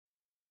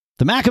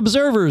The Mac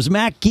Observers,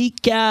 Mac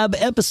Geek Gab,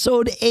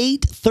 episode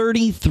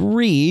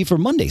 833 for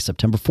Monday,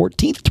 September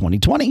 14th,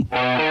 2020.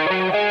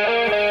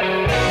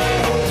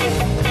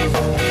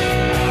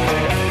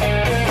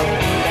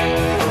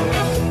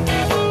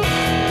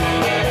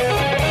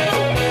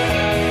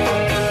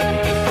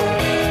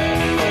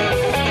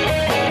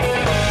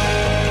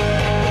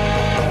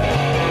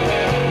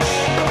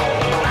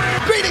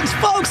 Greetings,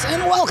 folks,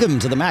 and welcome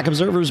to the Mac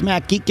Observers,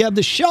 Mac Geek Gab,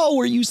 the show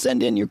where you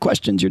send in your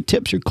questions, your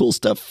tips, your cool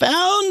stuff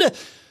found.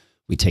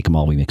 We take them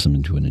all, we mix them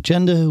into an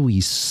agenda,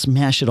 we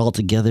smash it all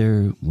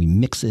together, we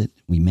mix it,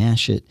 we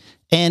mash it.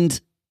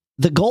 And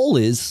the goal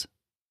is,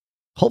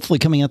 hopefully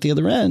coming out the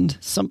other end,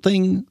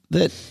 something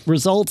that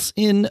results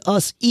in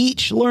us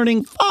each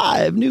learning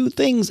 5 new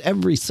things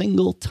every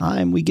single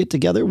time we get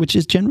together, which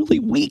is generally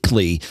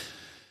weekly.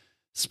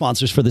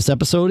 Sponsors for this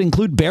episode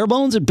include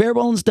Barebones at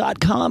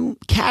barebones.com,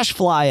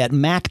 Cashfly at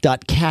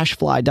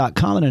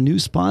mac.cashfly.com, and a new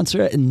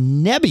sponsor at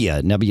Nebbia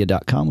at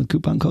nebbia.com with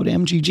coupon code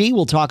MGG.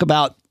 We'll talk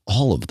about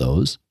all of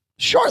those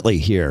shortly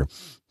here.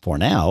 For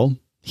now,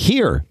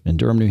 here in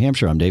Durham, New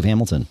Hampshire, I'm Dave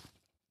Hamilton.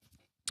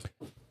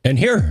 And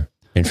here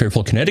in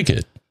Fairfield,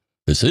 Connecticut,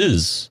 this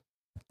is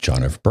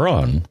John F.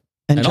 Braun.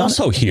 And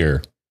also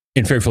here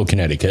in Fairfield,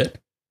 Connecticut,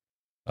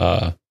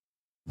 some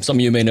of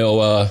you may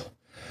know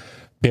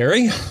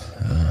Barry.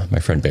 My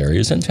friend Barry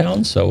is in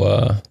town,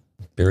 so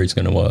Barry's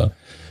going to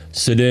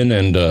sit in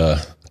and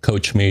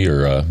coach me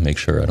or make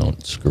sure I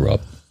don't screw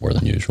up more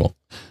than usual.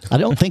 I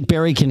don't think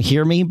Barry can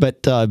hear me,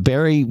 but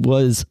Barry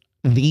was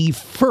the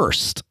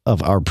first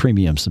of our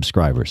premium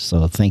subscribers.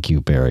 So thank you,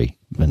 Barry.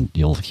 And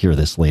you'll hear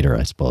this later,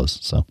 I suppose.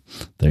 So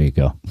there you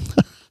go.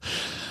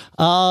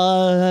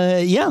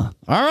 Yeah.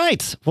 All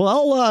right.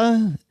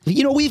 Well,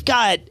 we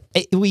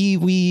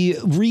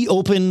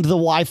reopened the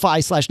Wi-Fi /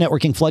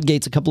 networking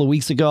floodgates a couple of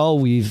weeks ago.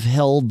 We've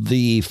held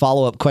the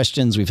follow-up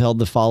questions. We've held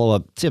the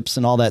follow-up tips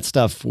and all that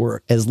stuff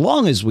for as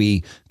long as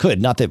we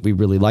could. Not that we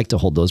really like to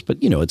hold those, but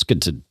it's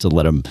good to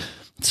let them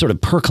sort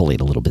of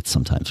percolate a little bit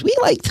sometimes. We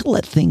like to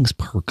let things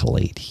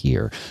percolate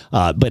here,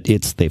 but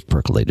they've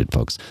percolated,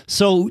 folks.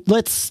 So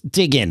let's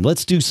dig in.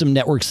 Let's do some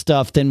network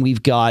stuff. Then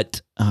we've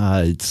got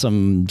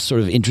some sort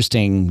of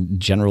interesting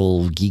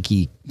general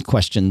geeky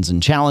questions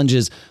and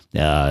challenges,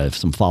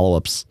 some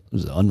follow-ups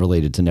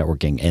unrelated to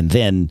networking. And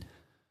then,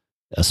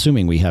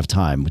 assuming we have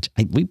time, which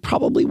we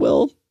probably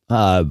will,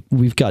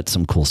 we've got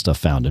some cool stuff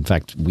found. In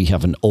fact, we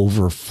have an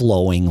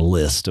overflowing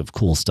list of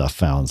cool stuff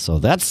found. So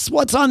that's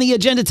what's on the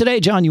agenda today.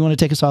 John, you want to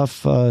take us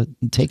off?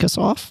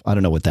 I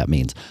don't know what that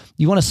means.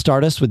 You want to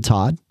start us with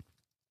Todd?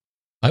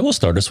 I will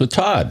start us with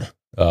Todd.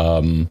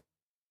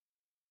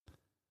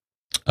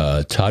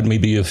 Todd may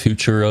be a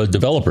future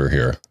developer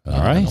here.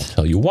 All right. I'll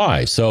tell you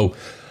why. So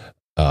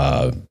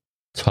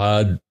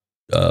Todd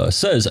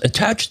says,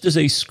 attached is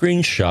a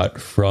screenshot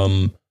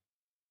from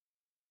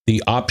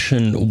the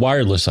option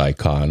wireless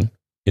icon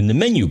in the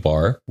menu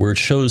bar where it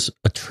shows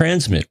a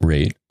transmit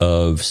rate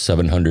of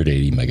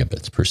 780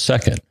 megabits per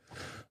second.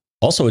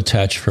 Also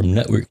attached from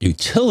network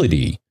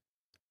utility,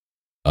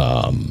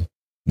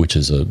 which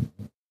is a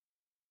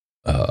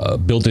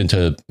built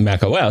into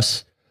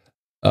macOS,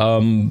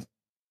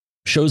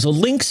 shows a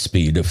link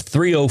speed of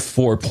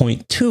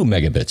 304.2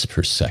 megabits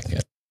per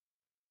second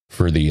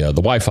for the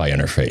Wi-Fi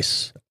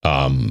interface.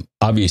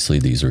 Obviously,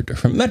 these are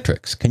different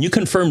metrics. Can you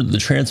confirm that the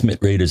transmit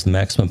rate is the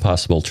maximum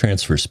possible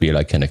transfer speed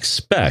I can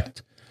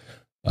expect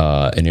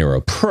in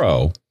Aero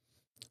Pro?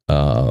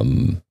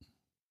 And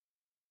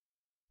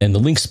the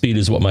link speed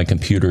is what my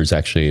computer is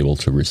actually able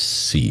to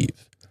receive.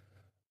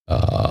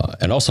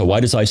 And also, why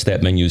does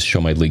iStat menus show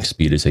my link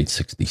speed as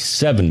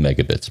 867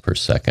 megabits per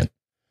second?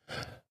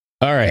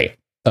 All right.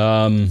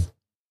 The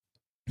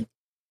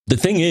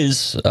thing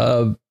is,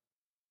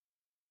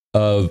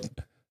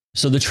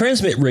 so the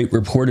transmit rate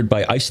reported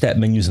by iStat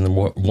menus and the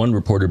one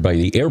reported by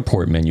the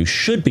airport menu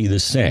should be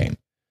the same.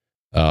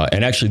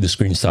 And actually, the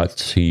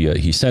screenshots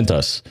he sent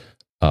us,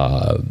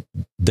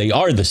 they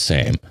are the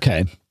same.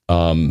 Okay.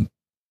 Now,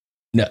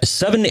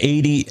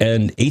 780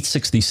 and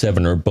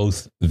 867 are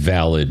both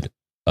valid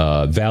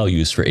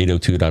values for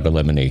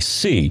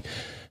 802.11ac,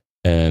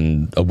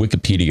 and a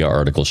Wikipedia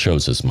article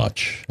shows as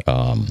much.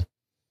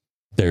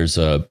 There's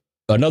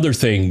another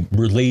thing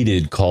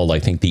related called, I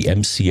think, the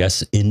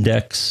MCS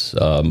index,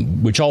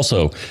 which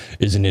also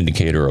is an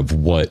indicator of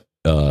what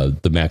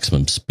the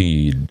maximum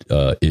speed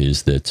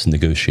is that's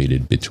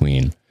negotiated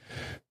between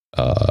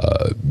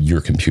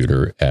your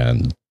computer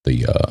and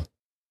the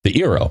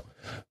Aero.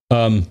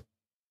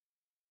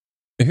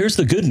 Here's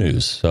the good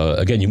news.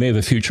 Again, you may have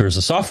a future as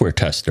a software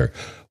tester.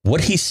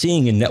 What he's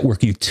seeing in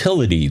network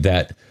utility,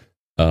 that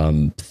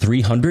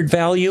 300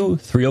 value,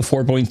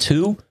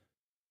 304.2,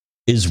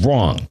 is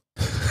wrong.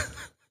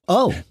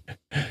 Oh.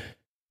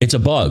 It's a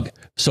bug.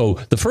 So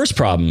the first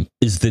problem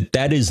is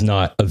that is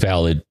not a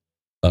valid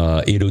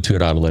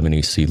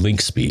 802.11ac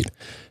link speed.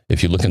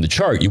 If you look in the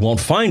chart, you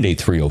won't find a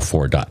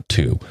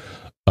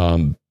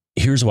 304.2.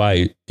 Here's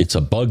why it's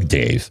a bug,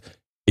 Dave,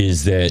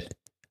 is that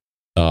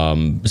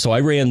so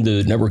I ran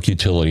the network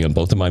utility on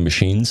both of my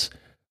machines,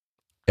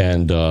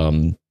 and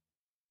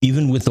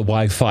even with the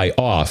Wi-Fi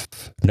off,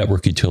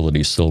 Network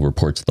Utilities still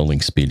reports the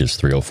link speed is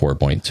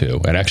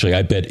 304.2. And actually,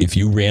 I bet if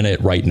you ran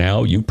it right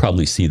now, you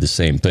probably see the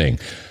same thing.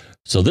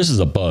 So this is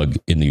a bug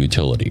in the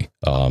utility.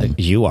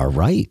 You are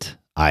right.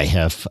 I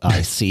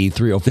see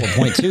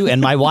 304.2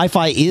 and my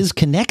Wi-Fi is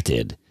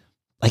connected.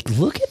 Like,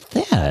 look at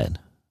that.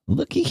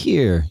 Looky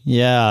here.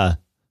 Yeah.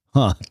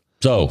 Huh.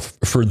 So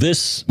for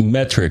this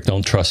metric,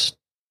 don't trust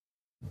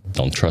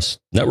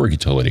Network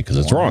Utility because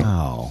it's wrong.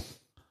 Wow.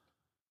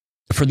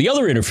 For the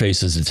other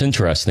interfaces, it's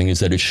interesting is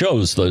that it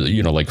shows the,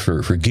 like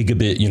for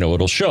gigabit,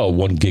 it'll show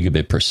 1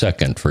 gigabit per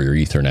second for your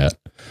Ethernet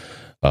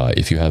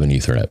if you have an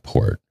Ethernet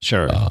port.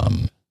 Sure.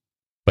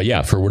 But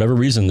yeah, for whatever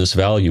reason, this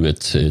value,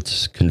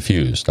 it's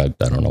confused. I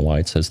don't know why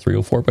it says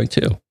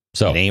 304.2.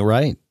 So it ain't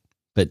right,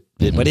 but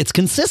it's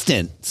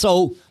consistent.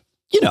 So,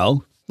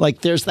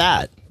 like there's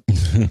that.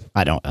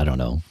 I don't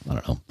know.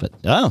 But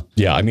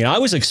yeah, I mean, I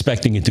was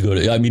expecting it to go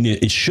to,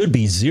 it should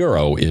be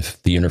 0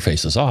 if the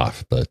interface is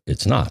off, but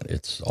it's not.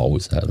 It's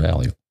always that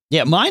value.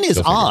 Yeah, mine is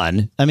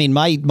on. I mean,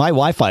 my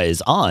Wi-Fi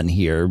is on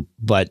here,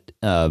 but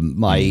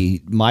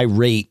my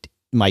rate,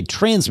 my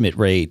transmit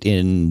rate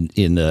in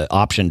the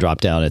option drop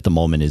down at the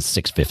moment is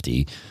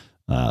 650.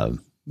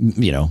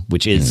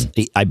 Which is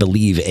I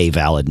believe a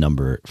valid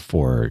number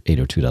for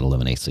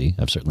 802.11ac.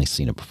 I've certainly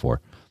seen it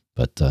before,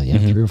 but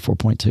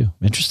 304.2.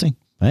 Interesting.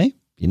 Hey,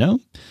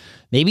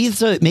 maybe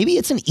it's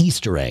an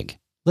Easter egg.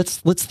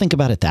 Let's think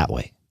about it that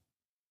way.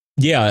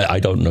 Yeah,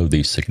 I don't know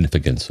the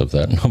significance of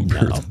that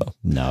number.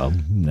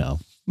 No.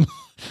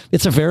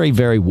 It's a very,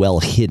 very well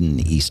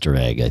hidden Easter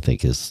egg, I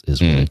think is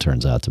what it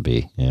turns out to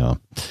be. Yeah.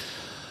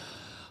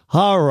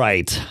 All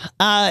right.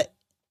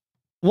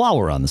 While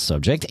we're on the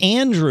subject,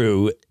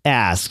 Andrew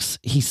asks,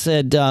 he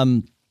said,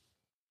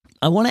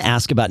 I want to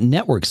ask about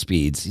network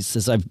speeds. He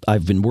says,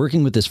 I've been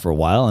working with this for a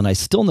while, and I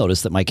still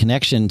notice that my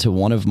connection to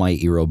one of my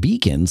Eero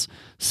beacons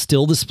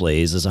still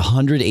displays as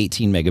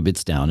 118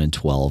 megabits down and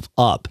 12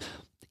 up.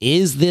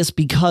 Is this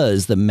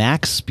because the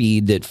max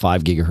speed that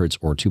 5 gigahertz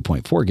or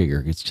 2.4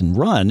 gigahertz can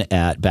run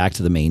at back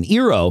to the main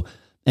Eero?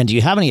 And do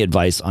you have any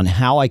advice on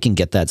how I can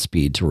get that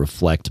speed to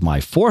reflect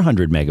my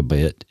 400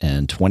 megabit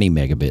and 20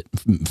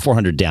 megabit,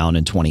 400 down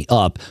and 20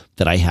 up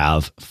that I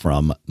have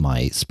from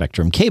my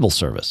Spectrum cable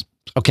service?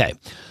 Okay.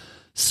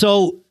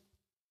 So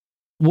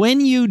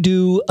when you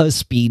do a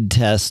speed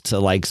test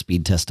like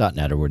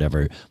speedtest.net or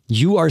whatever,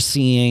 you are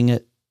seeing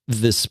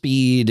the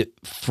speed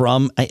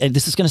from,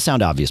 this is going to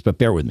sound obvious, but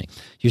bear with me.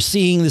 You're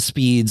seeing the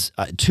speeds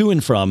to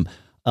and from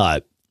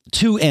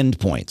two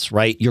endpoints,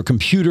 right? Your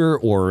computer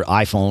or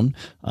iPhone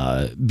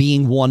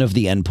being one of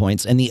the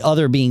endpoints and the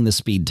other being the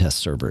speed test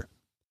server.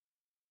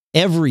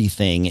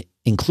 Everything,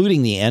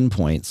 including the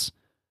endpoints,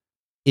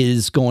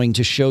 is going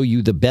to show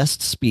you the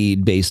best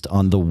speed based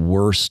on the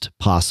worst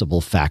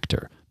possible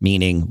factor,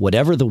 meaning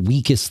whatever the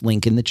weakest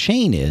link in the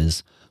chain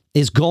is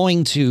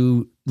going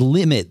to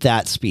limit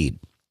that speed.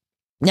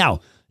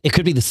 Now, it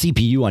could be the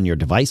CPU on your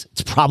device.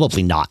 It's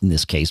probably not in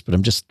this case, but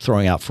I'm just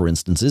throwing out for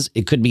instances.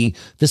 It could be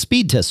the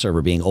speed test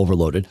server being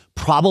overloaded.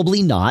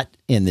 Probably not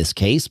in this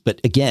case, but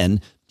again,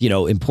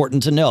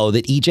 important to know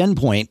that each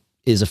endpoint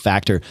is a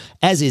factor,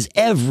 as is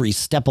every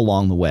step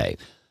along the way.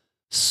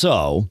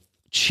 So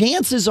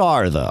chances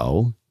are,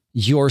 though,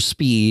 your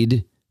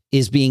speed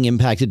is being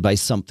impacted by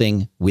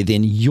something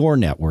within your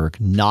network,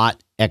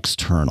 not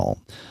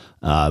external.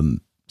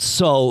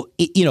 So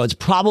it's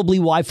probably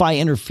Wi-Fi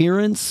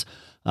interference.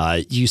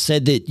 You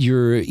said that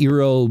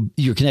you're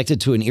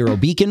connected to an Eero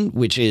beacon,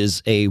 which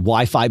is a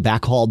Wi-Fi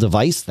backhaul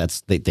device.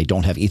 They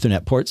don't have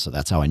Ethernet ports, so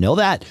that's how I know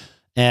that.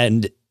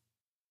 And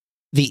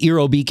the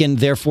Eero beacon,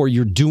 therefore,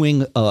 you're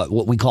doing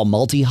what we call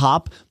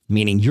multi-hop,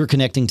 meaning you're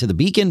connecting to the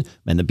beacon,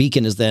 and the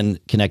beacon is then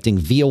connecting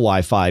via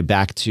Wi-Fi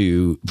back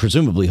to,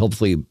 presumably,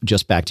 hopefully,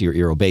 just back to your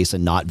Eero base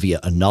and not via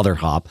another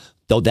hop.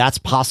 Though that's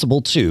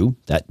possible too.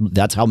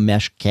 That's how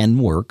mesh can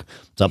work.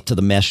 It's up to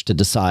the mesh to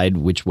decide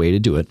which way to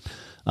do it.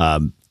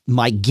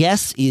 My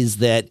guess is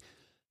that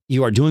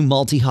you are doing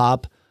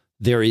multi-hop.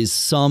 There is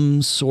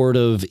some sort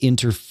of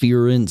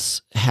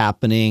interference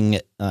happening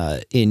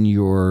in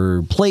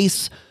your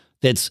place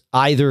that's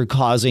either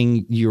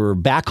causing your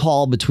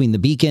backhaul between the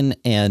beacon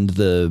and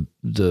the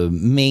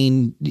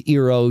main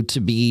Eero to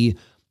be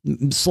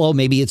slow.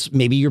 Maybe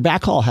your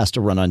backhaul has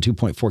to run on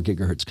 2.4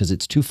 gigahertz because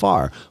it's too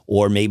far,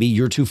 or maybe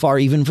you're too far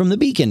even from the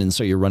beacon, and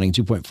so you're running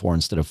 2.4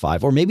 instead of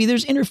 5, or maybe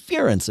there's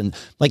interference, and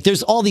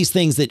there's all these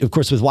things that, of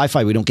course, with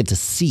Wi-Fi we don't get to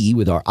see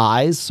with our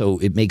eyes, so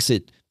it makes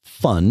it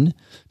fun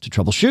to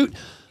troubleshoot.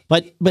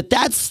 But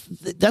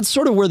that's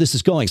sort of where this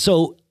is going.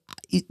 So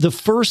the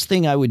first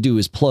thing I would do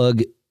is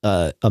plug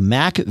a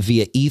Mac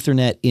via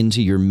Ethernet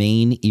into your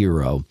main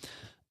Eero,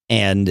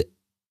 and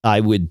I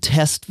would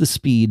test the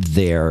speed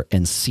there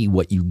and see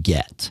what you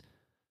get.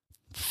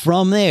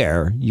 From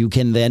there, you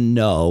can then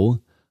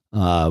know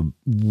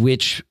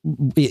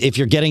if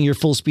you're getting your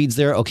full speeds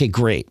there, okay,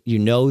 great. You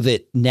know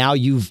that now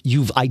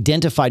you've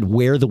identified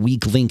where the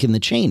weak link in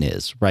the chain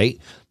is, right?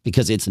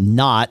 Because it's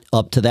not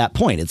up to that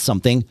point. It's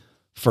something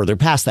further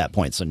past that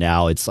point. So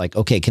now it's like,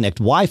 okay, connect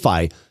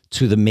Wi-Fi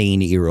to the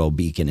main Eero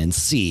beacon and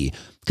see,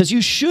 because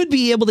you should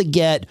be able to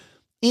get,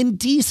 in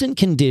decent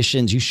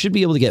conditions, you should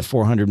be able to get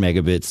 400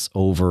 megabits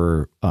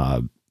over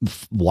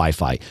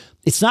Wi-Fi.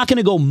 It's not going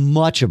to go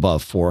much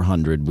above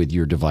 400 with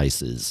your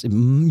devices.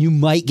 You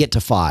might get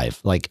to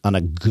 5, like on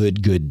a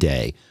good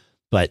day.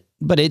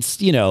 But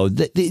it's,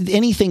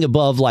 anything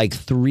above like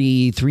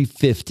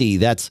 350,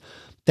 that's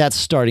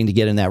starting to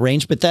get in that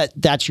range, but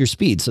that's your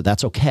speed. So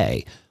that's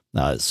okay.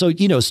 So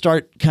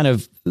start kind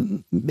of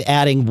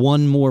adding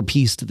one more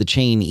piece to the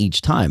chain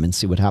each time and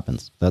see what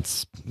happens.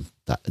 That's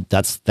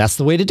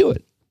the way to do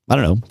it. I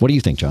don't know. What do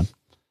you think, John?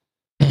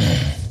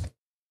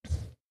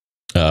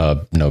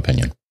 No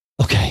opinion.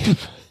 Okay.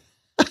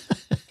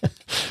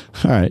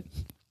 All right.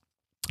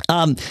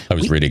 I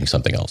was reading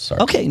something else.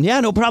 Sorry. Okay. Yeah,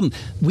 no problem.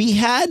 We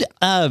had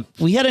an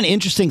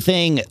interesting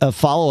thing, a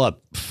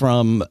follow-up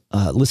from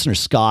listener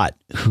Scott,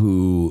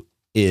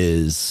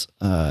 who's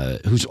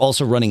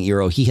also running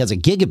Eero. He has a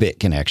gigabit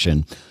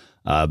connection.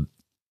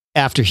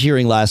 After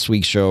hearing last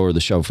week's show, or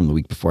the show from the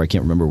week before, I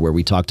can't remember, where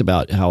we talked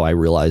about how I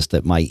realized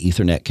that my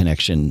Ethernet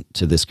connection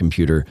to this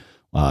computer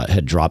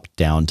had dropped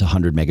down to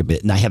 100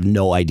 megabit, and I have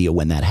no idea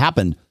when that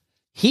happened.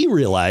 He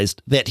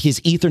realized that his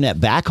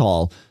Ethernet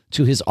backhaul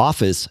to his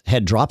office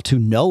had dropped to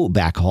no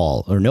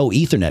backhaul, or no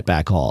Ethernet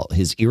backhaul.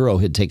 His Eero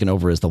had taken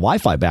over as the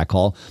Wi-Fi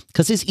backhaul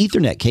because his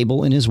Ethernet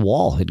cable in his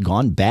wall had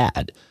gone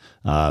bad.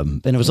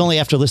 And it was only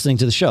after listening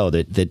to the show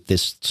that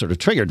this sort of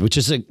triggered, which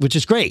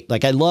is great.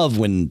 Like, I love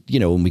when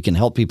we can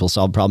help people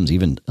solve problems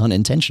even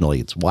unintentionally.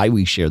 It's why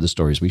we share the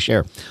stories we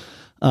share.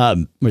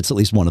 It's at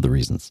least one of the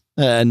reasons.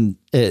 And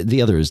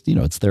the other is,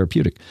 it's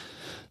therapeutic,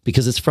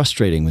 because it's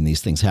frustrating when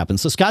these things happen.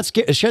 So Scott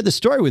shared the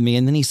story with me,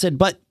 and then he said,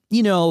 but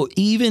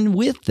even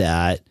with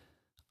that,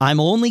 I'm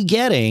only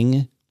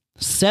getting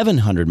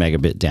 700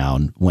 megabit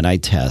down when I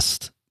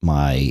test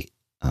my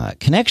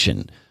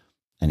connection.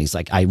 And he's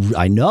like,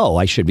 I know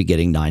I should be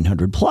getting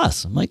 900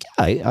 plus. I'm like,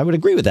 yeah, I would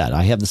agree with that.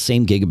 I have the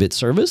same gigabit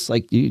service.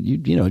 Like,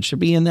 it should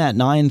be in that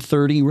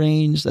 930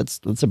 range. That's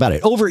about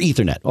it. Over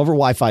Ethernet, over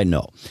Wi-Fi,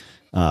 no.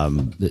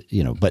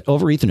 But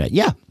over Ethernet,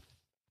 yeah.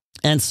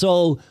 And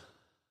so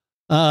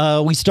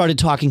we started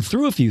talking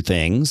through a few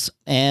things,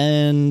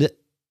 and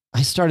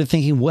I started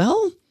thinking,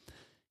 well,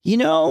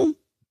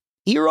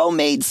 Eero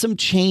made some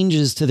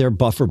changes to their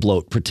buffer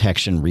bloat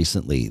protection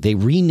recently. They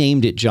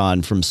renamed it,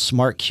 John, from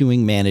smart queuing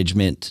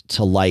management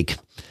to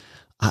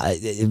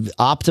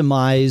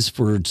optimize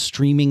for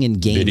streaming and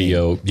gaming.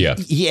 Video, yeah.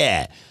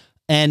 Yeah.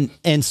 And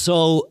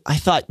so I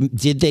thought,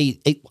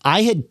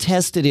 I had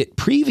tested it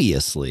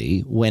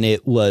previously when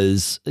it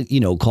was,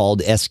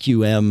 called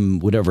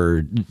SQM,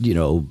 whatever,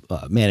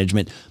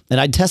 management. And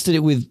I tested it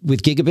with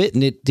Gigabit,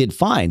 and it did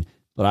fine.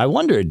 But I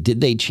wondered, did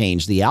they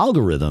change the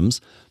algorithms?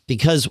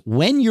 Because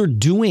when you're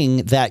doing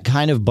that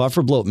kind of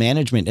buffer bloat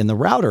management in the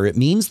router, it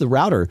means the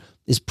router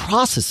is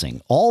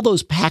processing all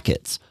those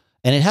packets,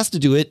 and it has to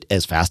do it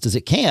as fast as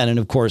it can. And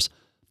of course,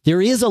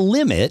 there is a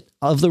limit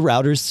of the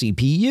router's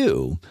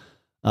CPU.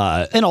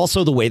 And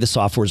also the way the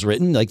software is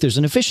written, like, there's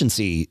an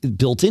efficiency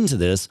built into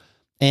this.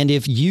 And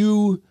if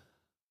the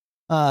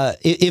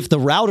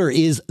router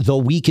is the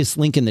weakest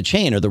link in the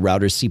chain, or the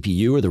router's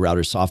CPU or the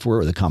router's software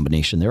or the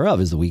combination thereof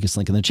is the weakest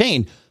link in the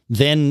chain,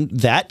 then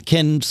that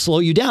can slow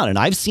you down. And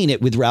I've seen it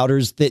with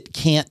routers that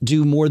can't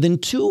do more than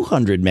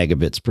 200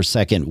 megabits per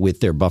second with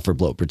their buffer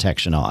bloat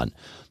protection on.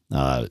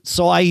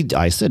 So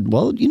I said,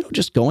 well,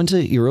 just go into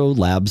Eero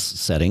Labs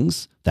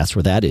settings. That's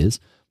where that is.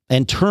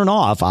 And turn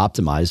off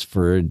optimize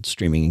for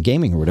streaming and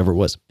gaming, or whatever it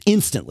was.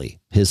 Instantly,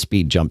 his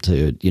speed jumped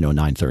to,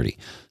 930.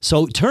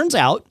 So it turns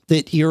out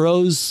that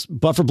Eero's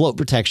buffer bloat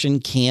protection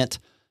can't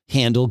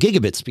handle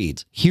gigabit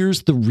speeds.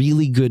 Here's the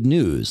really good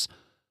news.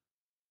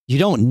 You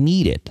don't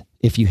need it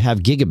if you have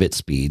gigabit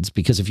speeds,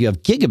 because if you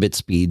have gigabit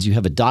speeds, you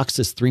have a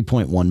DOCSIS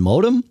 3.1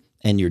 modem,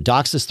 and your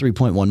DOCSIS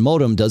 3.1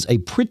 modem does a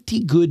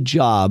pretty good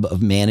job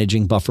of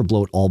managing buffer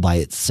bloat all by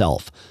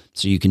itself.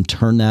 So you can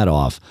turn that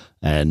off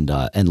and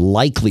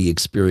likely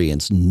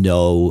experience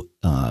no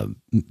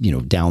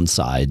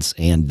downsides,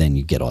 and then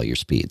you get all your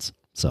speeds.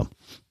 So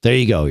there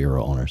you go,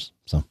 Eero owners.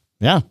 So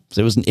yeah,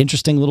 so it was an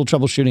interesting little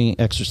troubleshooting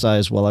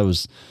exercise while I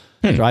was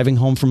driving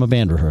home from a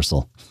band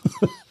rehearsal,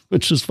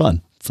 which was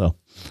fun. So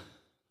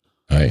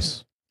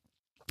nice.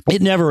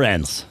 It never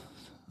ends.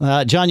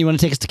 John, you want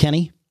to take us to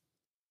Kenny?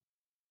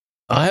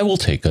 I will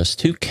take us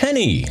to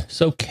Kenny.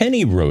 So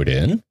Kenny wrote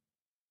in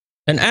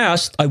and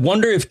asked, I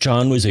wonder if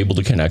John was able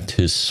to connect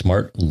his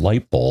smart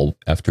light bulb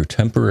after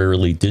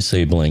temporarily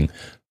disabling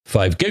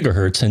 5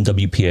 gigahertz and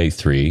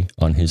WPA3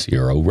 on his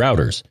Eero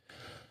routers.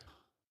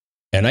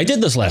 And I did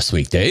this last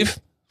week, Dave.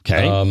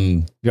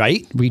 Okay.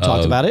 Right. We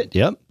talked about it.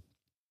 Yep.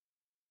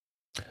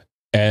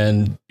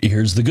 And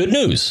here's the good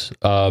news.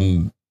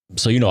 So,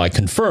 I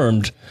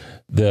confirmed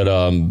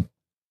that,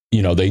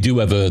 they do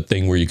have a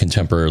thing where you can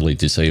temporarily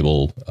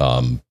disable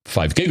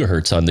 5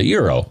 gigahertz on the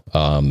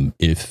Eero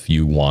if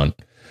you want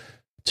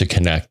to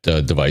connect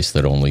a device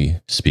that only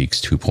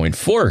speaks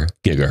 2.4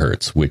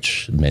 gigahertz,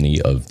 which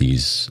many of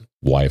these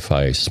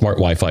smart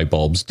Wi-Fi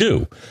bulbs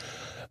do.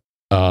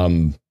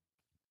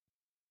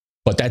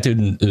 but that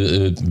didn't,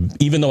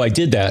 even though I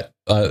did that,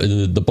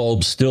 the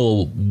bulb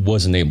still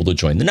wasn't able to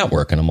join the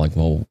network. And I'm like,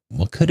 well,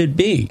 what could it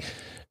be?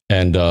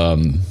 And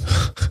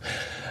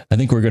I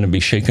think we're going to be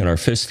shaking our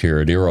fist here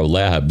at Aero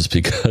Labs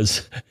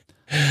because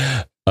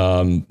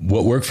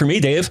what worked for me,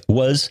 Dave,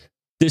 was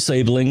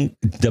disabling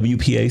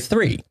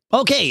WPA3.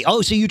 Okay.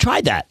 Oh, so you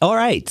tried that. All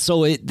right.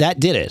 So that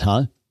did it,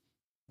 huh?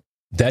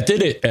 That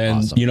did it. And,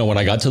 Awesome. when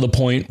I got to the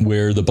point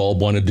where the bulb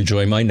wanted to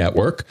join my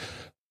network,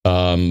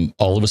 all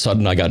of a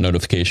sudden I got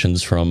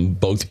notifications from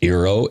both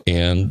Eero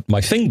and my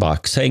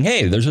Thingbox saying,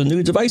 hey, there's a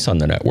new device on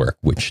the network,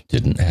 which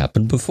didn't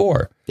happen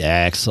before.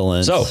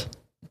 Excellent. So,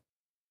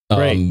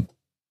 Great.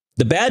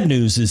 the bad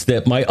news is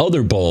that my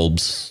other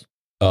bulbs,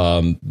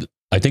 I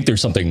think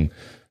there's something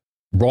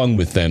wrong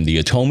with them,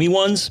 the Atomi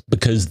ones,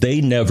 because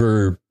I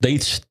never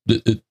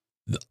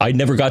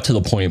got to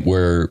the point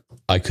where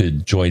I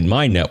could join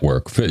my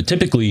network.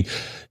 Typically,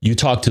 you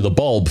talk to the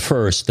bulb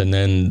first, and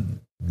then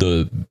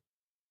the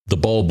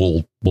bulb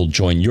will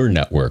join your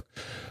network.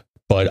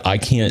 But I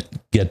can't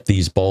get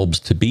these bulbs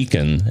to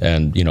beacon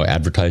and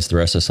advertise their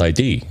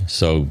SSID.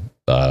 So,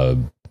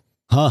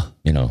 maybe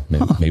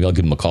I'll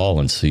give them a call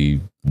and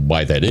see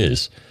why that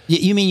is.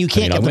 You mean you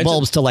can't get the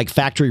bulbs to like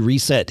factory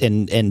reset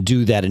and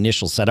do that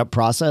initial setup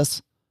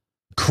process?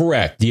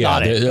 Correct. Yeah.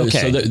 Got it.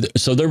 Okay.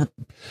 So they're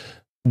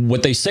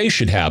what they say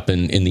should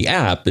happen in the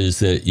app is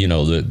that,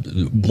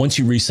 once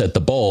you reset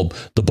the bulb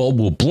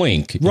will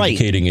blink, right,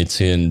 indicating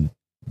it's in,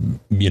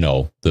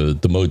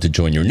 the mode to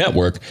join your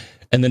network.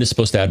 And then it's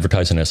supposed to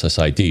advertise an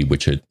SSID,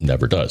 which it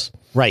never does.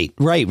 Right.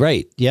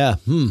 Yeah.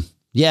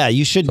 Yeah,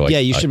 you should. So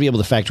you should be able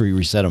to factory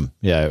reset them.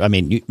 Yeah. I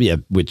mean,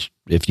 which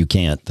if you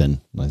can't,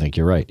 then I think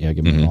you're right. Yeah.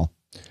 Give me a call.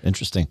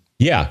 Interesting.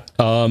 Yeah.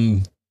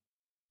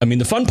 I mean,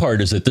 the fun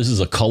part is that this is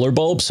a color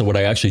bulb. So what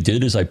I actually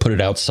did is I put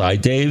it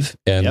outside, Dave,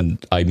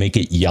 and I make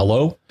it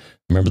yellow.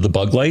 Remember the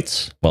bug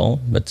lights? Well,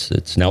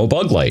 it's now a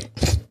bug light.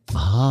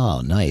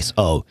 Oh, nice.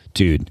 Oh,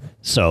 dude.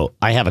 So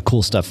I have a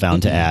cool stuff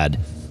found to add.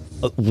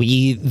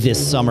 We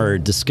this summer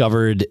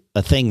discovered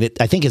a thing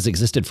that I think has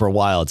existed for a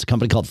while. It's a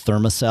company called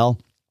Thermacell.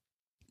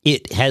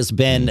 It has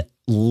been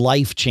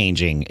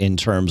life-changing in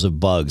terms of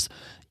bugs.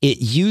 It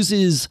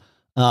uses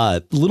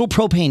little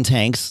propane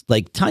tanks,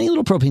 like tiny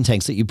little propane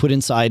tanks that you put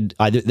inside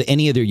either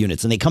any of their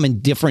units, and they come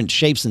in different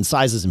shapes and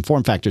sizes and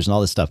form factors and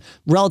all this stuff.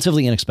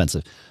 Relatively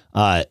inexpensive.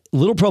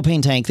 Little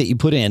propane tank that you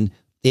put in,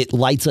 it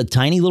lights a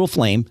tiny little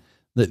flame.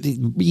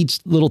 Each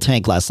little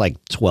tank lasts like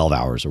 12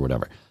 hours or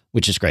whatever,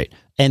 which is great.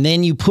 And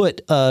then you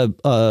put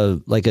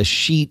like a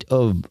sheet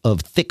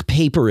of thick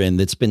paper in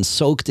that's been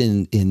soaked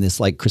in this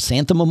like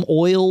chrysanthemum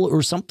oil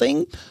or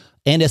something.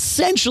 And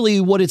essentially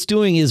what it's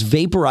doing is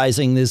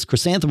vaporizing this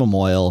chrysanthemum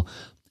oil.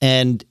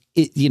 And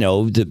it,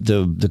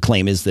 the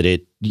claim is that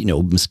it,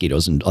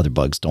 mosquitoes and other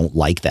bugs don't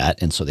like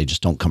that. And so they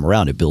just don't come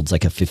around. It builds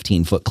like a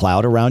 15-foot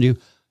cloud around you.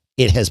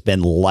 It has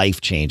been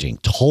life-changing.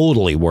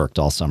 Totally worked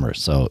all summer.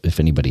 So if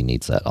anybody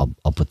needs that, I'll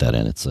put that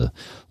in. It's a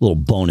little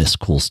bonus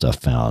cool stuff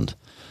found.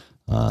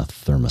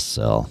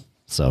 Thermacell.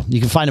 So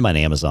you can find them on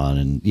Amazon.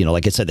 And,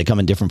 like I said, they come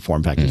in different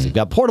form factors. They've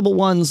got portable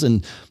ones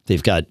and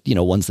they've got,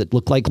 ones that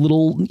look like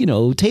little,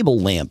 table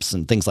lamps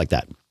and things like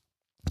that.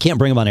 Can't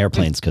bring them on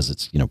airplanes because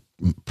it's,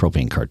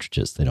 propane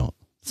cartridges.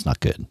 It's not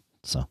good.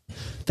 So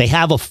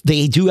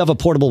they do have a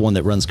portable one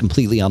that runs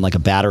completely on like a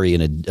battery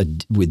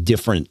and with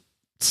different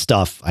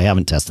stuff. I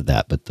haven't tested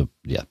that, but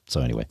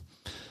so anyway,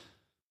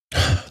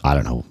 I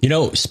don't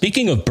know.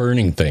 Speaking of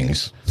burning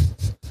things,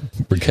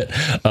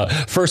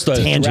 first, to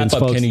wrap up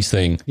folks. Kenny's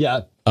thing.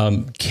 Yeah.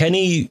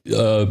 Kenny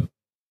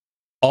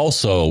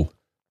also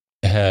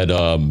had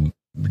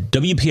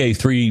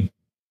WPA3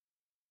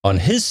 on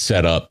his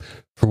setup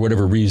for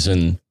whatever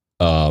reason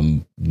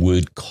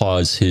would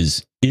cause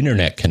his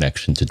internet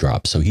connection to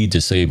drop. So he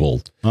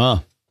disabled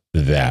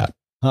that.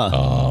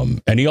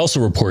 And he also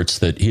reports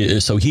that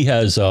he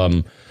has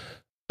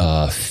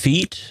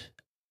FEIT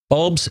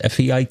bulbs,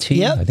 FEIT.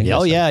 Yeah. I think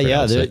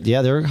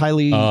they're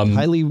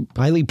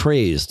highly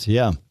praised.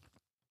 Yeah.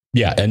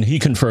 Yeah. And he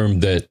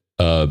confirmed that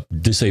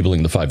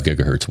disabling the 5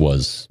 gigahertz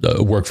was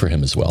worked for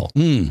him as well,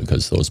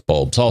 because those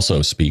bulbs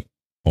also speak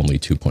only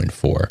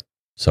 2.4.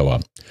 So,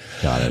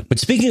 got it. But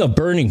speaking of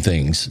burning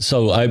things,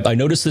 so I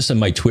noticed this in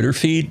my Twitter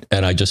feed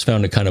and I just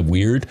found it kind of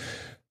weird.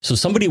 So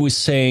somebody was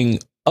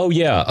saying, oh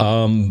yeah,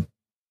 when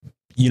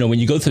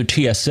you go through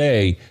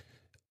TSA,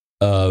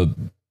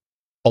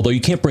 although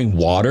you can't bring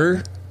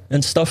water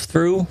and stuff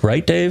through,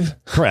 right, Dave?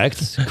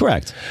 Correct.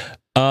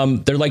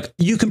 They're like,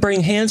 you can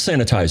bring hand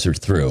sanitizer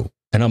through.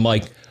 And I'm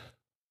like,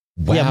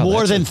 wow. Yeah,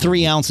 more than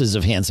 3 ounces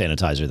of hand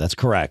sanitizer. That's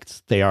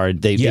correct. They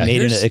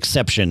made an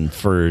exception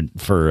for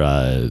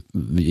because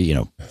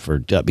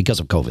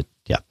of COVID.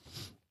 Yeah.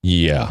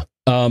 Yeah.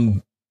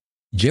 Did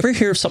you ever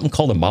hear of something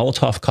called a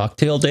Molotov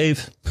cocktail,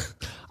 Dave?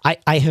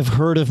 I have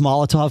heard of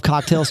Molotov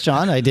cocktails,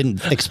 John. I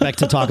didn't expect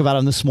to talk about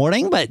them this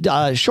morning, but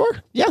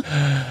sure.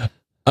 Yeah.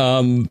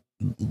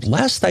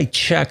 Last I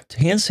checked,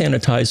 hand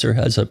sanitizer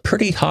has a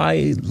pretty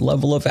high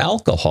level of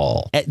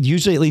alcohol.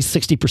 Usually at least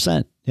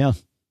 60%. Yeah.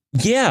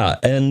 Yeah,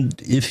 and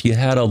if you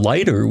had a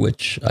lighter,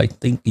 which I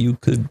think you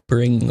could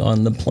bring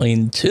on the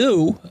plane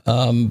too,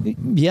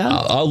 Yeah.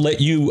 I'll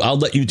let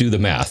you do the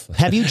math.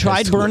 Have you tried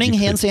as to what burning you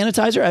hand could-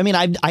 sanitizer? I mean,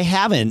 I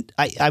haven't.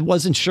 I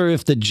wasn't sure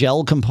if the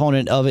gel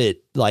component of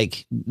it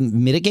like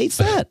mitigates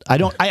that. I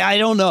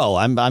don't know.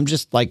 I'm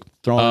just like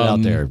throwing it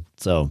out there.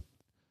 So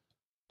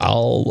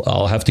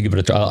I'll have to give it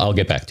a try. I'll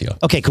get back to you.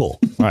 okay,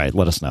 cool. All right,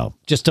 let us know.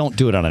 Just don't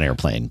do it on an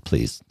airplane,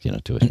 please.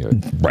 Do it here.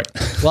 Right.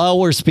 Well,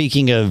 we're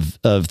speaking of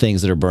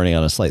things that are burning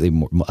on a slightly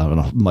more, I don't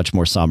know, much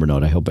more somber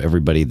note. I hope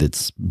everybody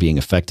that's being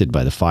affected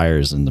by the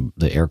fires and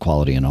the air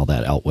quality and all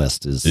that out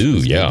west is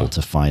able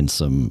to find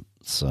some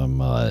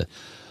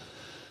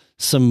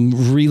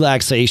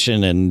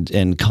relaxation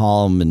and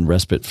calm and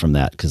respite from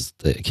that, because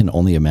I can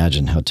only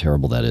imagine how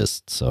terrible that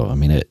is. So, I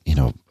mean,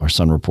 our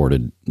son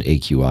reported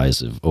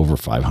AQIs of over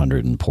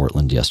 500 in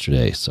Portland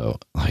yesterday. So,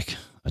 like,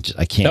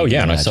 I can't. Oh yeah,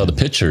 imagine. and I saw the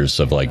pictures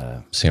of like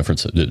San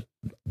Francisco.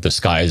 The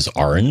sky is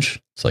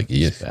orange. It's like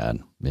It's bad.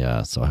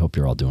 Yeah. So I hope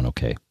you're all doing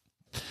okay.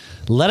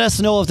 Let us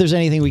know if there's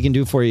anything we can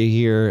do for you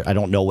here. I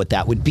don't know what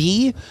that would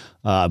be.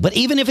 But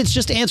even if it's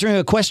just answering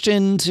a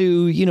question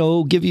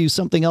to, give you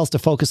something else to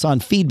focus on,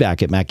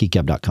 feedback at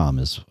macgeekgab.com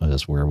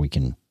is where we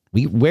can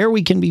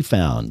be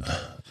found.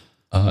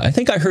 I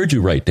think I heard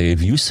you right,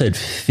 Dave. You said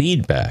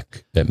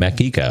feedback at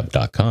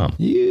macgeekgab.com.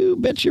 You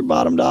bet your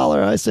bottom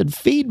dollar. I said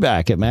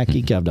feedback at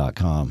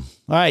macgeekgab.com.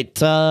 All right.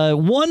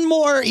 One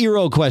more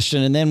Eero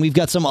question, and then we've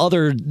got some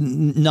other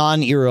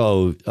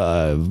non-Eero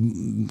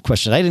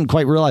questions. I didn't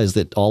quite realize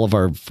that all of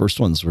our first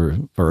ones or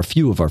a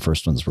few of our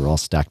first ones were all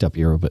stacked up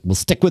Eero, but we'll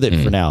stick with it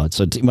for now.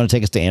 So you want to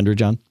take us to Andrew,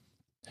 John?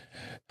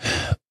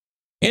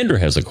 Andrew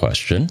has a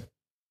question.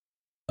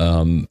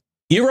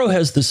 Eero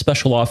has this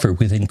special offer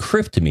with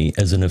Encrypt.me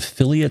as an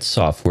affiliate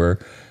software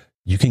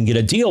you can get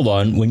a deal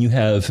on when you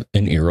have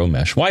an Eero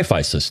Mesh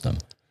Wi-Fi system.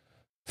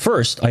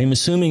 First, I am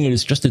assuming it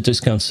is just a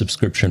discount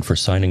subscription for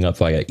signing up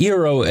via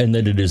Eero and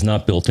that it is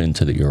not built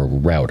into the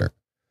Eero router.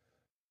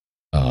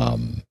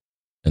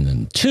 And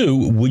then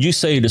two, would you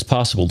say it is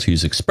possible to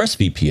use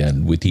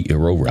ExpressVPN with the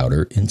Eero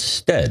router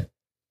instead?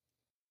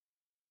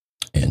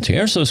 And to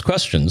answer those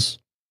questions,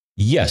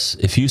 yes,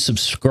 if you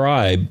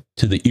subscribe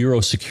to the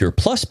Eero Secure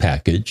Plus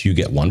package, you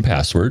get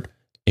 1Password,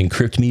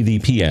 Encrypt.me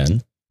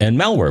VPN, and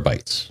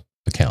Malwarebytes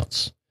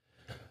accounts.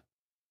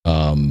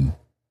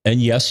 And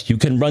yes, you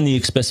can run the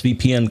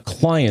ExpressVPN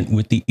client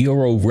with the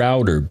Eero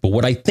router, but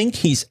what I think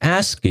he's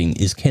asking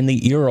is, can the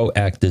Eero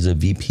act as a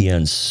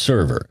VPN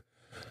server?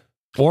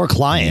 Or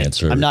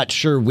client. I'm not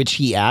sure which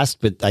he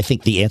asked, but I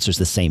think the answer is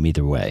the same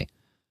either way.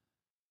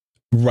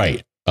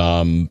 Right.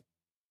 And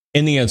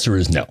the answer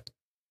is no.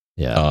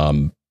 Yeah.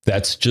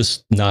 That's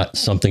just not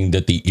something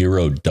that the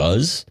Eero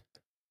does.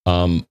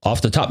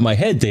 Off the top of my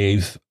head,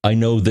 Dave, I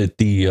know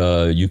that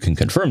you can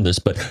confirm this,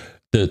 but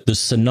the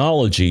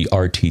Synology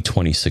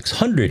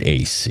RT2600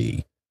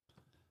 AC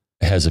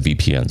has a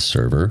VPN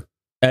server,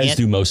 as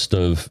do most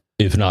of,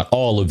 if not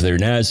all of their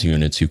NAS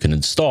units. You can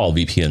install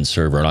VPN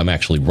server, and I'm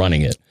actually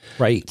running it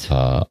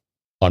on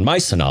my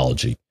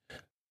Synology.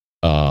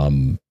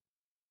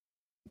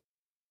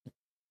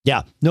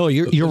 Yeah, no,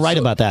 you're right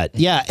about that.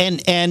 Yeah,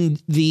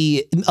 and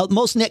the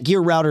most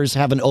Netgear routers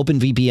have an Open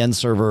VPN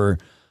server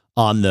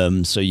on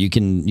them, so you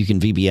can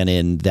VPN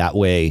in that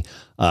way.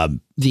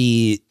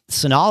 The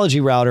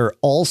Synology router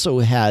also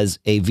has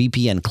a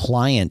VPN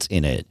client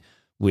in it,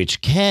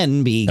 which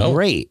can be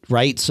great,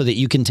 right? So that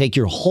you can take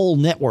your whole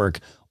network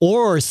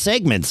or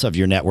segments of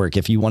your network,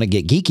 if you want to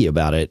get geeky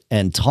about it,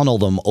 and tunnel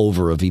them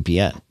over a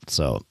VPN.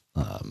 So,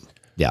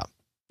 yeah.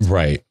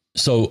 Right.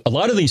 So a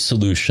lot of these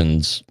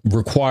solutions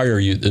require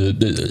you.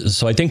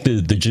 So I think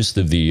the gist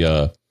of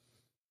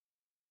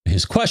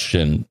his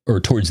question, or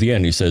towards the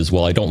end, he says,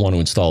 well, I don't want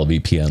to install a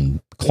VPN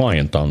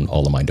client on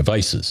all of my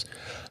devices.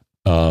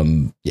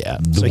 Yeah.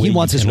 So he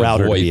wants his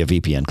router to be a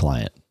VPN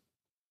client.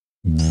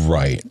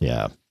 Right.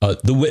 Yeah.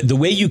 The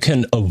way you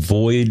can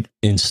avoid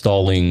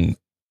installing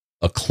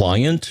a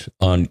client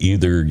on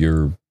either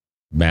your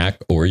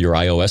Mac or your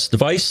iOS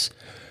device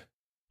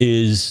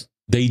is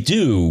they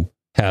do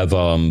have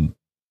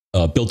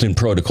built-in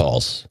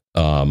protocols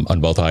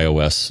on both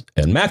iOS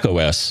and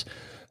macOS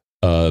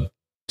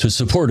to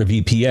support a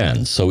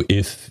VPN. So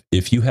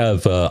if you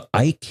have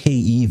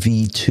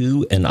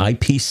IKEv2, an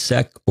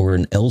IPsec, or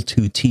an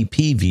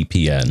L2TP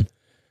VPN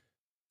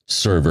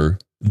server,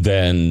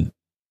 then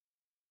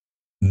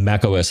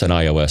macOS and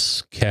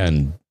iOS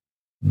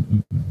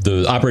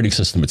the operating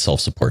system itself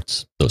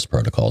supports those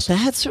protocols.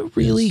 That's a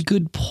really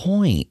good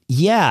point.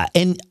 Yeah.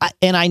 And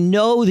I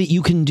know that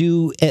you can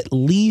do at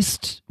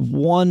least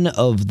one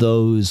of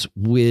those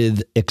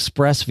with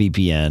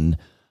ExpressVPN.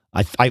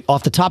 I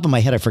off the top of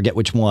my head, I forget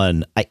which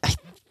one. I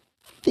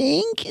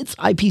think it's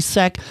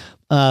IPsec,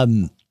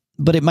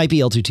 but it might be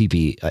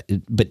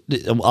L2TP. But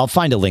I'll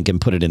find a link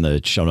and put it in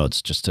the show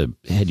notes just to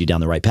head you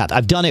down the right path.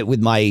 I've done it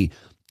with my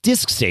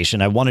disk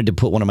station. I wanted to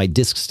put one of my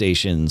disk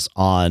stations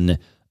on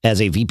as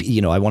a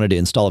VP, I wanted to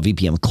install a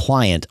VPN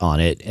client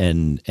on it,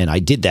 and I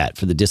did that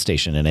for the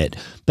DiskStation in it.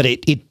 But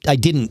I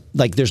didn't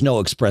like. There's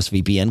no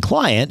ExpressVPN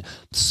client,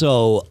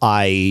 so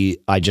I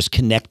just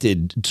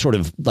connected, sort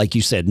of like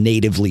you said,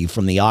 natively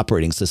from the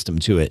operating system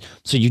to it.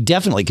 So you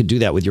definitely could do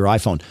that with your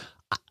iPhone.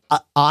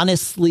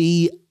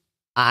 Honestly,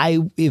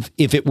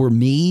 if it were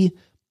me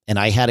and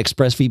I had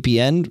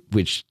ExpressVPN,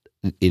 which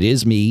it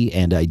is me,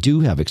 and I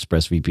do have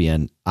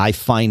ExpressVPN, I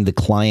find the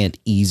client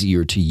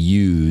easier to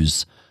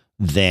use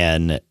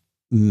than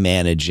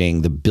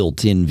managing the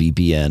built-in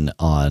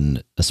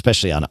VPN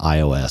especially on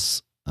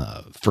iOS,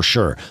 for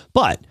sure.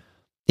 But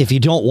if you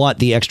don't want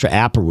the extra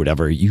app or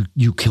whatever,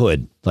 you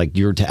could, like,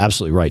 you're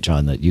absolutely right,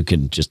 John, that you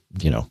can just,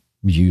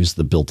 use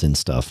the built-in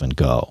stuff and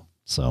go.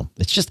 So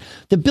it's just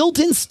the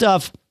built-in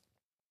stuff,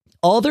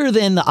 other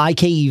than the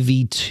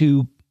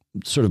IKEv2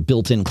 sort of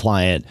built-in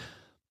client,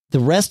 the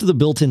rest of the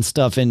built-in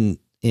stuff in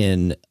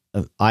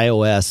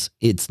iOS,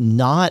 it's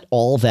not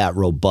all that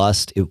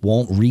robust. It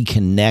won't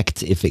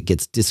reconnect if it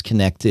gets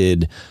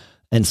disconnected.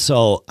 And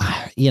so,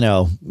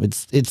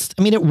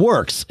 it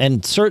works.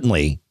 And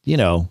certainly,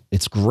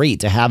 it's great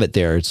to have it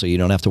there so you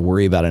don't have to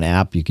worry about an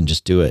app. You can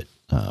just do it.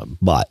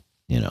 But,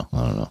 I don't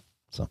know.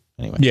 So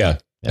anyway. Yeah.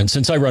 And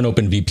since I run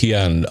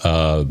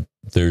OpenVPN,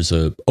 there's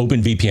a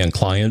OpenVPN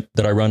client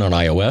that I run on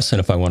iOS. And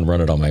if I want to run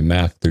it on my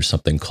Mac, there's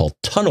something called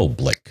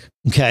TunnelBlick.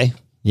 Okay.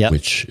 Yep.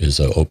 Which is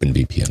an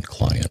OpenVPN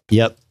client.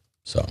 Yep.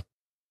 So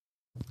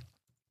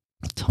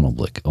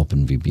TunnelBlick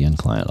OpenVPN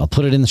client. I'll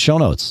put it in the show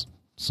notes.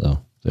 So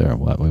there,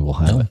 we will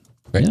have it.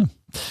 Great. Yeah.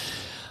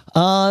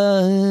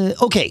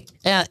 Okay.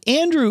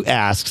 Andrew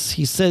asks,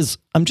 he says,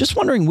 I'm just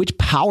wondering which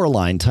power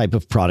line type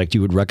of product you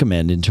would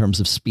recommend in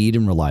terms of speed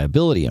and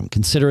reliability. I'm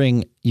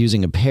considering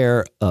using a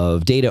pair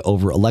of data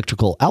over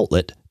electrical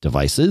outlet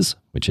devices,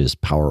 which is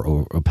Ethernet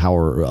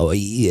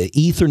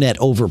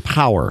over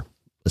power,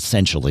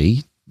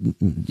 essentially.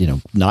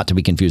 Not to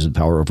be confused with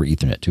power over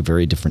Ethernet, two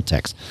very different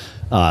techs,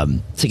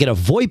 to get a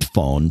VoIP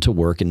phone to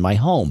work in my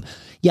home.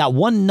 Yeah,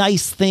 one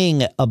nice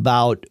thing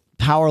about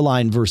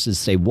Powerline versus,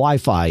 say,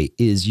 Wi-Fi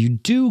is you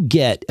do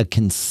get a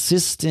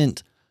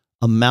consistent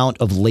amount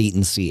of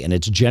latency, and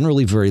it's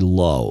generally very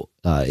low.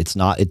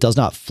 It does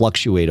not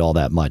fluctuate all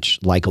that much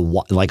like a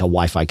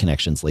Wi-Fi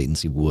connection's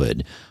latency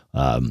would.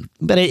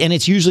 But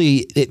it's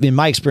usually, in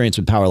my experience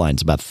with Powerline,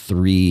 it's about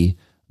 3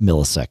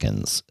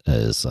 milliseconds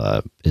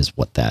is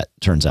what that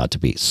turns out to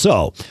be.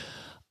 So,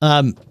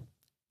 in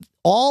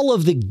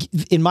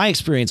my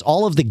experience,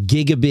 all of the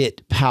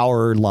gigabit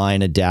power line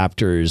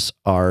adapters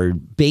are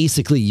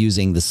basically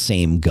using the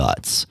same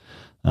guts.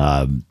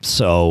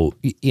 So,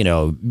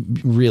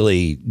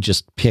 really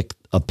just pick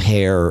a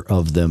pair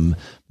of them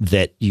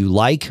that you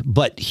like.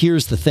 But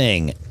here's the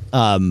thing.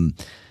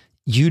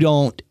 You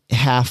don't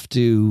have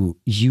to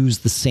use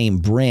the same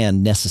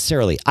brand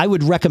necessarily. I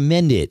would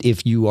recommend it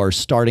if you are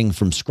starting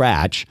from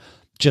scratch,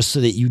 just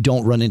so that you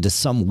don't run into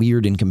some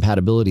weird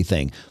incompatibility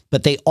thing.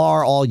 But they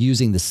are all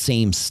using the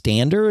same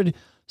standard.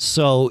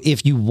 So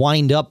if you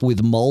wind up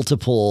with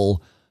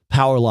multiple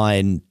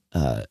Powerline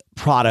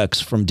products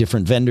from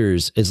different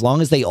vendors, as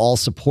long as they all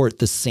support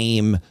the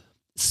same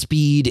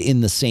speed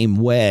in the same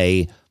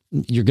way,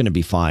 you're going to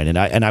be fine. And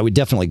I would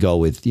definitely go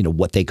with,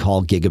 what they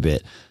call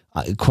gigabit.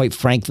 Quite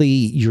frankly,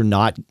 you're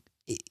not,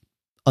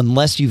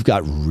 unless you've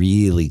got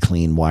really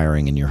clean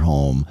wiring in your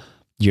home,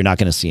 you're not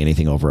going to see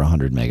anything over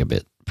 100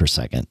 megabit per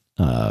second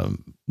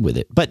with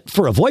it. But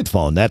for a VoIP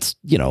phone, that's,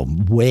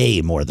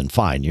 way more than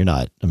fine. You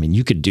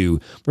could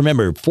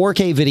remember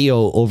 4K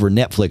video over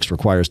Netflix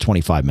requires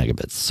 25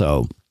 megabits.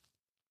 So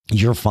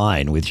you're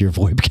fine with your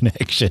VoIP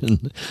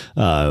connection.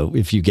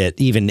 If you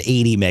get even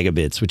 80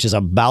 megabits, which is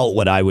about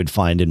what I would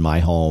find in my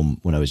home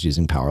when I was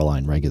using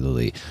Powerline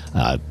regularly.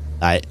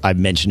 I've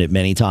mentioned it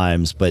many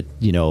times, but,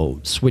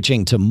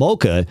 switching to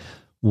Mocha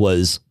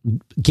was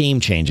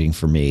game changing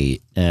for me,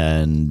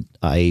 and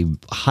I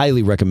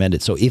highly recommend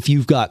it. So if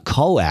you've got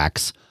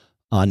coax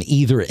on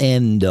either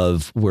end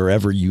of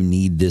wherever you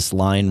need this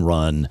line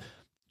run,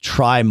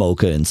 try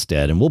Mocha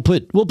instead. And we'll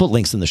put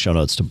links in the show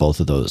notes to both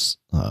of those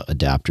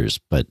adapters.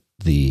 But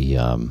the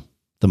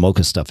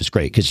Mocha stuff is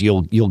great because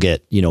you'll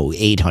get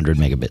 800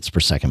 megabits per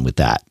second with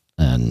that,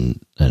 and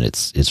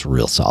it's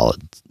real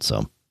solid.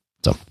 So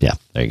yeah,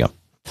 there you go.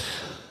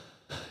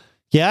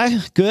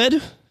 Yeah,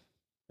 good.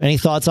 Any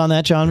thoughts on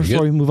that, John,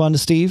 before we move on to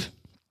Steve?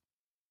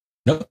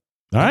 Nope.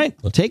 All right.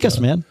 Take us,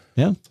 man.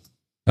 Yeah.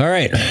 All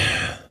right.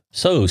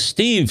 So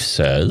Steve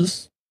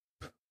says,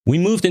 we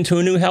moved into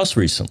a new house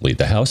recently.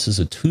 The house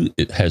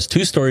it has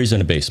 2 stories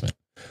and a basement.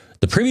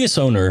 The previous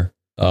owner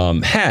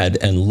had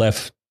and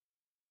left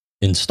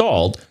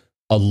installed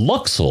a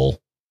Luxul,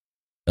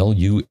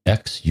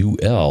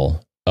 Luxul,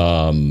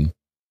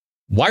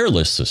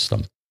 wireless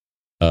system.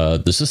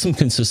 The system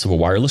consists of a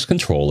wireless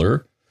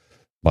controller,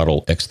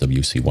 model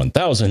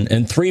XWC1000,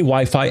 and 3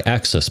 Wi-Fi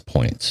access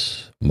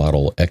points,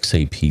 model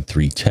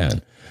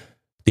XAP310.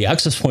 The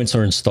access points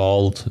are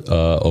installed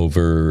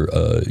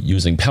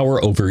using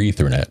Power over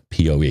Ethernet,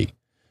 PoE.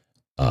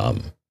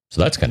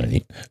 So that's kind of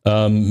neat.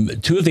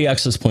 Two of the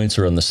access points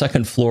are on the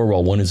second floor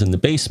while one is in the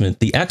basement.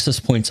 The access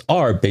points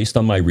are, based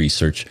on my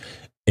research,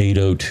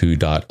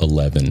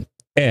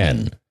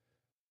 802.11n,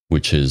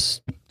 which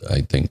is,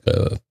 I think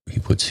he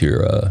puts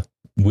here,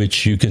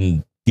 which you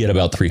can get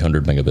about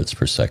 300 megabits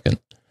per second.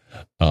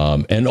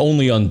 And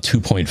only on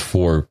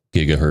 2.4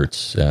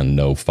 gigahertz and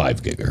no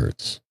 5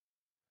 gigahertz.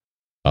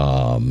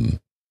 And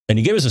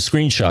he gave us a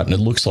screenshot and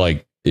it looks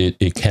like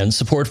it can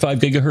support 5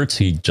 gigahertz.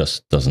 He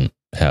just doesn't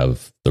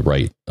have the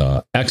right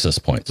access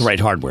points. The right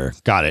hardware.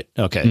 Got it.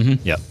 Okay.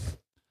 Mm-hmm. Yep.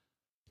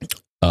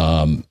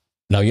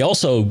 Now he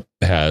also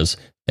has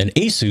an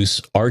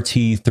Asus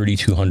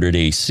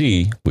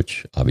RT3200AC,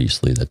 which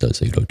obviously that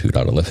does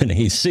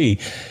 802.11ac,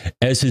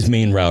 as his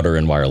main router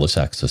and wireless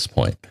access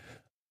point.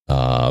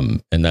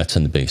 And that's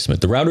in the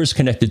basement. The router is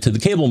connected to the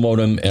cable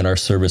modem, and our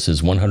service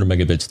is 100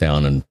 megabits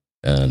down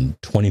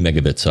and 20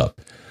 megabits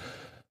up.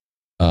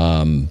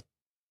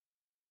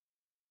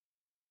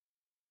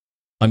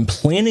 I'm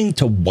planning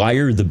to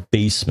wire the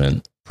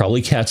basement,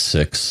 probably Cat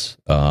 6,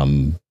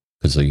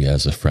 because he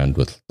has a friend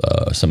with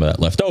some of that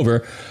left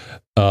over.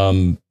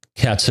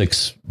 Cat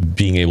 6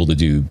 being able to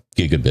do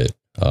gigabit,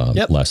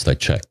 last I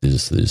checked,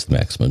 is the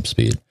maximum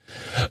speed.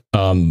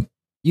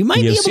 You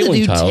might be able to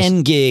do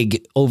 10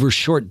 gig over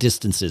short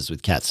distances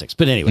with Cat 6.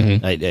 But anyway,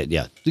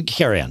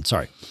 carry on.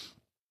 Sorry.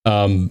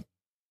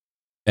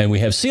 And we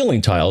have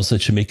ceiling tiles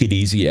that should make it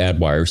easy to add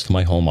wires to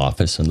my home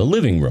office and the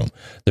living room.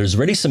 There's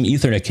already some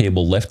Ethernet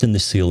cable left in the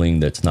ceiling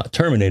that's not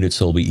terminated,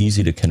 so it'll be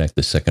easy to connect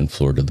the second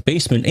floor to the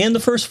basement and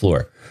the first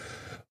floor.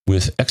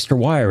 With extra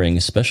wiring,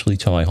 especially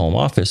to my home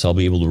office, I'll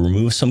be able to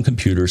remove some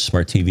computers,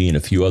 smart TV, and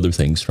a few other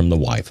things from the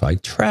Wi-Fi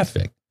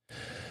traffic.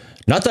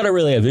 Not that I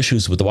really have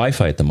issues with the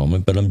Wi-Fi at the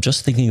moment, but I'm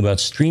just thinking about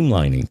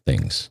streamlining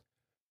things.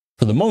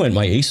 For the moment,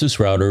 my Asus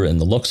router and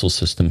the Luxel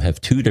system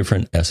have two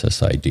different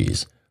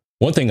SSIDs.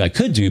 One thing I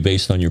could do,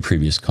 based on your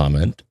previous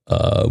comment,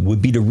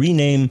 would be to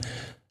rename,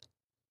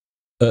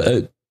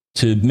 to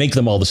make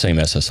them all the same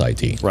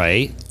SSID.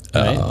 Right.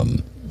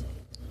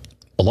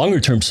 A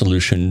longer-term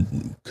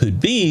solution could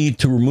be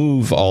to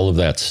remove all of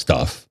that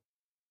stuff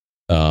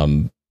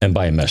and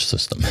buy a mesh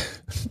system.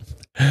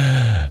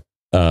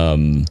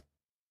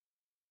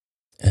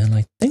 And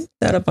I think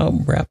that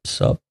about wraps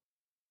up.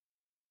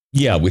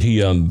 Yeah,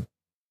 he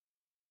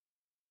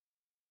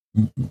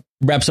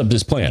wraps up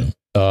this plan.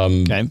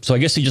 Okay. So I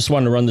guess he just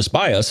wanted to run this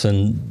by us,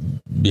 and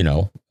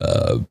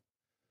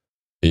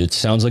it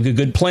sounds like a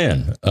good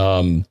plan.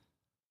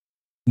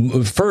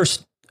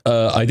 First,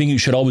 I think you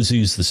should always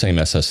use the same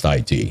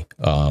SSID,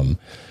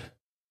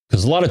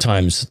 because a lot of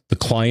times the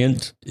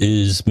client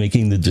is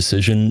making the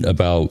decision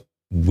about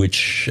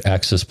which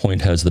access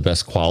point has the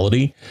best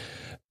quality,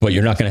 but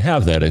you're not going to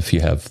have that if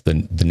you have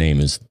the name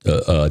is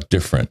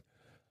different.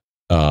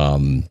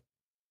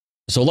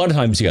 So a lot of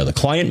times, the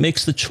client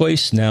makes the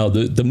choice. Now,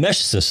 the mesh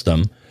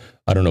system,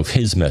 I don't know if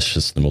his mesh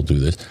system will do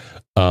this,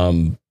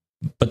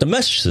 but the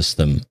mesh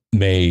system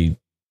may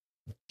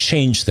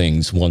change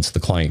things once the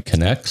client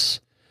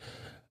connects.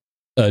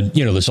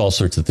 There's all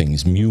sorts of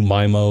things: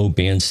 MIMO,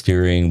 band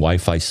steering,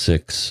 Wi-Fi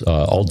 6,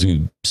 all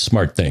do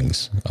smart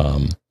things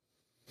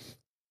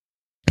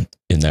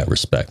in that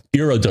respect.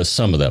 Eero does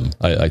some of them.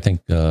 I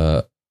think.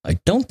 I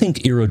don't think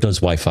Eero does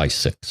Wi-Fi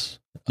 6.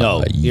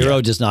 No,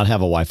 Eero does not have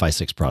a Wi-Fi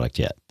 6 product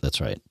yet.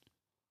 That's right.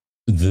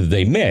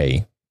 They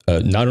may. I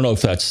don't know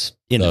if that's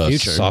in the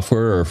future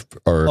software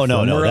or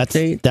no,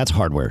 update. That's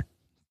hardware.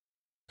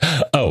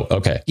 Oh,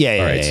 okay. Yeah.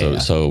 All right.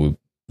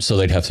 So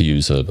they'd have to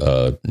use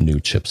a new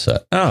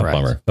chipset. Oh, correct.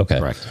 Bummer. Okay.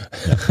 Correct.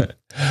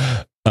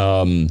 Yeah.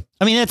 I mean,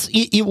 that's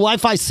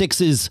Wi-Fi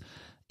 6 is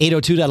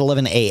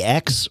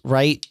 802.11ax,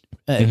 right?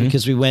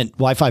 Because we went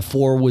Wi-Fi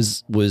 4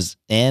 was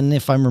N,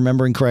 if I'm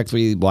remembering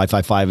correctly.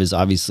 Wi-Fi 5 is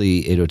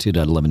obviously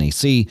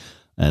 802.11ac,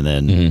 and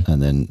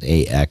then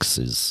AX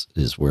is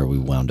where we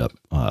wound up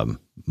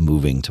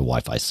moving to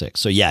Wi-Fi 6.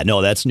 So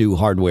that's new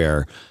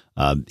hardware.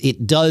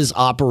 It does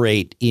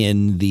operate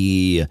in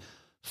the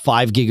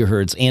 5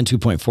 gigahertz and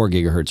 2.4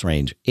 gigahertz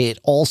range. It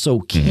also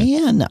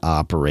can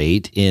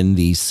operate in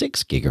the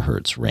 6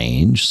 gigahertz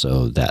range.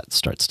 So that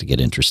starts to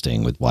get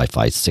interesting with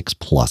Wi-Fi 6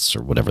 Plus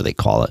or whatever they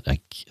call it.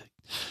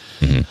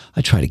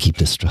 I try to keep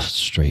this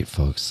straight,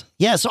 folks.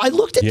 Yeah, so I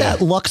looked at that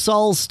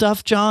Luxol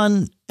stuff,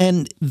 John,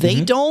 and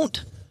they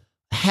don't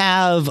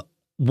have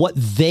what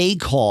they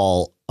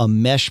call a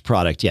mesh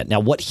product yet. Now,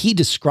 what he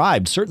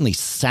described certainly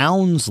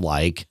sounds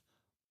like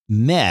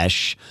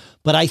mesh,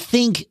 but I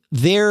think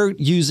they're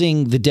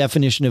using the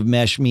definition of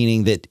mesh,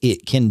 meaning that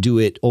it can do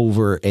it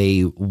over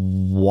a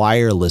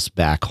wireless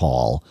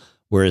backhaul,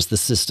 whereas the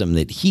system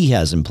that he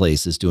has in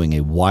place is doing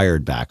a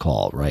wired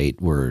backhaul, right,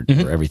 where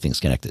everything's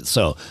connected.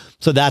 So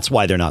that's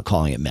why they're not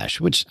calling it mesh,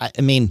 which,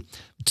 I mean,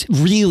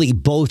 really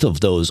both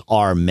of those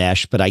are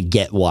mesh, but I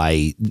get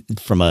why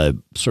from a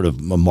sort of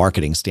a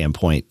marketing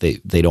standpoint,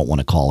 they don't want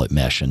to call it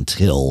mesh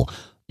until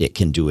it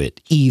can do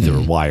it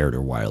either wired or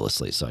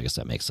wirelessly. So I guess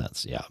that makes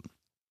sense. Yeah.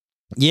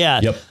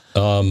 Yeah. Yep.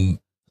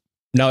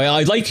 Now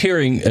I like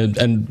hearing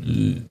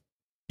and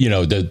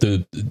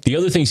the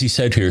other things he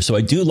said here. So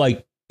I do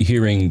like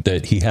hearing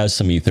that he has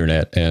some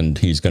Ethernet and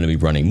he's going to be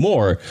running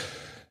more,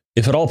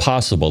 if at all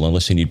possible,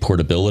 unless you need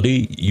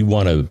portability, you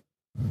want to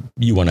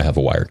have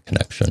a wired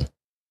connection.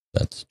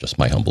 That's just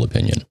my humble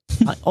opinion.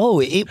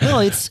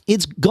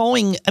 It's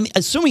going. I mean,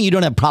 assuming you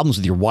don't have problems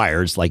with your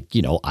wires, like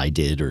I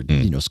did, or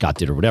Scott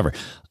did, or whatever.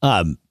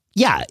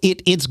 Yeah,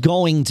 it's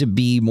going to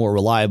be more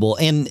reliable,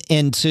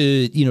 and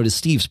to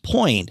Steve's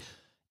point,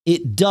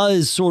 it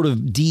does sort of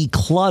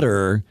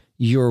declutter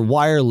your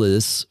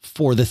wireless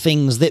for the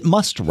things that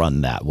must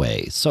run that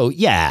way. So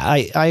yeah,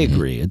 I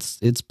agree.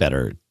 It's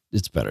better.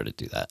 It's better to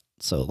do that.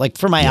 So like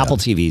for my Apple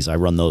TVs, I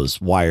run those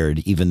wired,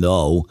 even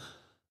though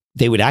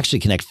they would actually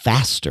connect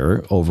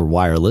faster over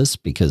wireless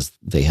because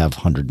they have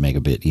 100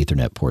 megabit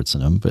Ethernet ports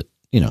in them. But,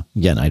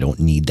 again, I don't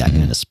need that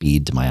kind of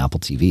speed to my Apple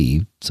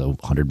TV. So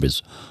 100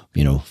 is,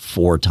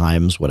 4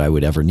 times what I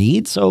would ever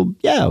need. So,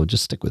 yeah, I would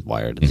just stick with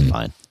wired. It's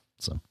fine.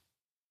 So,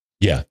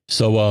 yeah.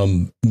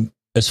 So,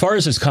 as far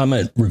as his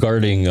comment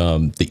regarding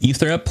the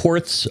Ethernet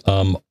ports,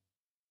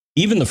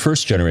 even the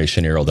first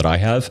generation Aero that I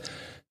have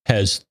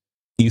has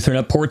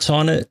Ethernet ports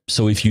on it.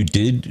 So if you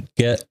did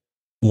get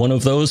one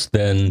of those,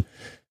 then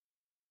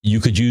you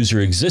could use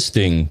your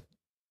existing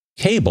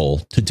cable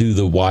to do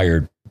the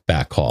wired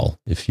backhaul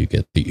if you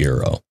get the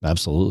Aero.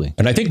 Absolutely.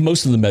 And I think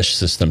most of the mesh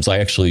systems, I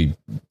actually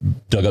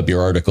dug up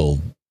your article,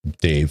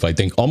 Dave. I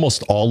think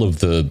almost all of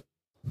the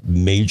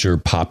major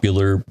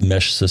popular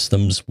mesh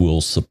systems will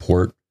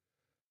support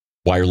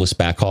wireless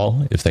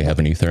backhaul if they have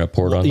an Ethernet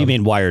port on them. You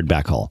mean wired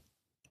backhaul?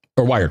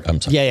 Or wired, I'm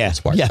sorry. Yeah.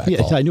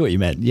 I knew what you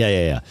meant.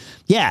 Yeah.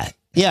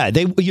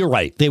 You're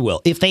right. They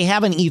will. If they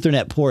have an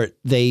Ethernet port,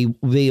 they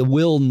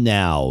will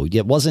now.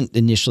 It wasn't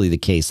initially the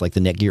case. Like the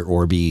Netgear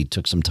Orbi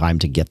took some time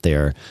to get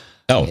there.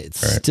 Oh, it's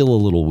still a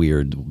little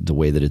weird the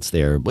way that it's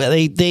there.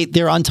 Well,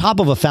 they're on top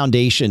of a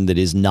foundation that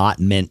is not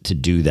meant to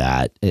do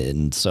that,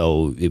 and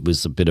so it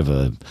was a bit of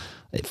a.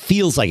 It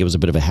feels like it was a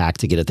bit of a hack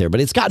to get it there,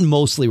 but it's gotten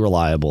mostly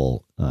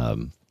reliable.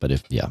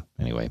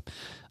 Anyway.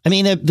 I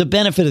mean, the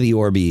benefit of the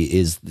Orbi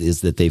is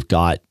that they've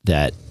got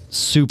that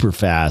super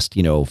fast,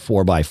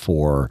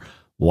 4x4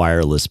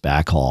 wireless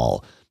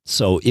backhaul.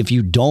 So if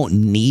you don't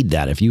need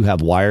that, if you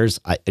have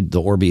wires,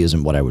 the Orbi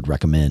isn't what I would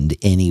recommend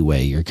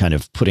anyway. You're kind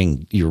of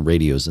putting your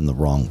radios in the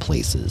wrong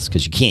places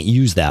because you can't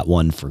use that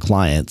one for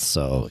clients.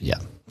 So yeah.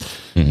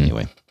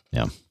 Anyway,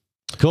 yeah.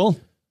 Cool.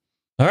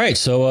 All right.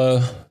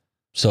 So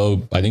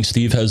I think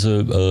Steve has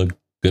a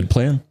good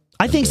plan.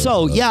 I think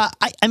so. Yeah.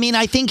 I mean,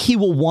 I think he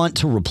will want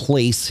to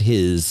replace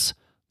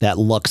that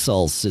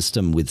Luxol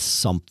system with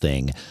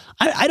something.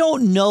 I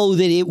don't know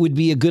that it would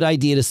be a good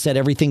idea to set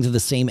everything to the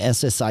same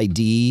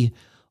SSID,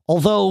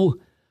 although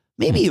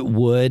maybe it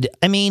would.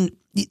 I mean,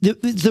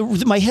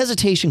 my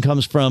hesitation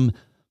comes from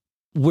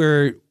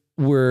we're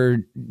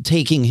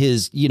taking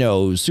his,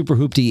 super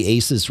hoopty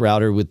Asus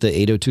router with the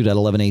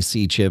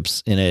 802.11ac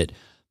chips in it,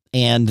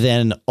 and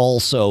then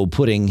also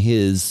putting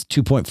his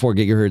 2.4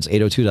 gigahertz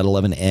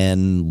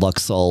 802.11n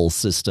Luxol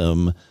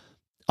system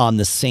on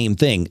the same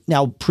thing.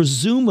 Now,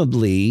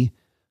 presumably,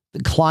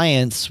 the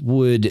clients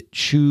would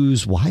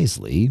choose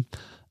wisely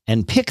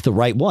and pick the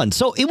right one.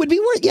 So it would be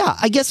worth,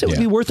 I guess it would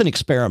be worth an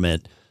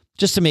experiment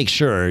just to make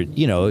sure,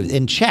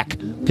 and check,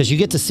 because you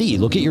get to see,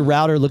 look at your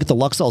router, look at the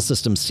Luxol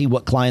system, see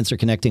what clients are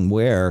connecting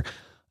where.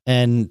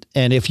 And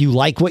if you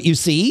like what you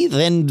see,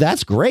 then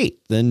that's great.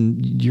 Then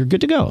you're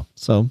good to go.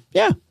 So,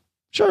 yeah.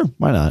 Sure,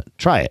 why not?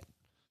 Try it.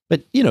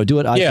 But, do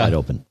it wide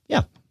open.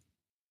 Yeah.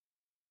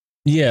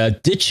 Yeah,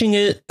 ditching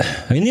it.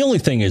 I mean, the only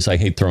thing is I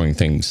hate throwing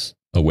things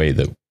away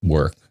that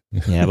work.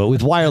 Yeah, but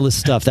with wireless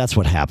stuff, that's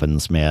what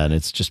happens, man.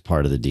 It's just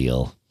part of the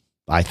deal,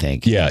 I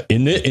think. Yeah,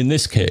 in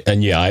this case,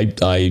 and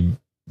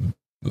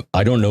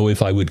I don't know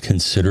if I would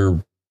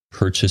consider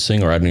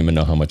purchasing, or I don't even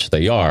know how much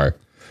they are,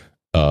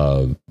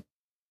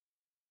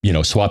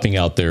 swapping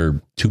out their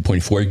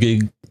 2.4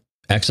 gig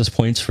access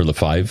points for the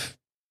 5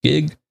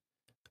 gig.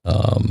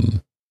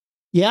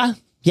 Yeah.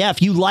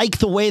 If you like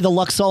the way the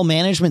Luxol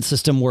management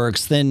system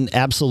works, then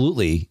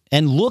absolutely.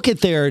 And look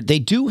at they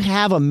do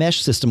have a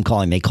mesh system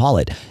they call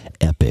it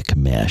Epic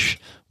Mesh,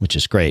 which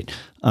is great.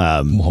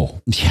 Yeah,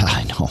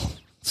 I know.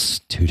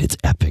 Dude, it's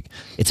epic.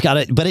 It's got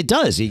it, but it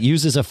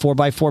uses a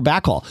 4x4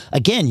 backhaul.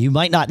 Again, you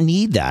might not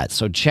need that.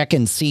 So check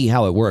and see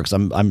how it works.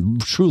 I'm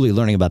truly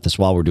learning about this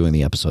while we're doing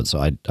the episode. So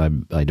I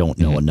don't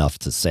know enough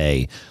to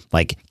say,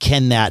 like,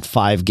 can that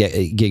 5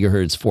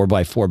 gigahertz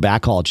 4x4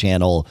 backhaul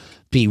channel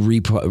be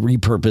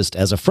repurposed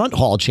as a front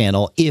haul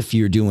channel if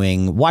you're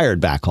doing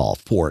wired backhaul,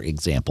 for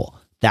example?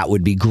 That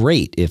would be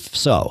great if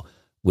so.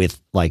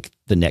 With like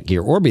the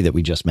Netgear Orbi that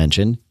we just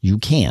mentioned, you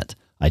can't.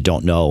 I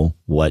don't know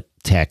what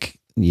tech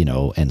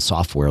and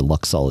software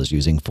Luxol is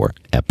using for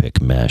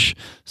Epic Mesh.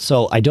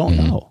 So I don't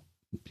know,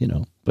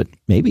 but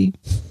maybe.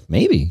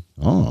 I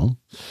don't know.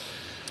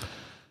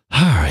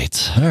 All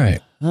right.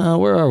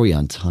 Where are we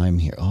on time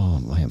here?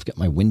 Oh, I've got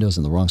my windows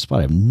in the wrong spot.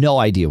 I have no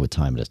idea what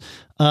time it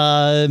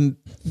is.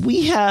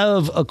 We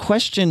have a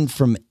question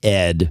from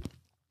Ed.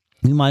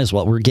 We might as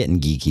well. We're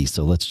getting geeky,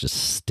 so let's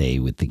just stay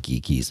with the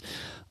geekies.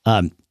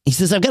 He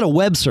says, I've got a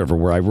web server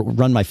where I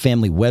run my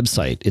family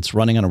website. It's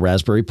running on a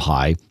Raspberry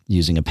Pi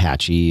using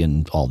Apache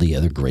and all the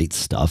other great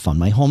stuff on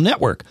my home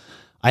network.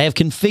 I have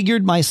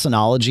configured my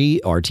Synology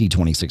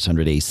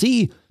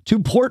RT2600AC to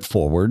port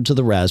forward to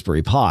the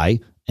Raspberry Pi,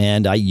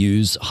 and I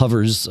use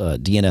Hover's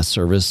DNS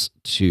service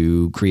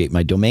to create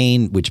my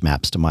domain, which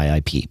maps to my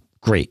IP.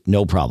 Great,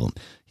 no problem.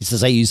 He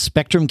says, I use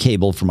Spectrum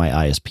cable for my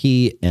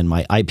ISP, and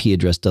my IP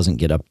address doesn't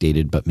get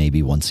updated, but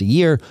maybe once a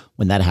year.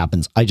 When that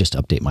happens, I just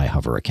update my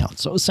Hover account.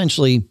 So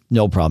essentially,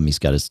 no problem. He's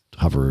got his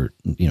Hover,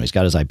 he's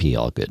got his IP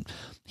all good.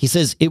 He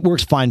says, it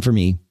works fine for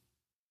me,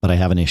 but I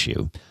have an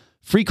issue.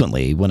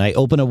 Frequently, when I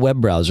open a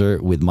web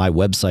browser with my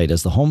website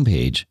as the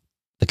homepage,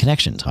 the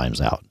connection times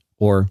out,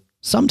 or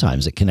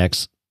sometimes it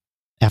connects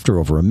after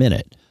over a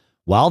minute.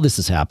 While this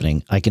is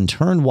happening, I can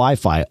turn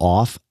Wi-Fi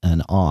off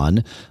and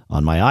on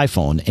my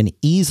iPhone and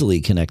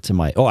easily connect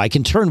to I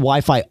can turn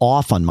Wi-Fi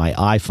off on my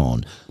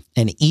iPhone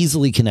and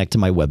easily connect to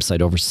my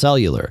website over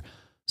cellular.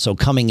 So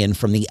coming in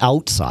from the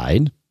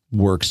outside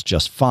works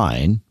just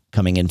fine.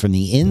 Coming in from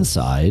the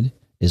inside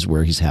is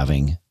where he's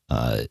having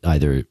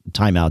either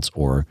timeouts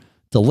or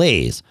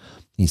delays.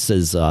 He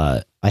says,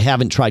 I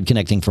haven't tried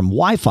connecting from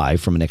Wi-Fi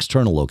from an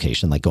external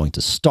location, like going to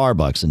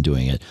Starbucks and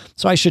doing it.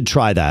 So I should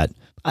try that.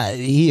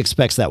 He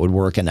expects that would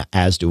work, and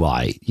as do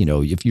I.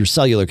 If your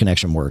cellular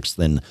connection works,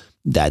 then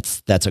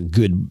that's a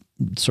good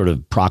sort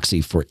of proxy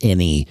for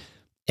any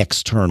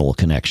external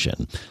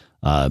connection.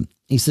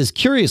 He says,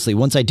 curiously,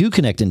 once I do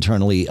connect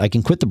internally, I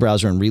can quit the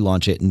browser and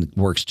relaunch it, and it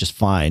works just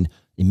fine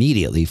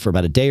immediately for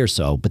about a day or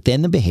so. But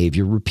then the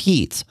behavior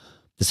repeats.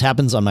 This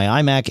happens on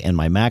my iMac and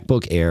my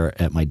MacBook Air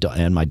and my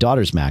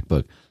daughter's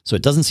MacBook. So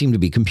it doesn't seem to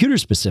be computer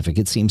specific.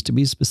 It seems to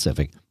be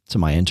specific to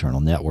my internal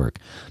network.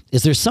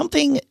 Is there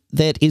something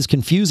that is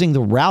confusing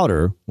the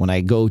router when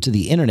I go to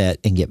the internet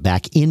and get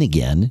back in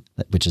again,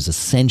 which is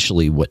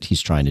essentially what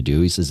he's trying to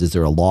do? He says, is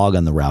there a log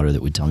on the router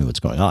that would tell me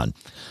what's going on?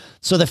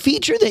 So the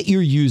feature that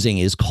you're using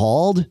is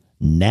called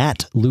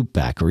NAT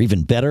Loopback, or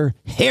even better,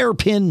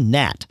 Hairpin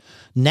NAT.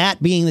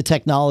 NAT being the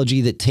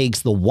technology that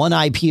takes the one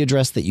IP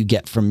address that you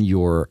get from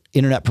your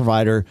internet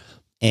provider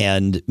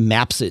and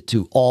maps it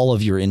to all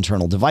of your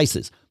internal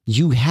devices.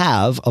 You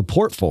have a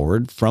port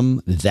forward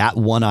from that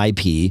one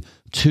IP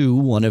to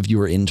one of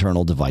your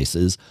internal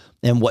devices.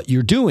 And what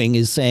you're doing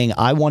is saying,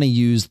 I want to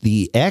use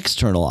the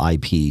external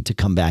IP to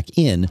come back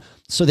in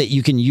so that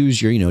you can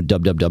use your,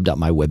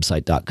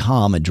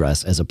 www.mywebsite.com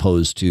address as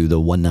opposed to the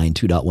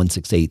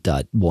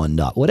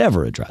 192.168.1.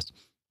 whatever address.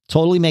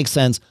 Totally makes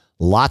sense.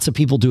 Lots of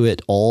people do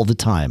it all the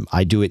time.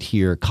 I do it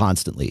here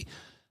constantly.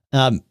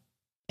 And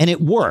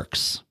it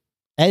works,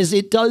 as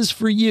it does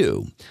for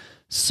you.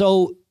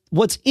 So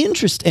what's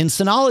interesting, and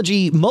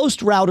Synology,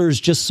 most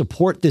routers just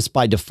support this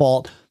by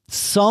default.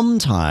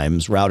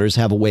 Sometimes routers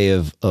have a way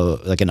of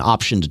like an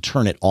option to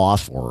turn it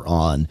off or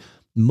on.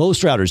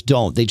 Most routers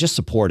don't. They just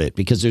support it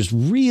because there's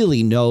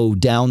really no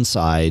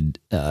downside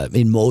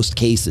in most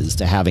cases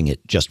to having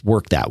it just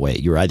work that way.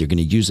 You're either going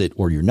to use it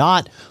or you're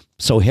not.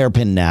 So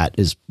Hairpin NAT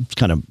is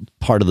kind of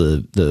part of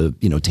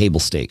the table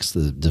stakes,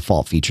 the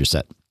default feature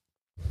set.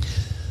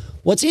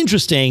 What's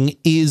interesting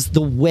is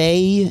the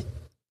way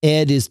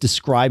Ed is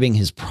describing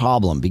his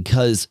problem,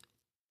 because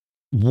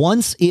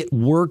once it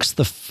works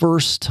the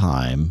first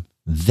time,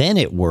 then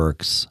it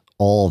works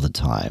all the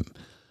time.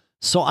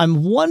 So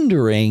I'm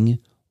wondering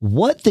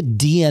what the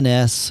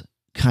DNS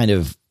kind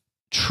of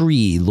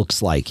tree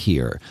looks like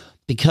here,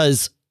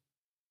 because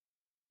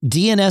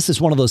DNS is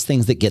one of those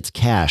things that gets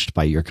cached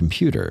by your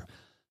computer.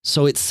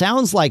 So it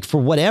sounds like for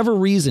whatever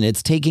reason,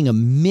 it's taking a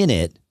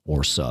minute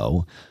or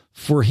so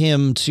for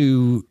him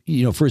to,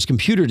 for his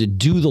computer to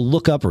do the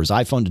lookup, or his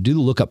iPhone to do the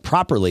lookup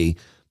properly.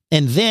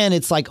 And then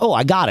it's like, oh,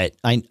 I got it.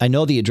 I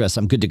know the address.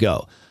 I'm good to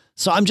go.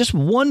 So I'm just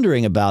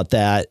wondering about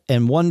that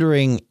and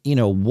wondering,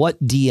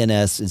 what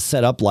DNS is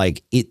set up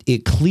like.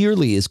 It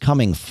clearly is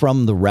coming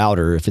from the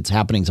router if it's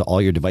happening to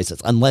all your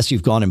devices, unless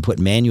you've gone and put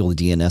manual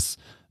DNS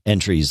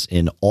entries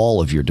in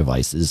all of your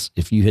devices.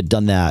 If you had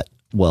done that,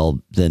 well,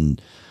 then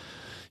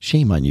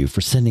shame on you for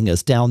sending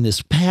us down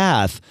this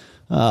path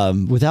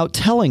without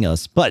telling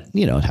us. But,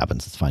 it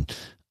happens. It's fine.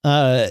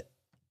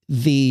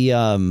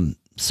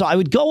 So I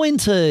would go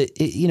into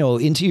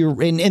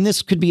your, and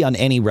this could be on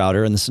any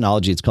router. In the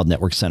Synology, it's called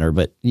Network Center,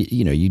 but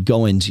you'd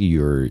go into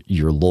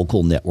your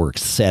local network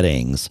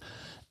settings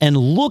and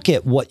look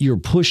at what you're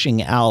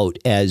pushing out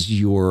as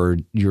your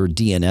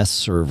DNS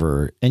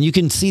server. And you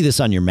can see this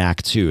on your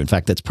Mac too. In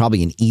fact, that's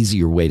probably an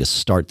easier way to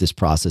start this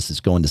process, is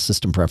go into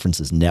System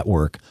Preferences,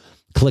 Network,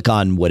 click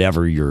on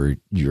whatever your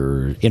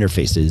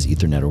interface is,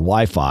 Ethernet or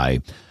Wi-Fi,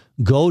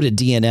 go to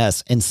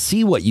DNS and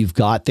see what you've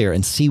got there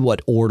and see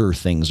what order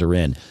things are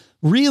in.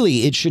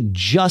 Really, it should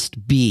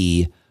just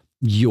be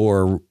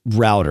your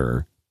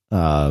router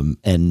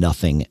and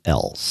nothing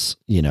else,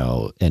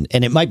 and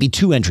it might be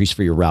two entries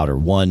for your router,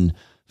 one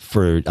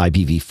for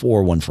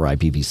IPv4, one for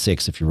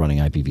IPv6. If you're running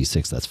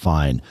IPv6, that's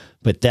fine.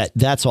 But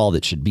that's all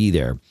that should be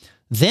there.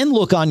 Then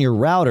look on your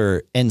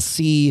router and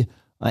see,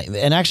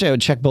 and actually I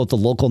would check both the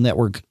local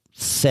network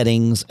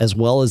settings as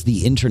well as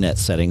the internet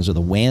settings or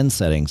the WAN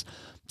settings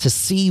to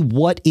see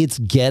what it's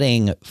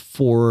getting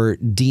for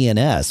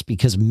DNS,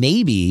 because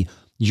maybe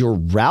your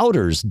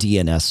router's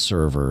DNS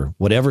server,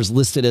 whatever's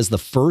listed as the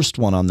first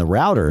one on the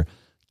router,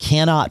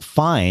 cannot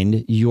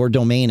find your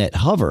domain at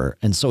Hover.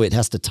 And so it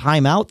has to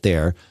time out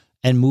there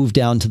and move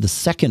down to the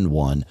second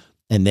one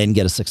and then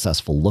get a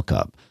successful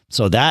lookup.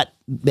 So that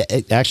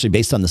actually,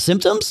 based on the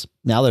symptoms,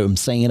 now that I'm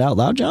saying it out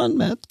loud, John,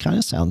 that kind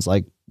of sounds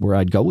like where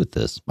I'd go with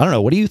this. I don't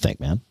know. What do you think,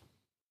 man?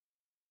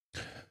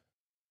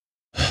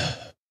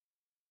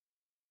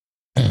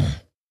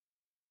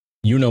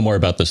 You know more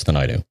about this than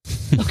I do.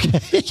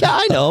 Okay. Yeah,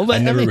 I know.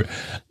 But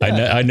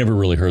I never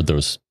really heard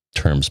those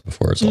terms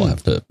before, so I'll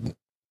have to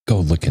go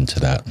look into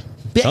that.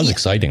 Sounds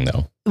exciting,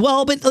 though.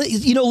 Well, but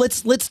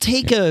let's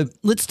take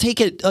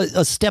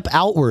a step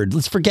outward.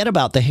 Let's forget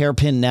about the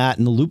hairpin NAT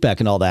and the loopback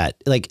and all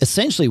that. Like,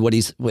 essentially, what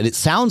it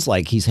sounds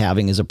like he's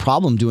having is a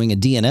problem doing a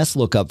DNS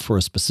lookup for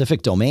a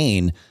specific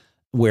domain,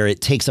 where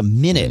it takes a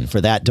minute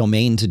for that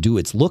domain to do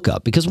its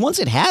lookup. Because once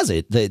it has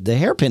it, the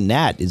hairpin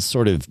NAT is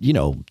sort of,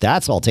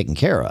 that's all taken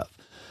care of.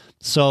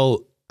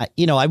 So,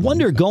 I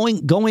wonder, go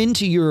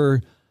into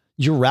your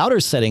router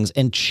settings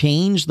and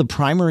change the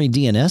primary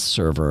DNS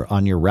server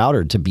on your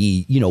router to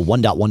be,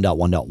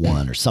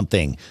 1.1.1.1 or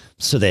something,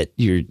 so that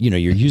you're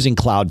using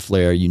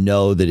Cloudflare,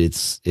 that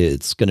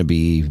it's going to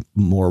be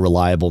more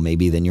reliable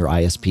maybe than your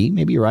ISP.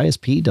 Maybe your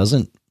ISP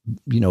doesn't,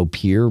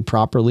 peer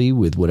properly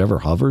with whatever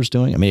Hover's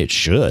doing. I mean, it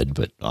should,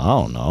 but I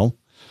don't know.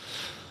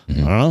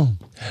 Mm-hmm. I don't know.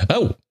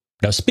 Oh,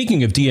 now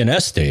speaking of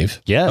DNS,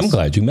 Dave, yes. I'm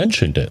glad you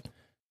mentioned it,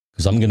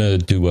 because I'm going to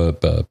do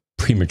a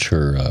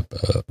premature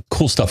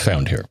cool stuff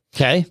found here.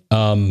 Okay.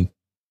 I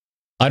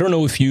don't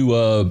know if you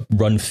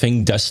run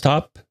Fing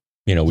Desktop.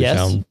 We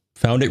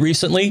found it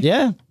recently.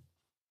 Yeah.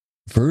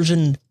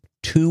 Version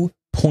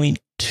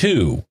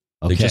 2.2.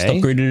 They just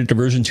upgraded it to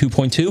version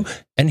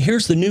 2.2. And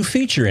here's the new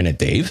feature in it,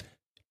 Dave.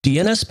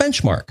 DNS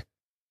benchmark.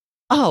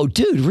 Oh,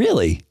 dude,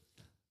 really?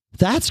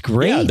 That's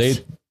great. Yeah,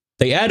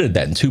 they added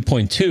that in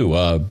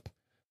 2.2.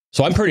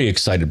 So I'm pretty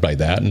excited by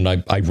that. And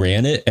I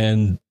ran it,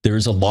 and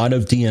there's a lot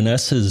of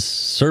DNS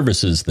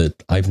services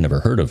that I've never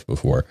heard of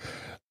before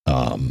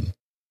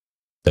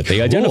that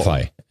they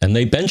identify and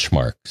they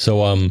benchmark.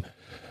 So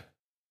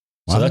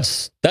so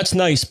that's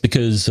nice,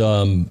 because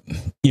there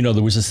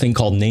was this thing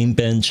called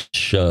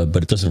Namebench,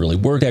 but it doesn't really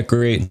work that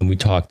great. And we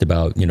talked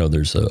about,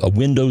 there's a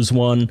Windows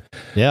one,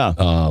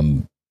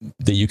 that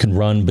you can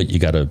run, but you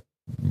got to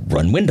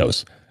run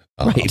Windows.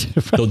 Right.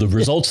 So the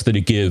results that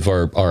it give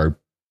are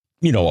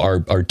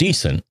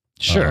decent.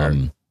 Sure.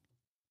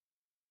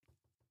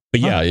 But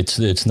yeah,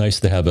 it's nice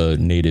to have a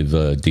native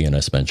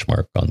DNS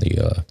benchmark on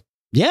the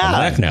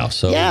Mac now.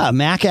 So yeah,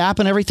 Mac app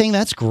and everything.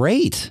 That's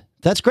great.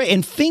 That's great.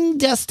 And Fing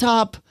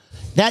Desktop,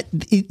 that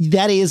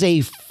is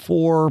a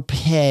for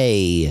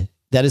pay.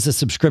 That is a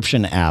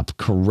subscription app,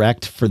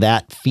 correct, for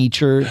that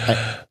feature?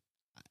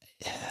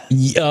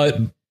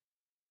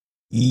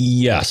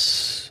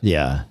 Yes.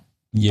 Yeah.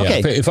 Yeah.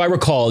 Okay. If I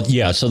recall,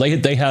 yeah. So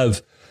they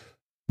have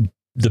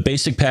the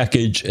basic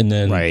package and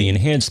then the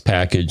enhanced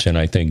package, and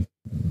I think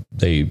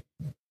they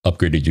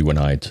upgraded you and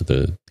I to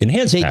the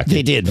enhanced package.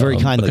 They did, very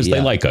kindly, because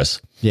they like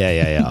us.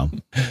 Yeah.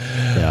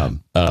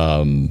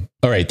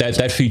 All right,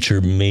 that feature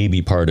may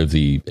be part of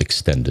the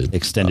extended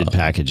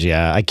package.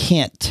 Yeah, I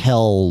can't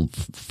tell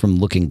from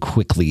looking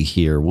quickly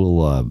here.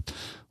 We'll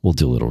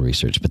do a little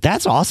research, but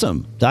that's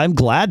awesome. I'm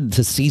glad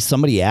to see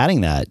somebody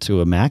adding that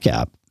to a Mac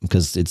app,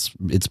 because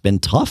it's been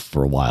tough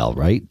for a while,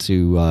 right?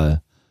 To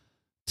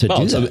do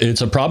that.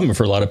 It's a problem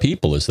for a lot of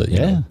people, is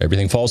that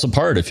everything falls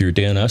apart if your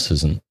DNS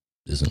isn't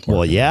working.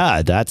 Well,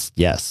 yeah,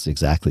 yes,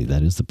 exactly.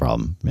 That is the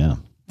problem. Yeah.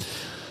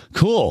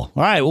 Cool.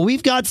 All right. Well,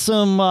 we've got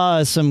some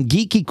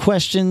geeky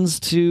questions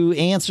to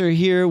answer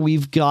here.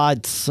 We've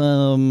got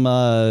some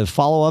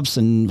follow-ups,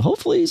 and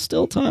hopefully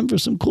still time for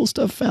some cool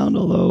stuff found.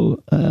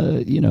 Although,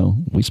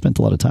 we spent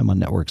a lot of time on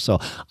networks, so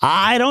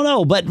I don't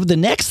know. But the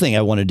next thing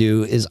I want to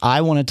do is I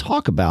want to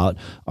talk about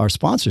our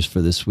sponsors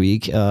for this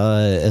week,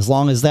 as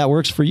long as that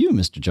works for you,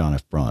 Mr. John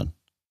F. Braun.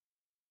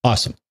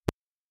 Awesome.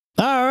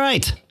 All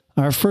right.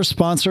 Our first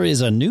sponsor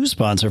is a new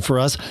sponsor for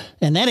us,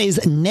 and that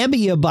is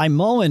Nebula by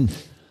Moen.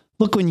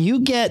 Look, when you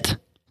get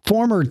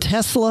former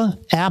Tesla,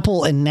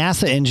 Apple, and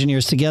NASA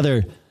engineers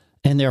together,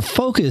 and they're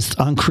focused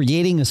on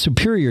creating a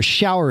superior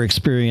shower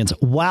experience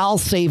while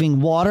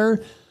saving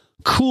water,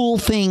 cool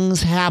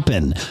things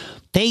happen.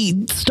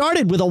 They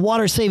started with a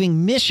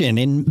water-saving mission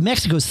in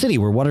Mexico City,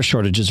 where water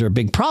shortages are a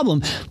big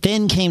problem,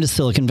 then came to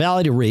Silicon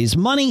Valley to raise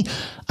money.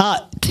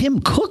 Tim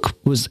Cook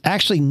was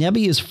actually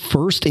Nebula's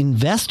first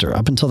investor.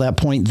 Up until that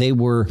point, they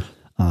were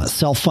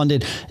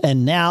self-funded.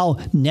 And now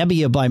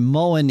Nebula by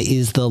Moen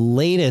is the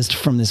latest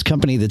from this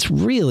company that's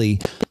really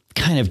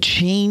kind of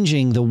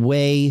changing the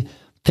way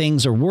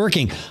things are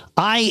working.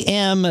 I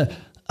am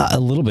a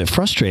little bit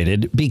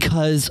frustrated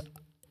because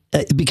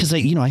I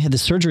had the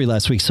surgery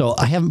last week, so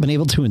I haven't been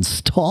able to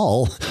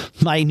install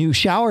my new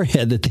shower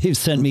head that they've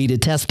sent me to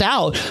test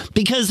out,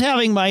 because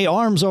having my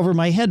arms over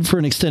my head for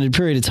an extended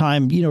period of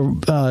time,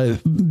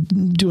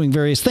 doing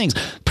various things,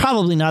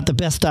 probably not the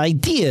best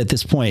idea at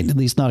this point, at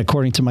least not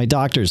according to my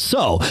doctors.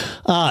 So,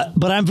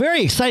 but I'm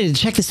very excited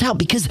to check this out,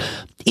 because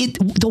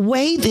the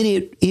way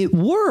that it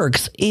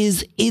works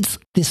is it's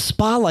this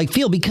spa-like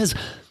feel, because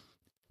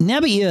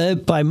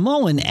Nebia by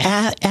Moen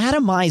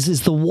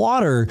atomizes the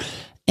water.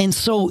 And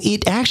so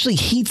it actually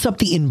heats up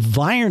the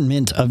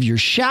environment of your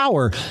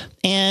shower.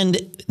 And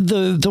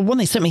the one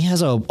they sent me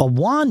has a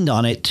wand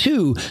on it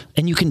too.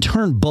 And you can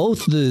turn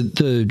both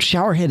the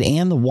shower head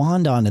and the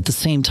wand on at the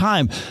same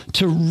time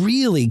to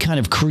really kind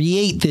of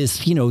create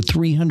this,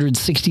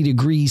 360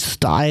 degree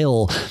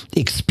style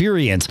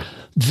experience.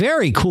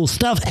 Very cool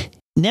stuff.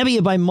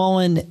 Nebia by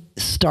Moen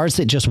starts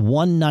at just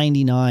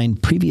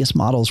 $199. Previous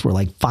models were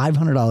like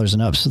 $500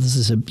 and up. So this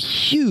is a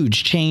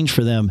huge change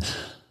for them.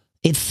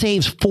 It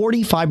saves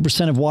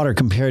 45% of water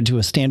compared to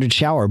a standard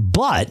shower,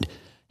 but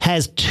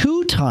has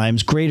 2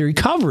 times greater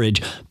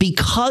coverage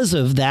because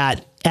of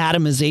that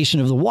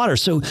atomization of the water.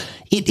 So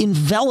it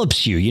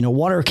envelops you.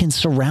 Water can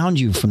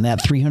surround you from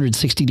that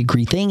 360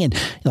 degree thing. And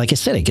like I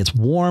said, it gets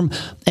warm,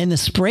 and the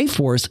spray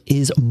force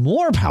is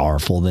more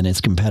powerful than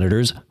its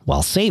competitors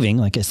while saving,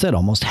 like I said,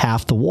 almost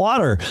half the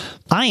water.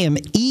 I am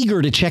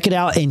eager to check it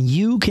out, and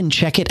you can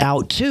check it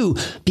out too,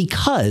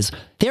 because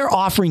they're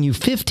offering you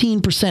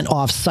 15%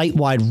 off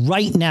site-wide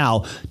right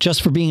now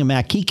just for being a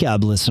Mac Geek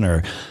Gab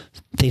listener.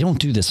 They don't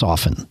do this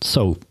often.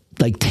 So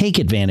take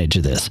advantage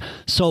of this.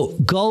 So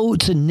go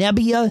to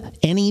Nebia,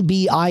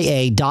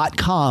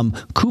 Nebia.com,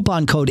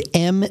 coupon code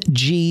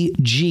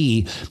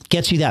MGG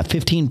gets you that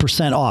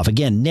 15% off.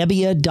 Again,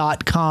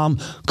 Nebia.com,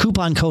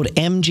 coupon code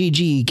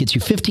MGG gets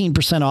you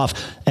 15% off.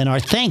 And our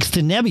thanks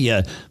to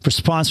Nebia for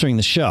sponsoring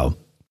the show.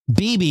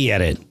 BB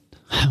Edit.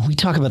 We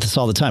talk about this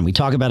all the time. We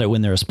talk about it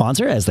when they're a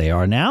sponsor, as they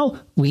are now.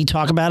 We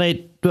talk about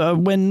it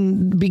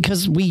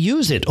because we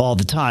use it all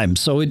the time.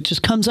 So it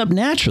just comes up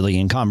naturally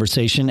in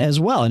conversation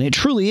as well. And it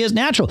truly is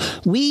natural.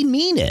 We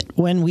mean it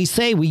when we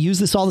say we use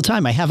this all the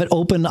time. I have it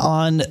open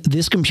on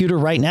this computer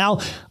right now.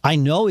 I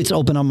know it's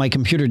open on my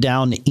computer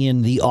down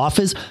in the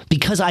office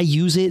because I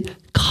use it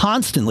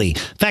constantly.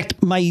 In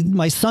fact,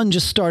 my son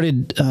just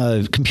started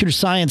computer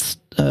science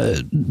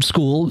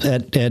school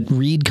at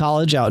Reed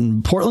College out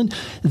in Portland.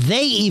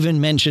 They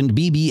even mentioned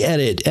BB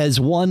Edit as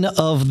one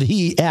of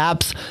the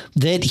apps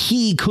that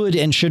he could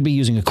and should be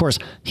using. Of course,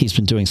 he's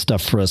been doing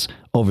stuff for us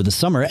over the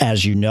summer.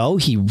 As you know,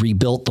 he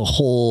rebuilt the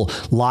whole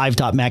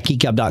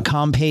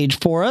live.macgeekgab.com page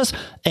for us,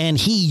 and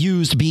he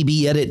used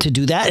BB Edit to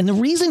do that. And the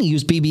reason he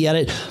used BB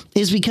Edit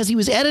is because he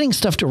was editing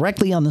stuff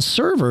directly on the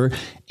server,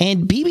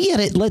 and BB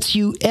Edit lets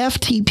you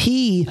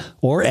FTP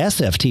or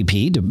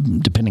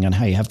SFTP, depending on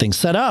how you have things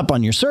set up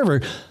on your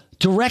server,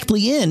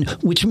 directly in,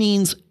 which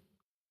means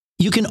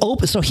you can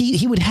open. So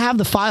he would have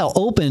the file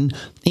open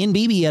in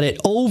BB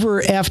Edit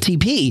over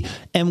FTP.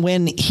 And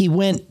when he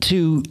went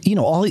to,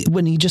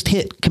 when he just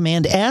hit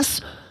Command S,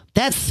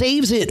 that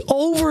saves it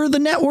over the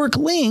network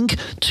link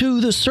to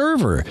the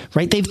server,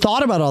 right? They've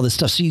thought about all this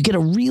stuff. So you get a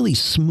really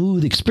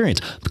smooth experience.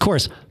 Of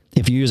course,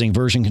 if you're using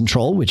version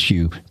control, which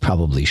you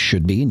probably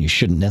should be, and you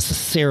shouldn't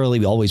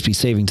necessarily always be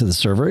saving to the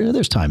server,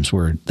 there's times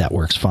where that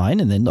works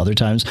fine, and then other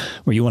times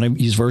where you want to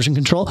use version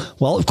control.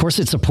 Well, of course,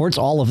 it supports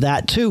all of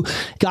that too.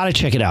 Got to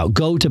check it out.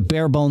 Go to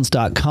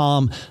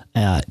barebones.com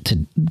to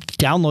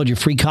download your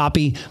free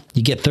copy.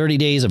 You get 30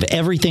 days of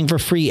everything for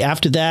free.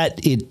 After that,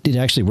 it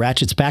actually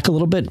ratchets back a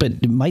little bit, but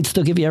it might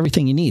still give you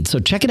everything you need. So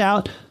check it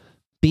out.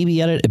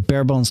 BB Edit at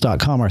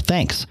barebones.com. Our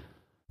thanks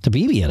to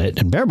BB Edit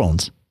and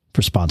Barebones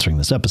for sponsoring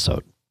this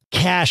episode.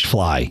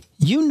 CacheFly.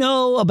 You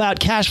know about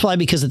CacheFly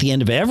because at the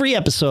end of every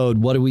episode,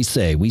 what do we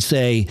say? We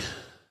say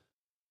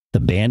the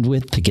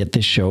bandwidth to get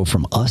this show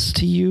from us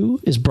to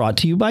you is brought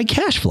to you by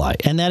CacheFly.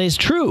 And that is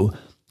true.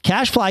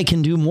 CacheFly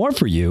can do more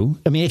for you.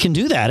 I mean, it can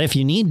do that if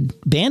you need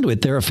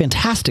bandwidth. They're a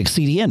fantastic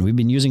CDN. We've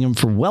been using them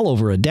for well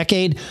over a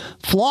decade.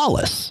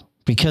 Flawless.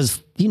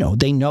 Because,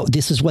 they know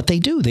this is what they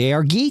do. They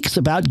are geeks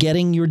about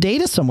getting your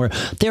data somewhere.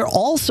 They're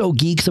also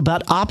geeks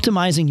about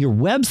optimizing your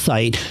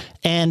website.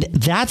 And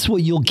that's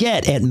what you'll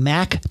get at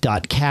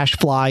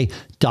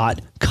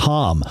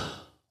mac.cachefly.com.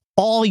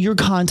 All your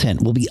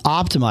content will be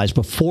optimized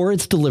before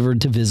it's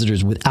delivered to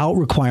visitors without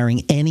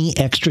requiring any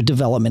extra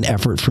development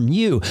effort from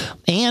you.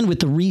 And with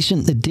the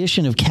recent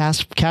addition of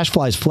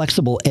CacheFly's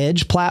flexible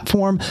edge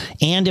platform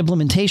and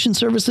implementation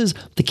services,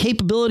 the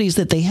capabilities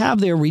that they have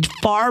there reach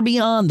far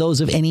beyond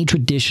those of any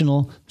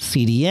traditional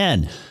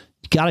CDN.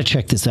 Got to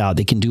check this out.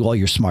 They can do all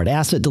your smart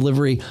asset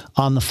delivery,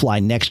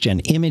 on-the-fly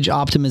next-gen image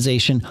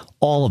optimization,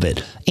 all of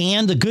it.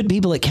 And the good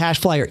people at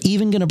CacheFly are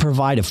even going to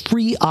provide a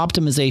free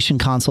optimization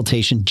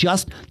consultation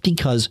just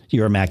because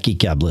you're a Mac Geek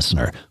Gab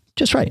listener.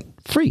 Just right.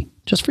 Free.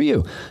 Just for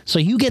you. So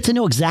you get to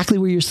know exactly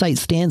where your site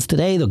stands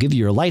today. They'll give you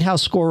your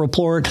Lighthouse score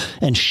report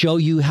and show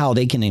you how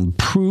they can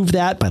improve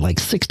that by like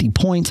 60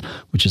 points,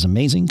 which is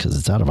amazing because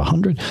it's out of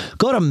 100.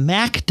 Go to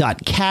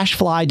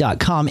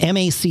mac.cachefly.com,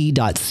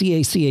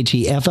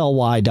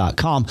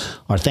 mac.cachefly.com.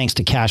 Our thanks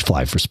to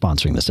CacheFly for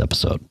sponsoring this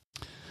episode.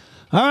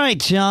 All right,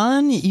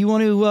 John, you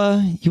want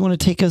to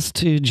take us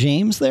to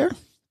James there?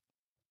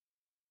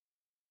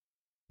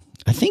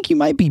 I think you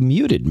might be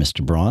muted,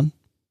 Mr. Braun.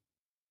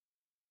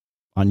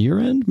 On your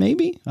end,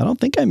 maybe? I don't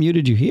think I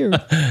muted you here.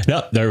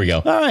 No, there we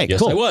go. All right,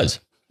 yes, cool. I was.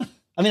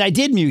 I mean, I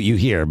did mute you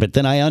here, but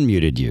then I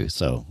unmuted you,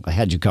 so I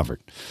had you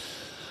covered.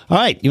 All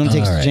right, you want to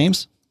take us to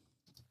James?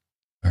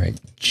 All right,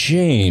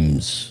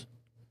 James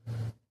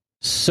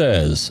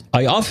says,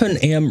 I often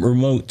am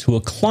remote to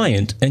a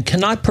client and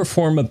cannot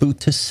perform a boot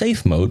to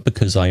safe mode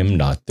because I am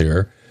not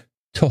there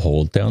to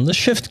hold down the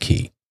shift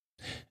key.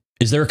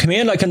 Is there a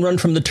command I can run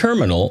from the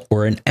terminal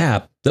or an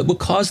app that would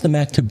cause the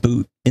Mac to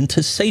boot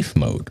into safe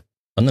mode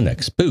on the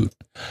next boot?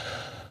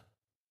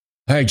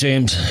 All right,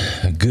 James,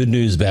 good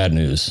news, bad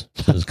news.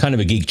 It's kind of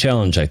a geek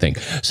challenge, I think.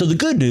 So the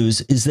good news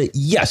is that,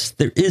 yes,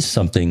 there is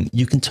something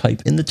you can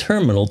type in the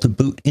terminal to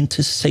boot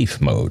into safe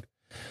mode.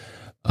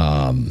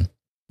 And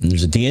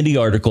there's a D&D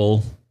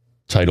article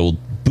titled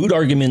Boot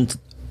Argument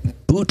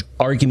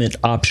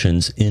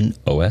Options in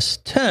OS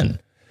X.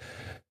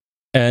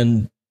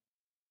 And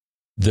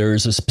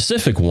there's a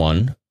specific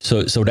one. So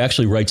it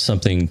actually writes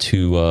something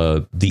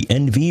to the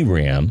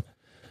NVRAM.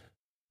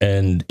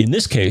 And in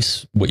this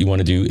case, what you want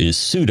to do is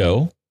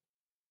sudo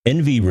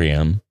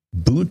NVRAM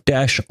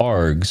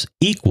boot-args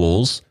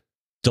equals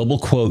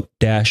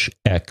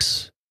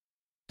 $x .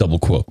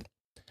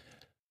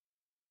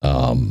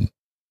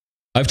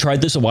 I've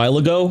tried this a while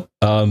ago.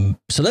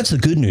 So that's the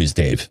good news,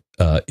 Dave.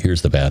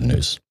 Here's the bad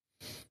news.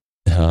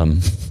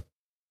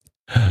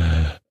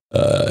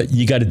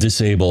 You got to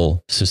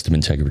disable system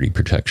integrity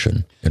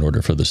protection in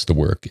order for this to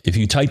work. If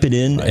you type it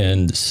in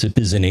and SIP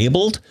is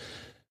enabled,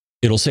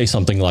 it'll say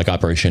something like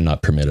operation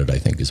not permitted, I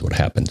think is what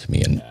happened to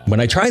me. And when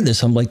I tried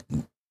this, I'm like,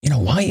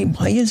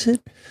 why is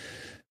it?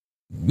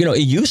 It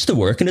used to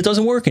work and it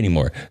doesn't work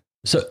anymore.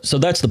 So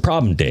that's the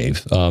problem,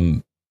 Dave.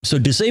 So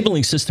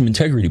disabling system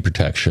integrity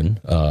protection,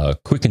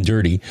 quick and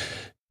dirty,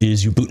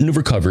 is you boot into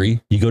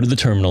recovery, you go to the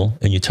terminal,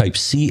 and you type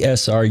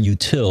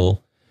csrutil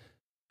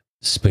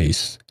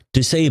space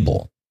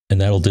disable,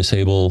 and that'll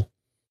disable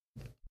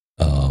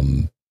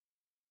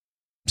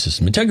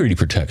system integrity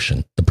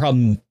protection. The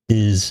problem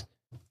is,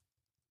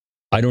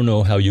 I don't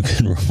know how you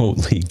can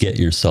remotely get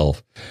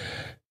yourself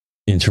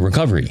into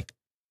recovery.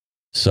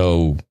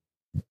 So,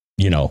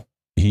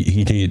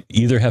 he'd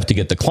either have to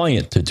get the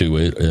client to do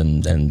it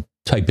and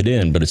type it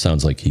in, but it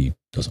sounds like he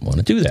doesn't want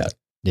to do that.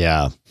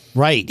 Yeah.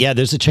 Right. Yeah.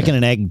 There's a chicken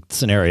and egg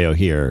scenario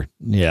here.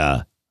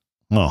 Yeah.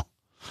 Oh.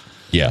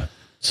 Yeah.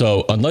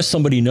 So unless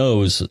somebody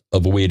knows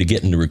of a way to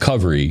get into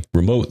recovery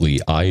remotely,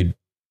 I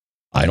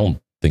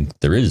don't think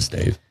there is,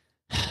 Dave.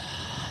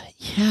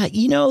 Yeah.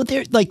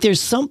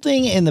 There's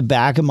something in the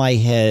back of my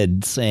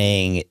head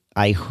saying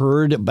I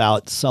heard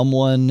about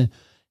someone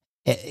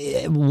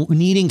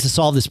needing to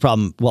solve this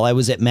problem while I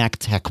was at Mac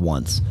Tech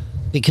once.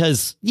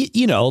 Because,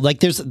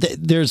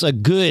 there's a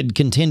good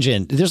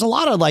contingent. There's a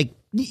lot of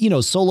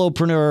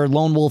solopreneur,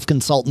 lone wolf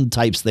consultant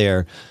types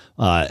there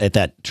at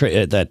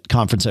that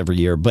conference every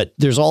year. But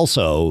there's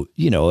also,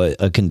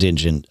 a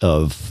contingent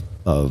of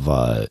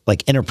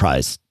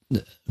enterprise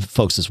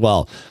folks as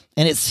well.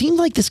 And it seemed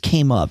like this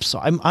came up. So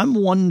I'm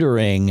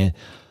wondering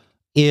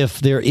if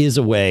there is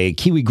a way.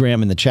 Kiwi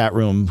Graham in the chat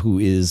room, who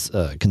is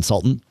a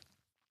consultant,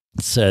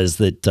 says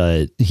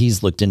that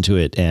he's looked into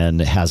it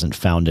and hasn't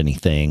found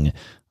anything.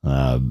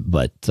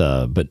 But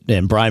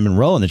Brian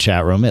Monroe in the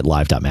chat room at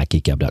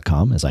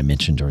live.macgeekgab.com, as I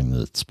mentioned during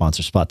the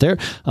sponsor spot there,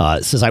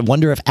 says, I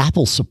wonder if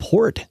Apple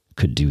support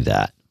could do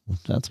that.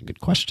 That's a good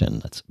question.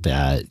 That's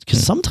bad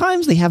because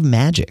sometimes they have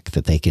magic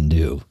that they can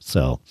do.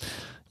 So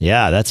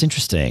yeah, that's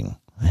interesting.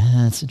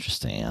 That's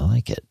interesting. I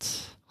like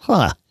it.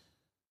 Huh.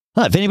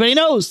 If anybody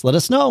knows, let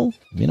us know.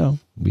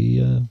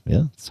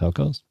 That's how it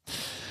goes.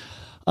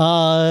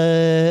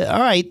 All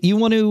right. You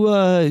want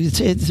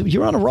to,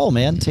 you're on a roll,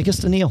 man. Take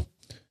us to Neil.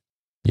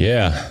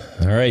 Yeah.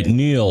 All right,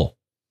 Neil.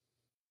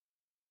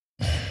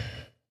 I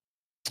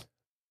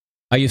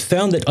have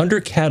found that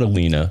under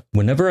Catalina,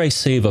 whenever I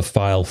save a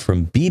file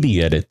from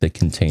BBEdit that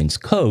contains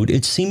code,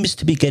 it seems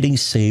to be getting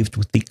saved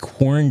with the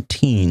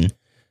quarantine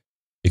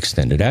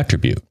extended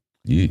attribute.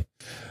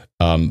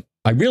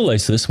 I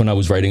realized this when I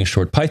was writing a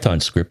short Python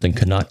script and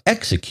could not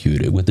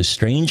execute it with a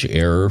strange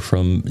error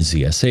from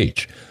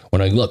ZSH.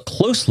 When I looked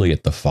closely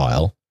at the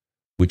file,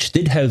 which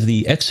did have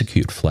the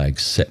execute flag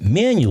set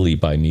manually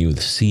by me with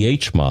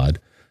chmod,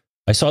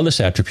 I saw this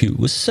attribute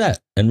was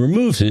set and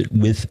removed it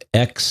with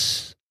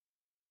xattr,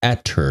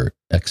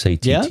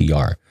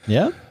 X-A-T-T-R.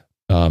 Yeah.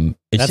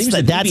 That's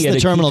the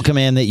terminal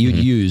command that you'd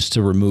use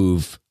to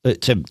remove,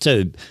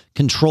 to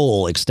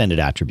control extended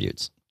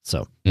attributes.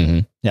 So,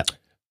 yeah.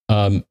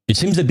 It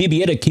seems that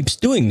BBEdit keeps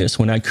doing this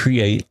when I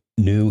create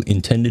new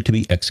intended to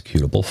be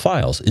executable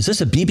files. Is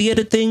this a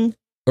BBEdit thing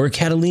or a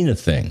Catalina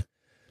thing?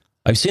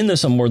 I've seen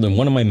this on more than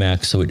one of my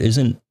Macs, so it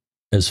isn't,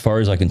 as far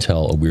as I can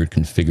tell, a weird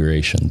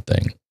configuration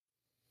thing.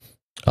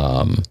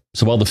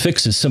 So while the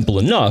fix is simple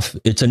enough,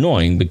 it's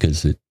annoying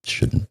because it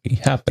shouldn't be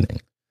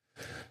happening.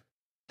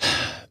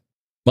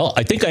 Well,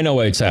 I think I know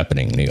why it's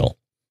happening, Neil.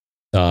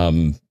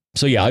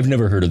 So yeah, I've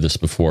never heard of this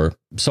before.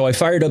 So I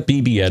fired up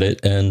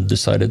BBEdit and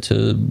decided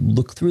to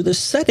look through the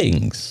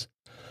settings.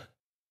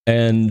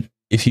 And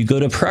if you go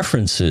to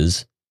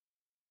preferences,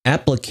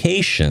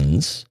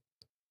 applications,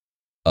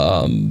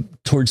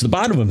 towards the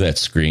bottom of that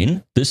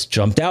screen, this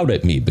jumped out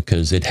at me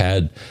because it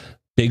had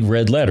big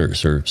red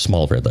letters, or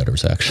small red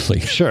letters, actually.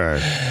 Sure.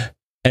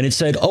 And it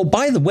said, oh,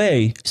 by the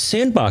way,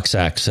 sandbox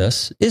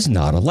access is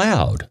not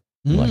allowed.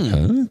 I'm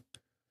like,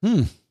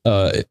 huh?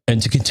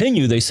 And to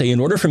continue, they say, in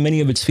order for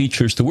many of its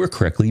features to work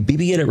correctly,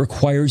 BBEdit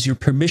requires your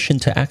permission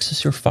to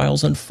access your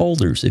files and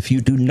folders. If you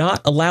do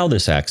not allow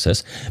this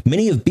access,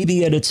 many of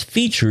BBEdit's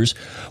features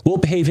will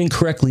behave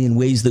incorrectly in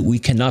ways that we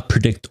cannot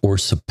predict or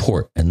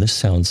support. And this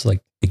sounds like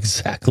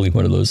exactly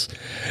one of those.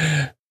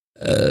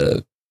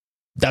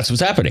 That's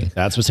what's happening.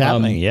 That's what's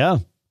happening. Yeah.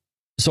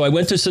 So I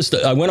went to system.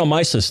 I went on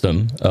my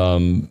system.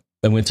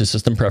 I went to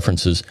system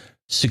preferences,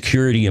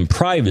 security and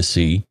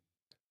privacy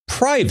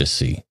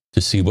to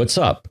see what's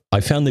up.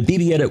 I found that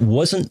BBEdit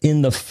wasn't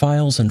in the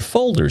files and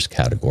folders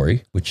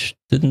category, which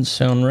didn't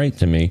sound right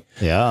to me.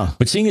 Yeah.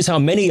 But seeing as how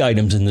many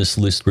items in this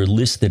list were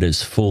listed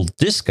as full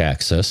disk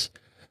access,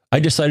 I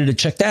decided to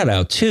check that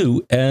out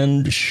too.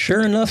 And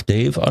sure enough,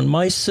 Dave, on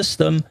my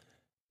system,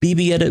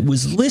 BBEdit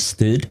was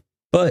listed,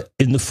 but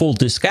in the full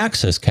disk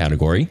access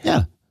category.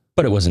 Yeah.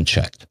 But it wasn't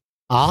checked.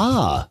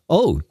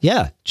 Oh,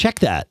 yeah. Check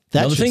that.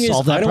 That should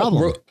solve that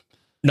problem.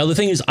 Now, the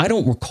thing is, I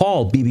don't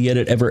recall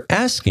BBEdit ever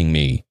asking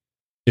me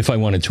if I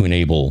wanted to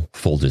enable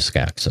full disk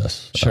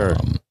access. Sure.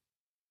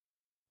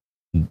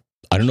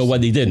 I don't know why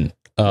they didn't.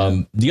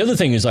 The other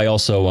thing is I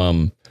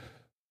also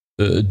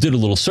did a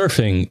little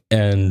surfing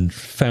and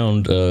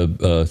found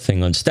a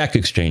thing on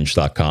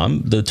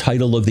stackexchange.com. The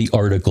title of the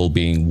article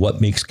being "What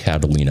Makes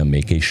Catalina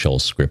Make a Shell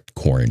Script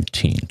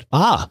Quarantined."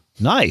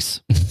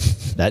 Nice.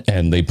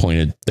 And they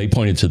pointed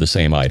to the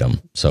same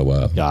item.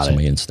 So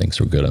my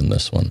instincts were good on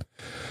this one.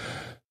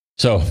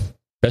 So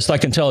best I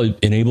can tell,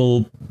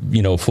 enable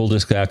full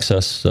disk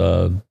access.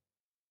 It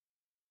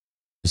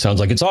sounds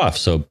like it's off.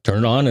 So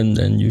turn it on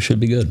and you should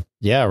be good.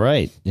 Yeah,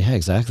 right. Yeah,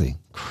 exactly.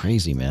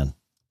 Crazy, man.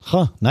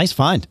 Huh. Nice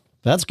find.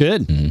 That's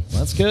good. Mm-hmm.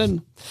 That's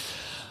good.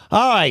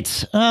 All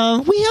right.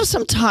 We have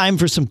some time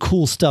for some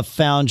cool stuff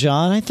found,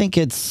 John. I think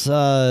it's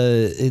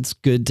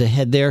good to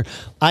head there.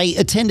 I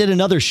attended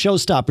another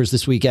Showstoppers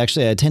this week.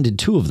 Actually, I attended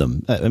two of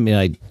them. I mean,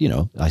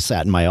 I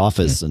sat in my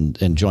office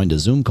and joined a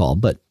Zoom call,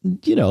 but they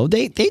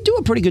do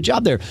a pretty good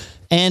job there.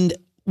 And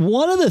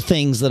one of the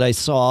things that I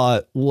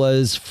saw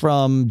was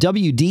from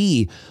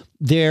WD,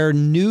 their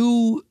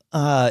new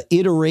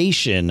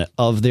iteration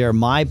of their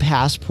My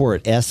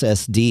Passport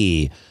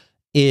SSD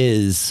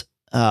is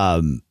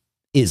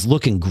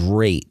looking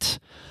great.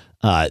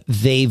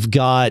 They've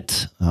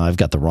got, I've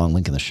got the wrong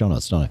link in the show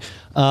notes, don't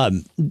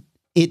I?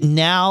 It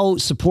now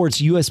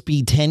supports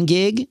USB 10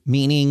 gig,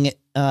 meaning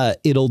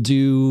it'll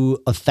do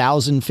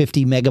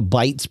 1,050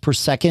 megabytes per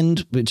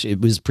second, which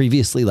it was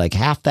previously like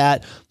half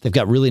that. They've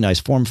got really nice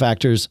form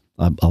factors.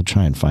 I'll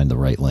try and find the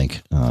right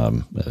link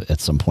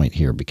at some point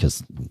here,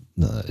 because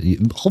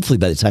hopefully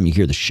by the time you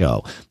hear the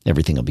show,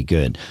 everything will be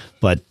good.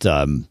 But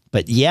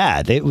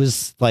yeah, it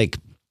was like,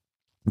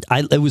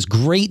 it was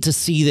great to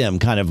see them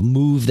kind of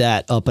move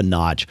that up a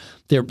notch.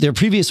 Their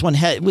previous one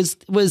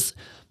was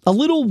a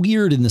little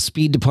weird in the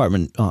speed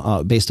department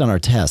based on our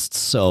tests.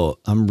 So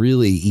I'm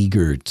really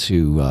eager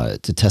to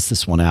test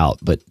this one out.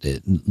 But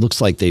it looks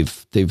like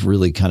they've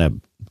really kind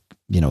of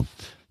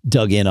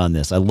dug in on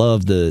this. I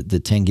love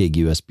the 10 gig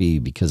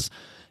USB because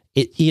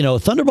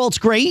Thunderbolt's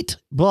great,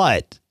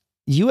 but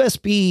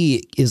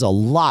USB is a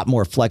lot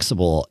more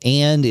flexible,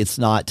 and it's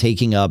not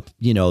taking up,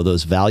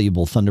 those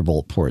valuable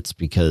Thunderbolt ports,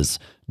 because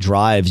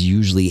drives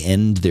usually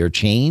end their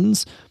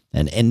chains,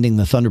 and ending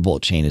the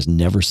Thunderbolt chain is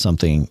never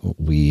something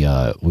we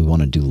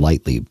want to do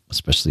lightly,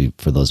 especially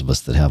for those of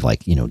us that have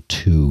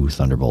 2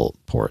 Thunderbolt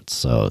ports.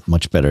 So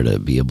much better to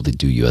be able to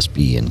do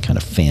USB and kind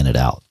of fan it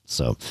out.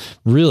 So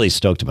really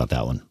stoked about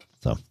that one.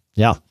 So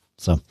yeah.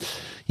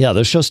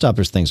 Those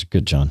Showstoppers things are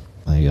good, John.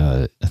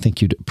 I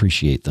think you'd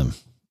appreciate them.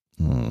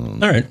 All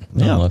right.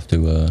 Yeah. I'll have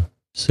to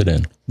sit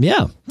in.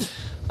 Yeah.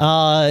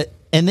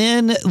 And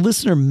then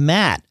listener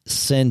Matt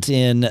sent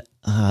in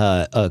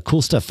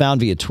cool stuff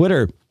found via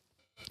Twitter.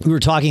 We were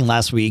talking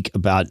last week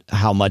about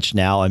how much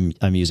now I'm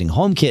using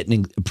HomeKit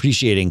and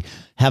appreciating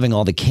having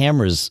all the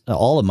cameras,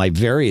 all of my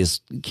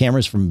various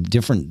cameras from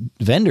different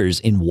vendors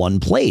in one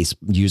place,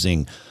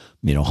 using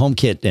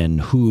HomeKit and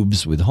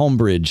Hoobs with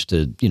Homebridge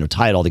to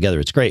tie it all together.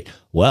 It's great.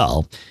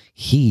 Well,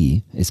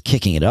 he is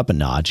kicking it up a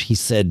notch. He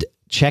said,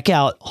 check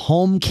out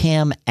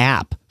HomeCam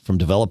app from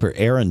developer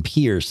Aaron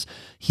Pierce.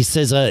 He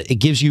says it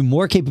gives you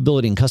more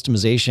capability and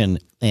customization.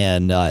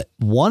 And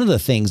one of the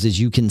things is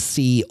you can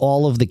see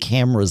all of the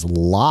cameras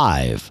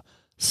live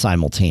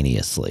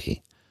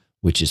simultaneously,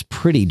 which is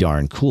pretty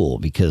darn cool,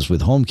 because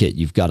with HomeKit,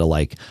 you've got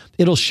to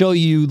it'll show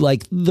you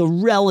the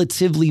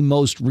relatively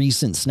most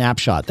recent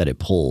snapshot that it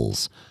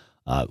pulls,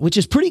 which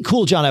is pretty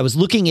cool, John. I was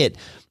looking at,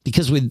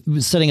 because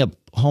with setting up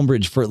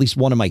Homebridge for at least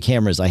one of my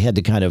cameras, I had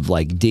to kind of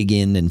dig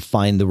in and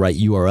find the right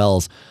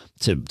URLs.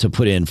 to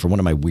put in for one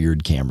of my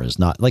weird cameras.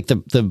 Not like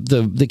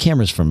the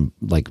cameras from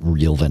like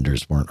real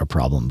vendors weren't a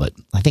problem, but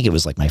I think it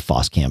was like my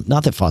Foscam.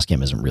 Not that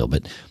Foscam isn't real,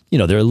 but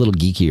they're a little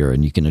geekier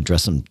and you can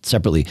address them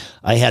separately.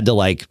 I had to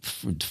like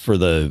for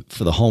the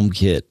home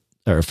kit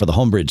or for the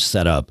Homebridge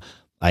setup,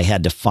 I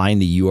had to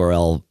find the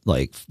URL,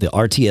 like the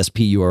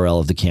RTSP URL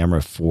of the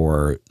camera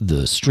for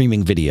the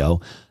streaming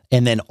video.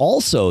 And then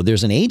also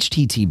there's an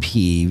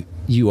HTTP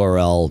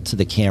URL to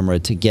the camera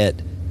to get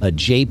a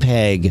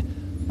JPEG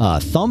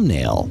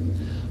thumbnail,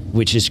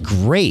 which is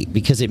great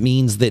because it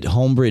means that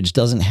Homebridge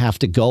doesn't have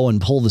to go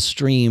and pull the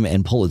stream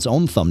and pull its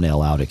own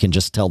thumbnail out. It can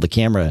just tell the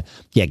camera,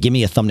 yeah, give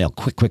me a thumbnail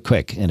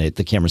quick. And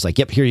the camera's like,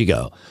 yep, here you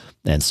go.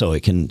 And so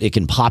it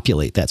can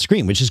populate that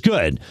screen, which is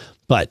good.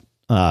 But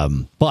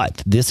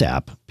this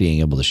app being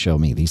able to show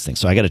me these things.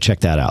 So I got to check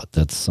that out.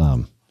 That's,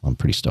 I'm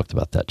pretty stoked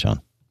about that,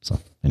 John. So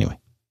anyway,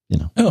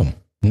 Oh,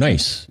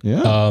 nice.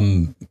 Yeah.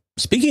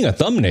 Speaking of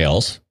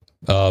thumbnails,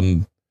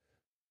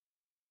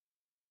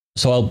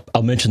 so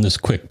I'll mention this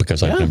quick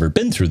because I've never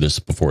been through this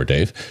before,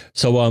 Dave.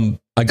 So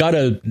I got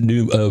a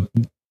new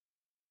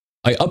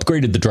I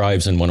upgraded the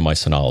drives in one of my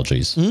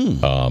Synologies.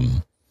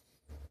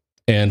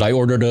 And I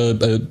ordered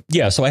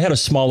so I had a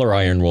smaller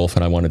Iron Wolf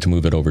and I wanted to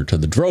move it over to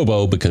the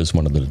Drobo because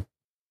one of the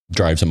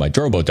drives in my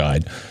Drobo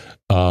died.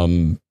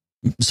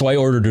 So I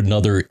ordered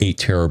another 8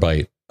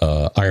 terabyte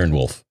Iron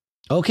Wolf.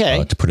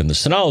 Okay. To put in the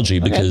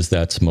Synology because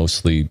that's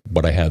mostly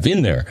what I have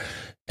in there.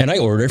 And I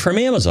ordered it from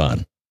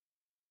Amazon.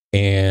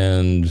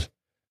 And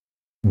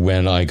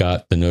when I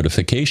got the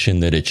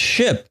notification that it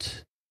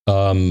shipped,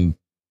 I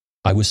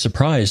was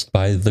surprised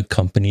by the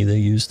company they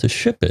used to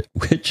ship it,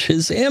 which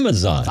is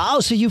Amazon. Oh,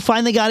 so you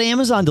finally got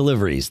Amazon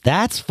deliveries.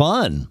 That's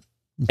fun.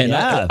 And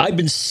I've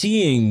been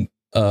seeing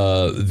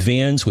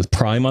vans with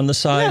Prime on the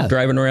side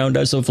driving around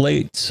as of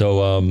late.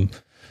 So,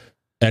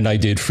 and I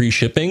did free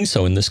shipping.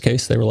 So in this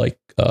case, they were like,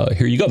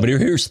 here you go. But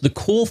here's the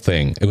cool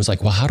thing. It was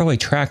like, well, how do I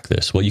track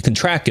this? Well, you can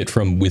track it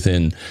from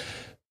within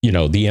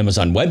the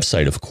Amazon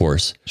website, of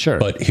course. Sure.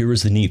 But here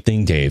was the neat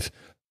thing, Dave.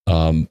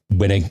 When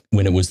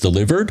it was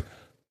delivered,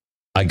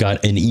 I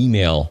got an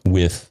email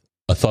with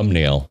a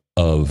thumbnail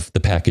of the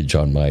package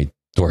on my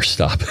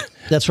doorstop.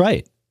 That's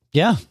right.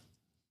 Yeah.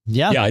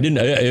 Yeah. Yeah. I didn't,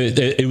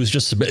 it was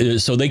just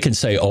so they can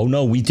say, oh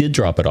no, we did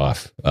drop it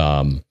off.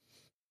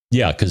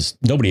 Yeah. Cause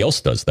nobody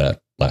else does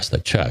that. Last I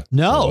checked.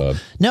 No,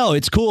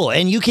 it's cool.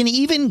 And you can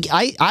even,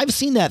 I've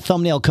seen that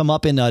thumbnail come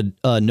up in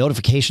a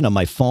notification on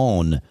my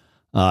phone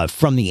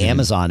from the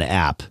Amazon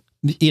app,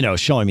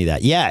 showing me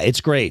that. Yeah,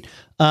 it's great.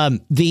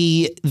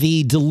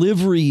 The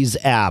deliveries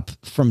app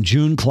from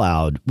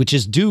JuneCloud, which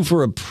is due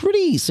for a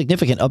pretty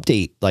significant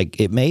update, like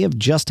it may have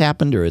just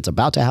happened or it's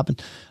about to happen,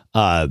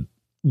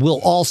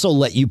 will also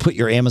let you put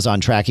your Amazon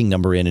tracking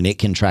number in and it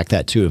can track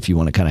that too if you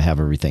want to kind of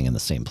have everything in the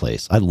same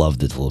place. I love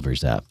the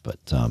deliveries app, but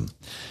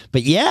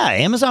yeah,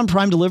 Amazon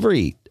Prime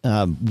Delivery.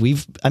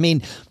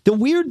 The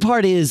weird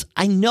part is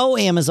I know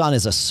Amazon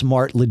is a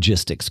smart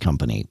logistics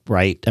company,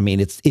 right? I mean,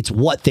 it's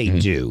what they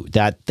do.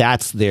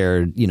 That's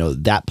their,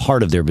 that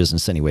part of their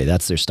business anyway.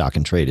 That's their stock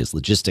and trade is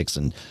logistics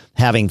and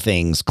having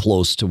things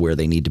close to where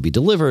they need to be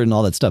delivered and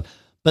all that stuff.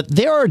 But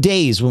there are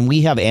days when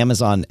we have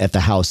Amazon at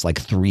the house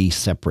like 3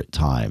 separate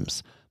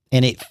times.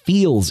 And it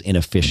feels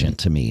inefficient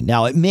to me.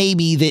 Now, it may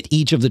be that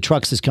each of the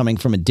trucks is coming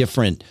from a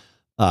different,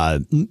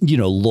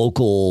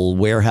 local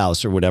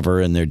warehouse or whatever.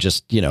 And they're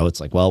just,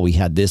 it's like, well, we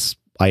had this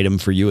item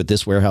for you at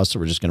this warehouse, so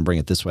we're just going to bring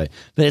it this way.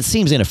 But it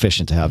seems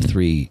inefficient to have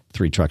three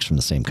trucks from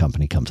the same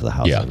company come to the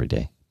house every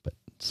day. But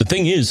the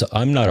thing is,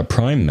 I'm not a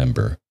Prime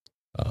member.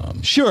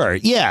 Sure.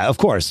 Yeah, of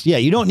course. Yeah,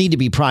 you don't need to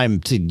be Prime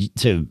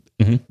to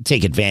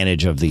take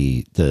advantage of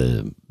the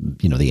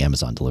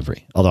Amazon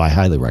delivery. Although I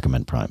highly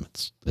recommend Prime.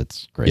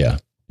 It's great. Yeah.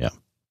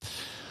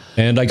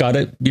 And I got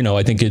it,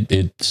 I think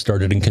it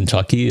started in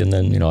Kentucky and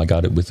then, I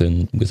got it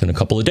within a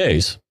couple of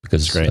days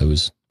because I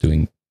was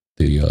doing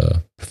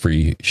the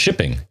free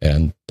shipping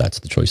and that's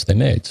the choice they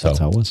made. So that's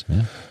how it was.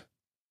 Yeah.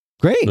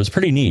 Great. It was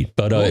pretty neat,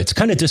 but it's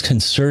kind of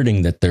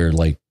disconcerting that they're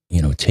like,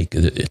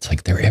 it's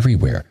like they're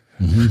everywhere.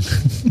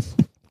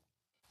 Mm-hmm.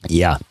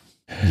 Yeah.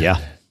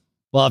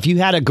 Well, if you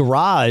had a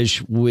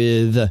garage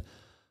with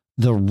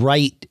the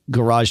right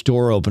garage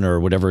door opener or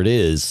whatever it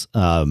is,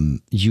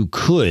 you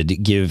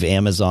could give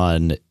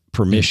Amazon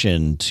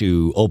permission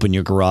to open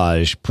your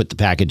garage, put the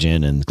package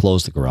in and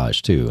close the garage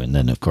too. And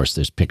then of course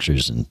there's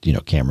pictures and,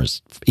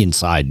 cameras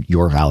inside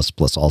your house,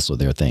 plus also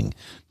their thing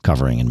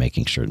covering and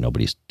making sure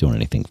nobody's doing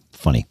anything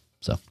funny.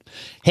 So,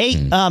 hey,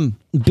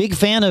 big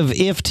fan of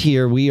IFT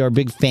here. We are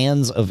big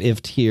fans of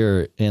IFT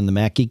here in the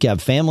Mac Geek Gab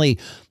family.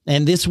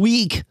 And this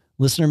week,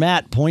 listener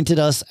Matt pointed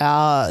us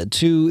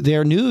to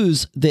their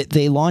news that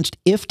they launched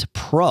IFT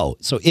Pro.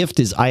 So IFT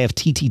is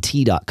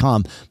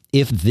IFTTT.com.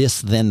 If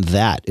this, then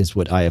that is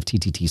what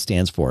IFTTT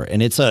stands for.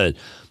 And it's a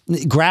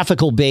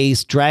graphical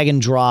based drag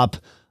and drop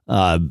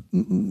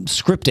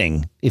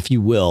scripting, if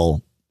you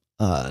will,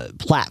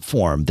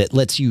 platform that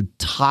lets you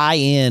tie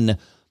in.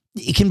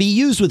 It can be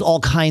used with all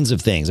kinds of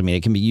things. I mean,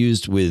 it can be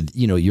used with,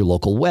 your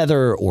local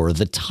weather or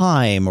the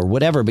time or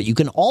whatever, but you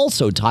can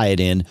also tie it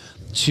in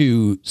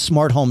to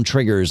smart home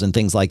triggers and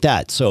things like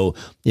that. So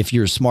if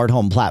your smart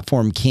home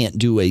platform can't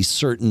do a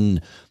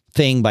certain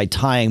thing by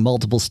tying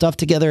multiple stuff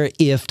together,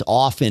 IFT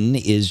often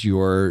is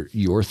your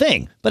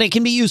thing. But it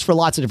can be used for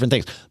lots of different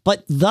things.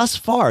 But thus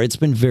far, it's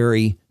been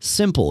very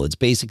simple. It's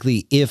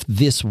basically, if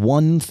this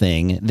one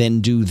thing,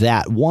 then do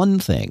that one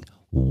thing.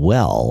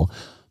 Well,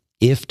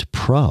 IFT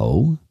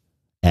Pro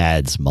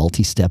adds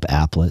multi-step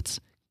applets,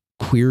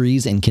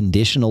 queries and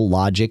conditional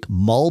logic,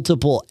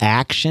 multiple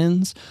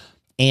actions,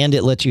 and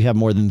it lets you have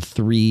more than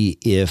 3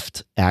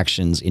 IFT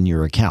actions in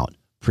your account.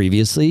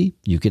 Previously,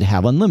 you could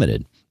have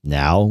unlimited.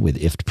 Now, with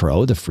IFT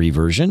Pro, the free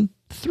version,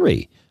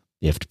 3.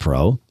 IFT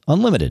Pro,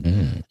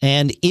 unlimited.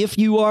 And if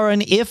you are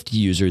an IFT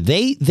user,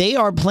 they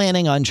are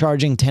planning on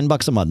charging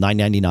 $10 a month,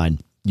 $9.99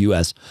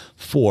 US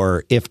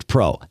for IFT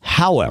Pro.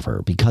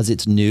 However, because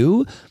it's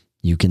new,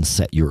 you can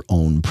set your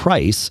own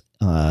price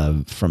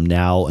from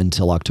now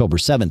until October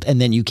 7th,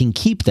 and then you can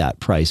keep that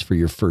price for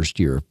your first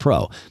year of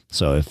Pro.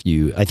 So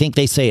I think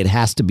they say it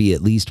has to be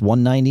at least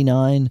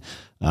 $199,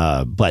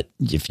 but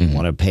if you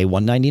want to pay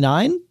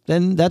 $199,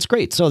 then that's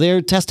great. So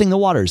they're testing the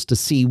waters to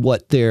see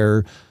what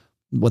their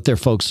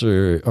folks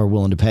are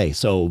willing to pay.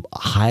 So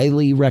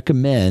highly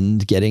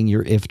recommend getting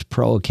your IFT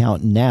Pro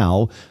account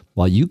now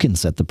while you can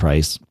set the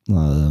price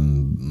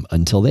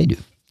until they do.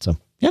 So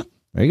yeah,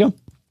 there you go.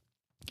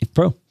 IFT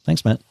Pro.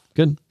 Thanks, Matt.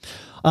 Good.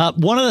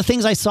 One of the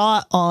things I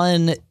saw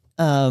on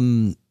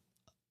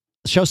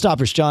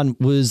Showstoppers, John,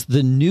 was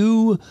the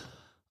new,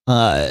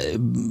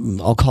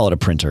 I'll call it a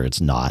printer.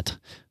 It's not.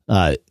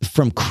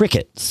 From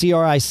Cricut,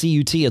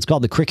 C-R-I-C-U-T. It's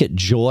called the Cricut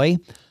Joy.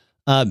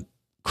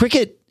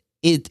 Cricut,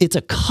 it's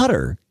a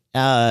cutter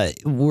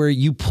where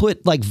you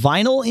put like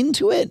vinyl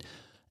into it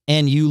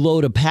and you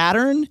load a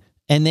pattern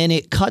and then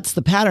it cuts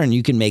the pattern.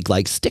 You can make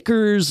like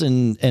stickers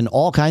and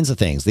all kinds of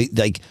things.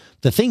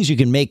 The things you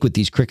can make with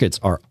these Cricuts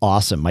are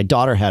awesome. My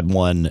daughter had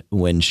one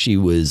when she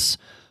was,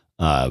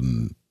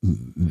 when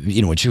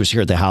she was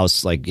here at the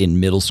house, like in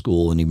middle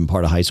school and even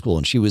part of high school,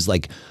 and she was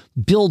like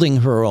building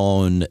her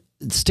own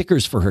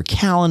stickers for her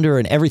calendar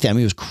and everything. I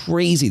mean, it was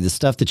crazy, the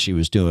stuff that she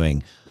was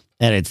doing.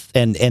 And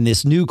and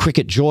this new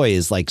Cricut Joy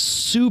is like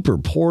super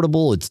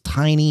portable. It's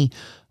tiny.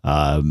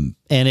 And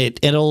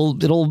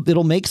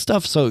it'll make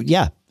stuff. So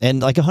yeah. And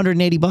like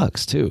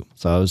 $180 too.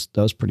 So I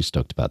was pretty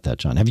stoked about that,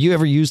 John. Have you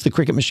ever used the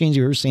Cricut machines?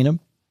 You ever seen them?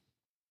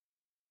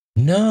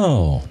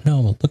 No.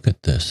 Look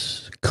at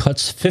this.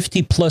 Cuts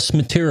 50 plus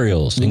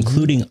materials,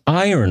 including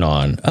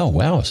iron-on. Oh,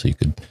 wow. So you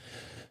could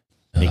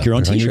make your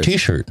own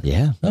t-shirt.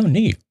 Yeah. Oh,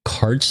 neat.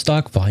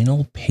 Cardstock,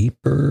 vinyl,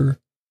 paper,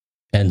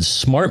 and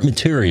smart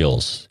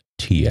materials.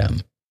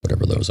 TM,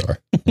 whatever those are.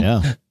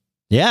 Yeah.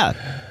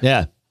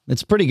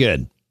 It's pretty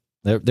good.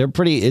 They're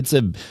pretty. It's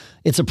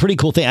a pretty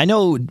cool thing. I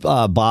know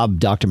Bob,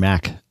 Dr.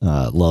 Mac,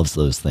 loves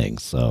those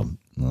things, so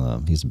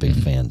he's a big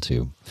fan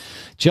too.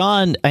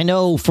 John, I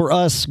know for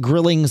us,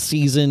 grilling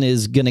season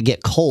is going to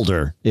get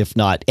colder, if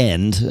not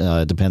end.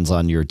 Depends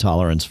on your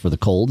tolerance for the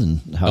cold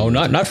and how. Oh,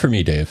 not for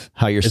me, Dave.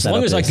 How you're as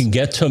long as I can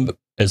get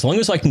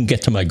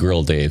to my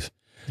grill, Dave.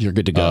 You're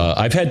good to go.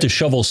 I've had to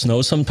shovel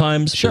snow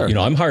sometimes. Sure. But,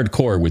 I'm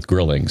hardcore with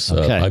grilling. So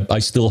okay. I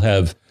still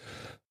have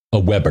a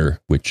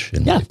Weber, which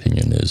in my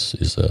opinion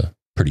is a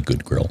pretty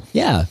good grill.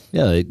 Yeah.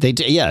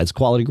 It's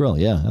quality grill.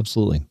 Yeah,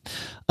 absolutely.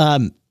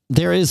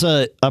 There is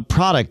a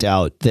product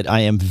out that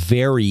I am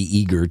very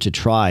eager to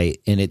try,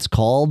 and it's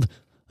called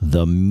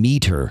the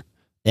Meater,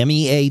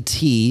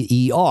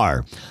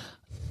 MEATER.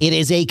 It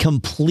is a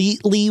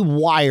completely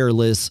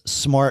wireless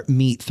smart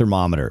meat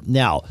thermometer.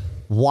 Now,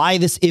 why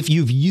this? If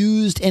you've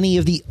used any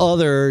of the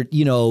other,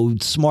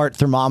 smart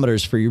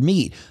thermometers for your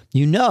meat,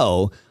 you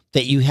know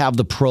that you have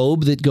the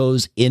probe that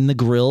goes in the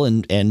grill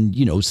and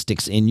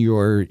sticks in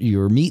your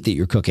meat that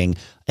you're cooking.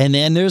 And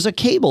then there's a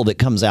cable that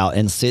comes out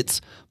and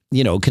sits,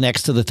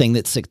 connects to the thing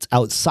that sits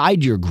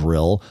outside your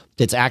grill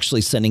that's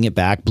actually sending it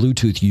back,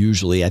 Bluetooth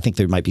usually. I think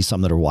there might be some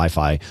that are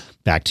Wi-Fi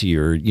back to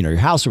your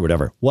house or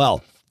whatever.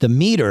 Well, the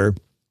Meater,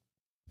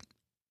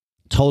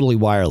 totally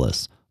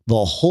wireless.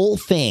 The whole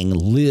thing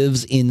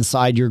lives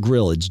inside your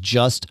grill. It's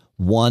just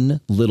one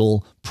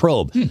little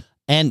probe.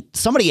 And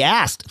somebody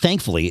asked,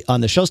 thankfully,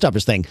 on the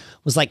Showstoppers thing,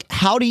 was like,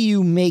 how do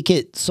you make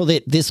it so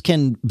that this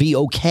can be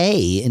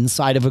okay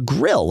inside of a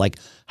grill? Like,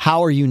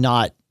 how are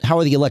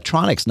the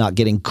electronics not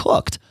getting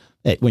cooked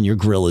when your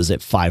grill is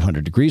at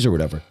 500 degrees or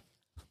whatever?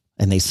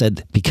 And they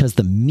said, because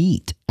the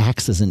meat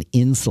acts as an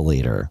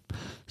insulator.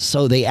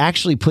 So they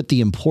actually put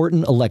the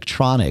important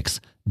electronics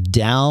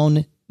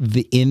down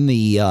in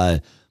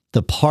the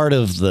part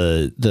of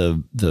the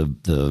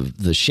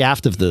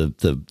shaft of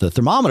the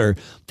thermometer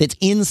that's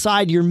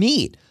inside your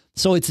meat.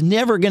 So it's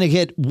never going to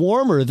get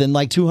warmer than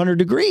like 200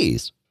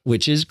 degrees,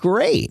 which is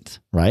great,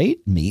 right?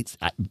 Meats.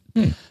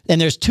 And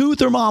there's 2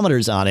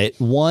 thermometers on it.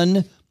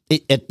 One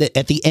at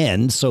the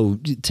end, so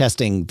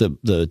testing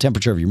the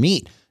temperature of your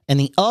meat, and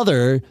the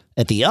other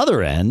at the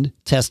other end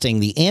testing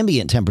the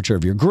ambient temperature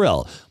of your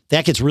grill.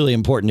 That gets really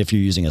important if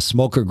you're using a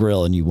smoker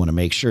grill and you want to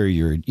make sure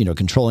you're,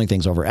 controlling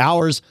things over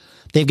hours.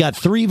 They've got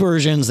 3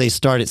 versions. They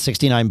start at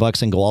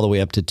 $69 and go all the way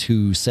up to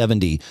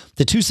 $270.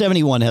 The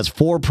 $271 has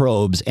 4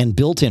 probes and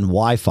built-in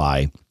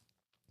Wi-Fi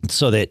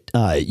so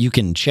that you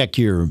can check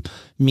your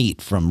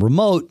meat from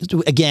remote.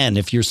 Again,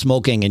 if you're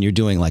smoking and you're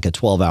doing like a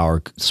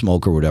 12-hour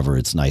smoke or whatever,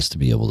 it's nice to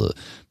be able to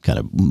kind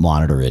of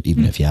monitor it,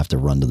 even if you have to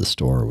run to the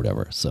store or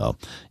whatever. So,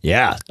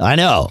 yeah, I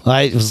know.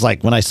 I was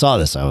like, when I saw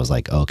this, I was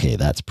like, okay,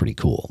 that's pretty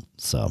cool.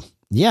 So,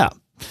 yeah.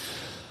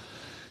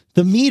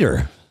 The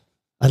meter.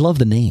 I love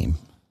the name.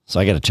 So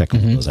I got to check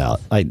those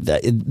out.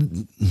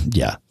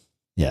 Yeah.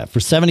 For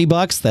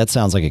 $70, that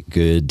sounds like a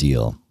good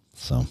deal.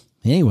 So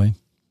anyway,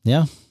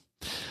 yeah.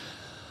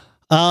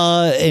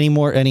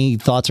 Any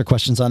thoughts or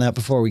questions on that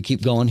before we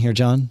keep going here,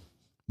 John?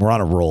 We're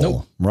on a roll.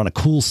 Nope. We're on a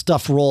cool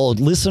stuff roll.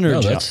 Listener,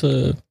 no, that's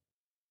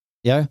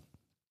yeah.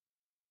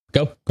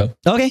 Go. Okay.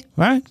 All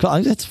right.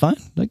 Cool. That's fine.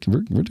 Like,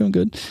 we're doing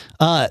good.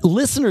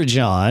 Listener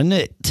John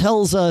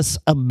tells us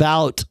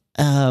about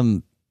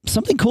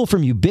something cool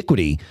from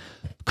Ubiquiti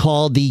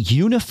called the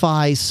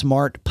Unify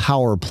Smart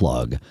Power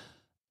Plug.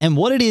 And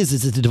what it is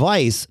it's a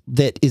device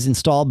that is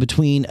installed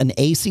between an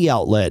AC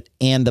outlet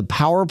and the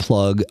power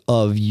plug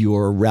of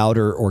your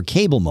router or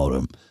cable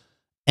modem.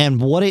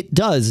 And what it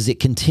does is it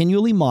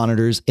continually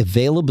monitors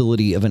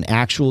availability of an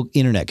actual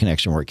internet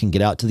connection where it can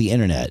get out to the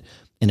internet.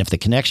 And if the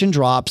connection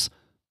drops,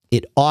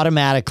 it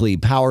automatically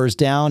powers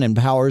down and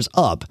powers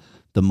up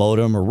the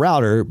modem or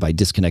router by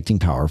disconnecting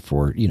power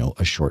for,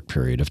 a short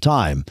period of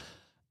time.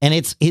 And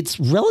it's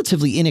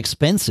relatively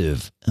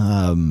inexpensive,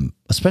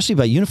 especially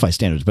by Unify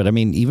standards. But I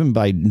mean, even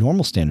by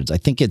normal standards, I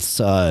think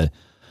it's, I'm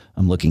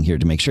looking here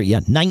to make sure.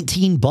 Yeah,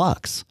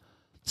 $19.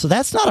 So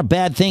that's not a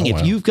bad thing.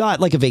 If you've got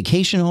like a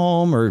vacation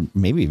home or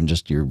maybe even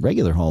just your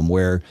regular home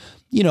where,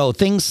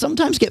 things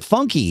sometimes get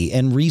funky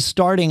and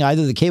restarting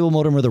either the cable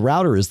modem or the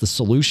router is the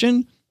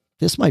solution,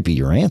 this might be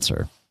your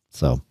answer.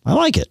 So I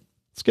like it.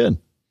 It's good.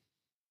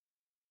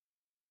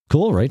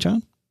 Cool, right,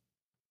 John?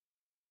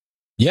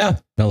 Yeah,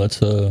 no,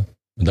 that's a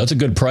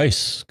good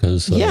price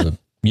because I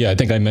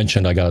think I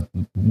mentioned I got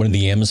one of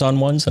the Amazon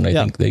ones, and I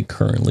think they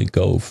currently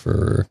go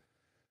for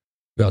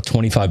about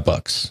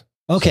 $25.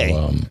 Okay.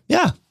 So,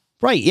 yeah.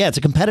 Right. Yeah, it's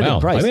a competitive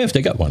price. I may have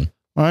to get one.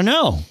 I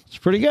know. It's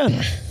pretty good.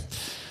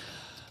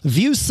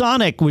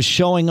 ViewSonic was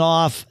showing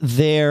off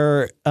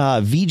their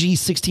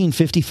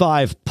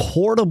VG1655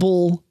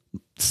 portable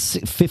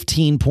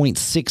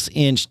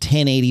 15.6-inch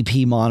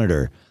 1080p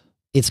monitor.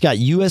 It's got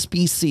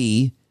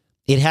USB-C.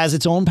 It has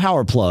its own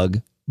power plug,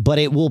 but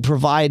it will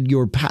provide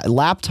your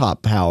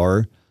laptop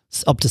power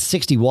up to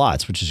 60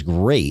 watts, which is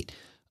great,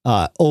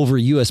 over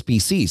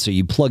USB-C. So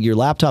you plug your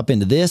laptop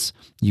into this,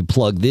 you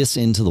plug this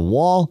into the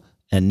wall,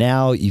 and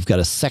now you've got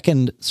a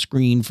second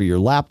screen for your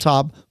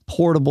laptop,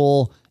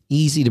 portable,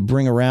 easy to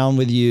bring around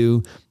with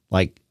you.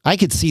 Like, I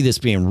could see this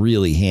being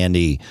really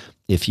handy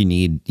if you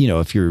need,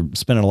 if you're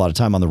spending a lot of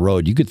time on the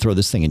road, you could throw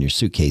this thing in your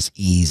suitcase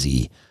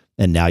easy.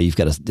 And now you've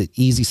got the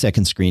easy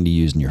second screen to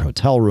use in your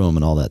hotel room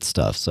and all that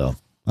stuff. So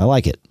I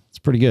like it. It's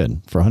pretty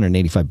good for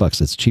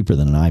 $185. It's cheaper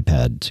than an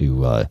iPad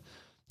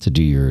to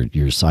do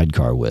your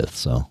sidecar with.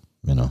 So,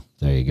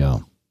 there you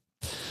go.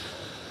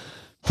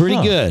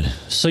 Pretty good.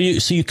 So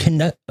you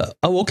connect.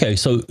 Okay.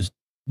 So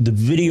the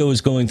video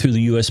is going through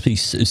the USB.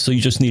 So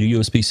you just need a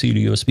USB-C to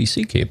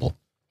USB-C cable,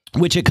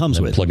 which it comes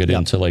with. Plug it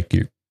into like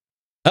your.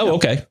 Oh,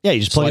 okay. Yeah, you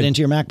just plug it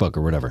into your MacBook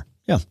or whatever.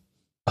 Yeah.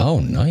 Oh,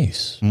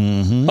 nice.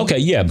 Mm-hmm. Okay,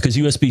 yeah, because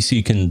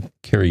USB-C can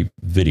carry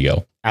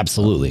video.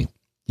 Absolutely.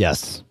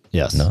 Yes.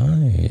 Nice.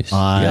 Yeah,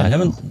 I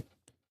haven't.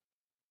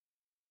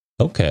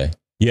 Okay.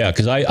 Yeah,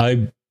 because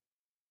I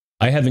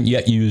haven't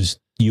yet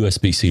used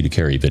USB-C to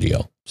carry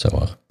video,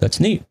 so that's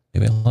neat.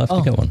 Maybe I'll have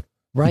to get one.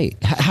 Right.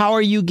 How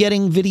are you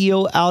getting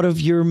video out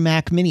of your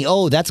Mac Mini?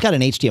 Oh, that's got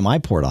an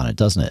HDMI port on it,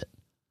 doesn't it?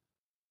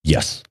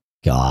 Yes.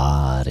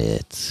 Got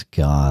it.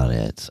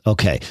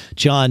 Okay.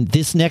 John,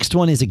 this next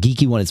one is a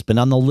geeky one. It's been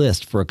on the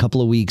list for a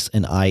couple of weeks,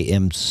 and I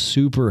am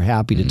super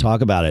happy to talk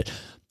about it.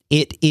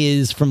 It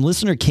is from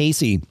listener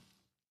Casey.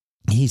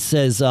 He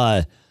says,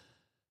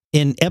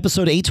 in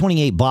episode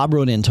 828, Bob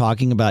wrote in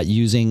talking about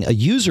using a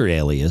user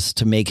alias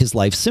to make his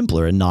life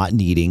simpler and not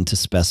needing to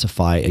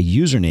specify a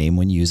username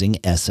when using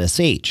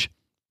SSH,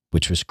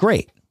 which was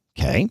great.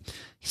 Okay.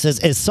 He says,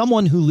 as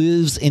someone who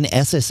lives in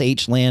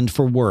SSH land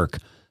for work,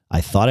 I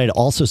thought I'd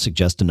also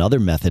suggest another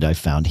method I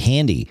found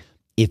handy.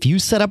 If you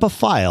set up a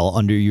file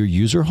under your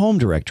user home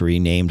directory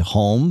named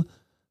home/.ssh,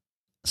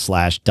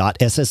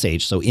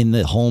 so in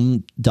the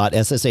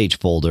home.ssh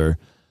folder,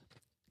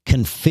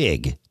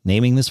 config,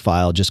 naming this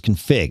file just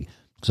config.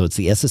 So it's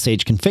the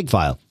SSH config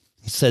file.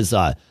 It says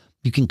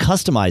you can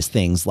customize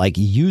things like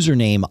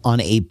username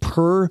on a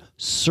per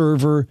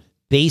server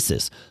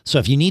basis. So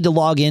if you need to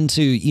log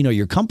into,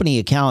 your company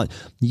account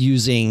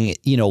using,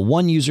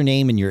 one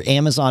username and your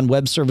Amazon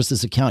Web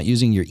Services account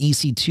using your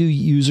EC2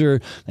 user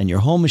and your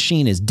home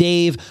machine is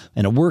Dave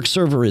and a work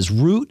server is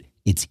root,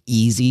 It's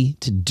easy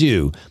to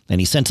do.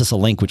 And he sent us a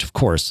link, which of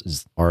course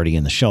is already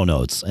in the show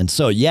notes. And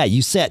so, yeah,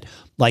 you set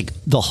like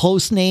the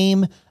host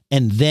name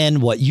and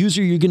then what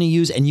user you're going to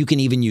use. And you can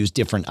even use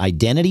different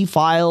identity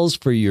files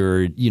for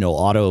your,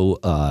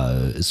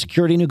 auto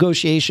security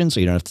negotiation. So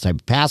you don't have to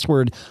type a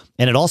password.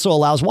 And it also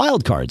allows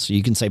wildcards. So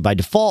you can say by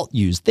default,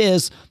 use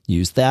this,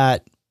 use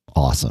that.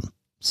 Awesome.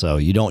 So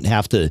you don't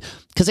have to,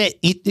 because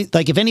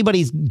like if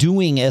anybody's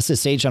doing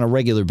SSH on a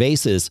regular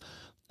basis,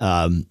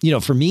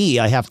 for me,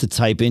 I have to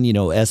type in,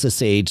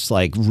 SSH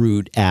like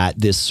root at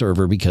this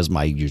server because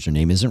my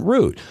username isn't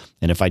root.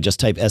 And if I just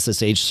type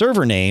SSH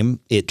server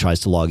name, it tries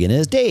to log in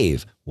as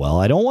Dave.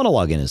 Well, I don't want to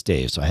log in as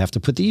Dave, so I have to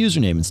put the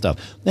username and stuff.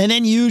 And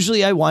then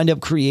usually I wind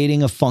up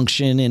creating a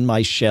function in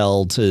my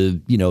shell to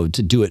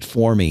do it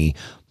for me.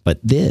 But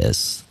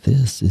this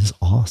is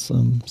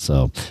awesome.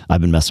 So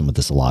I've been messing with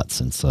this a lot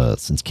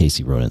since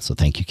Casey wrote it. So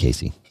thank you,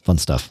 Casey. Fun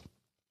stuff.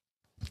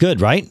 Good,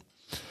 right?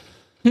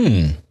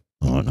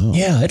 Oh, no.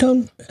 Yeah, I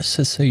don't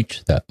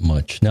SSH that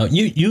much. Now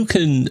you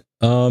can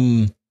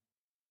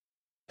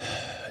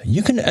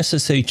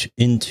SSH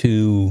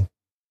into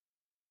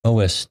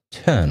OS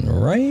 10,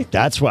 right?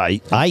 That's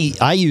right.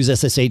 I use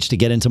SSH to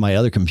get into my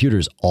other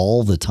computers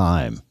all the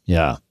time.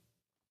 Yeah.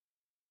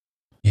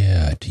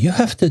 Yeah. Do you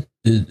have to?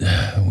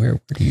 Where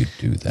do you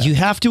do that? You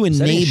have to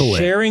enable it.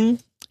 Sharing.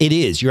 It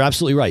is. You're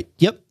absolutely right.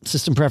 Yep.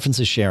 System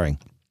preferences sharing.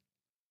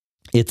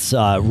 It's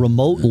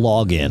remote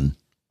login.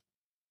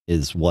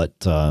 Is what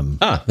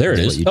there it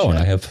is. Oh, and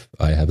I have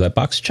that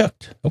box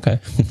checked. Okay.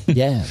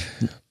 Yeah.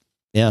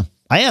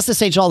 I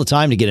SSH all the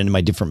time to get into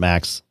my different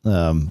Macs.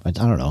 I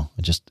don't know.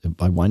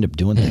 I wind up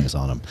doing things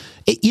on them.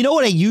 You know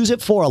what I use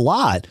it for a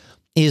lot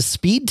is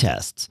speed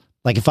tests.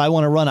 Like if I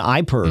want to run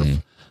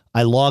iPerf,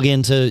 I log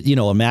into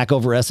a Mac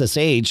over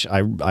SSH.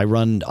 I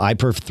run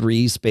iPerf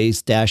 3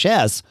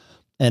 -s.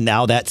 And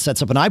now that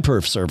sets up an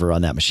iPerf server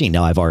on that machine.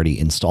 Now I've already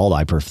installed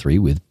iPerf 3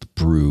 with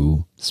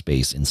brew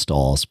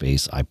install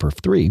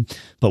iPerf 3.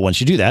 But once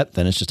you do that,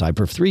 then it's just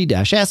iPerf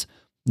 3-s.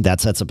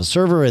 That sets up a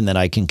server, and then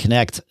I can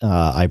connect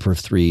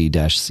iPerf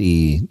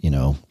 3-c,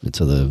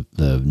 to the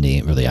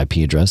name or the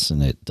IP address,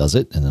 and it does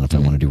it. And then if I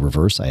want to do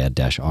reverse, I add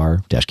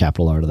 -r,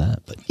 capital R to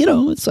that. But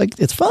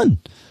it's fun.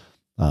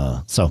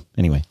 So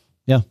anyway,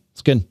 yeah,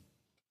 it's good.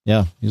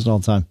 Yeah, use it all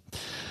the time.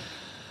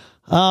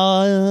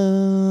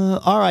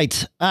 All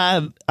right.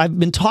 I've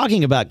been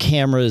talking about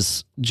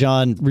cameras,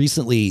 John,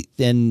 recently,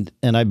 and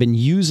I've been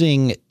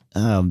using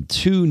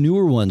two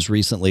newer ones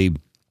recently.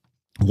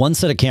 One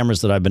set of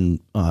cameras that I've been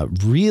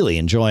really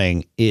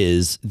enjoying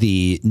is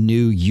the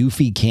new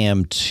Eufy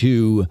Cam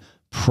 2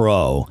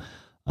 Pro.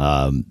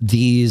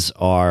 These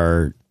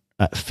are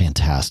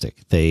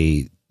fantastic.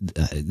 Eufy,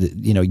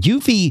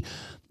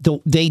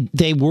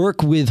 they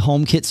work with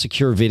HomeKit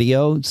Secure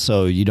Video,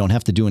 so you don't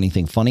have to do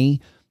anything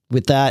funny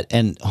with that.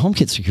 And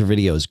HomeKit Secure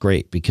Video is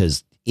great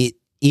because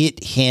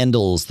it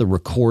handles the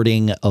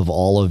recording of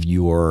all of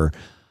your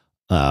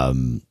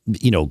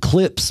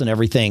clips and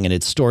everything, and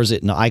it stores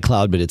it in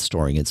iCloud, but it's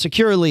storing it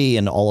securely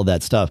and all of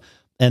that stuff.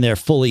 And they're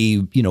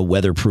fully,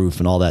 weatherproof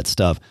and all that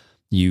stuff.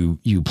 You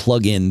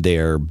plug in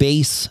their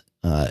base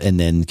and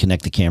then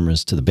connect the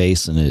cameras to the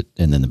base, and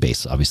then the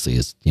base obviously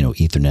is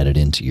Etherneted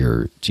into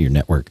your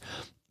network.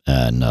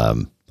 And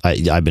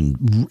I've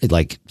been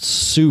like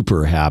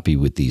super happy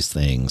with these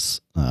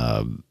things.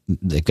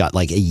 They've got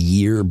like a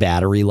year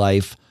battery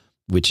life,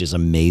 which is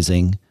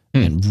amazing.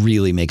 And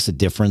really makes a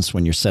difference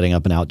when you're setting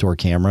up an outdoor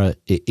camera.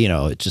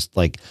 It just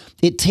like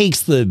it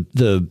takes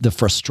the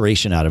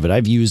frustration out of it.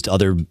 I've used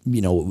other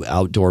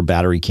outdoor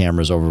battery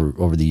cameras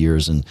over the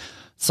years, and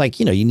it's like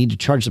you need to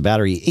charge the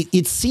battery.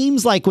 It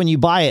seems like when you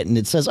buy it and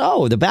it says,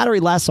 "Oh, the battery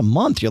lasts a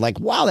month," you're like,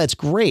 "Wow, that's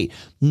great."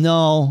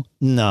 No,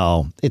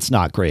 it's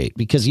not great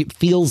because it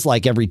feels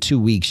like every 2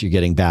 weeks you're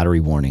getting battery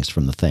warnings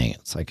from the thing.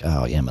 It's like,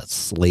 oh yeah, I'm a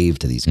slave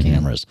to these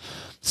cameras.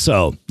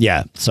 So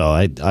yeah,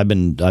 I've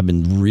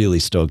been really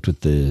stoked with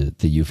the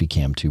Eufy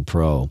Cam 2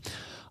 Pro.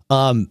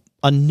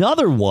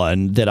 Another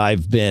one that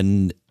I've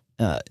been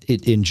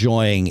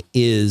enjoying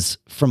is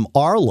from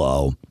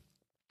Arlo.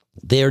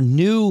 Their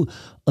new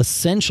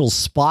Essential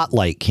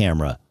Spotlight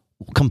camera,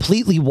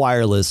 completely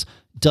wireless,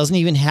 doesn't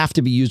even have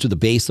to be used with a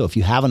base. So if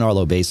you have an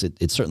Arlo base,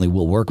 it certainly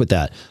will work with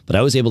that. But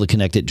I was able to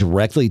connect it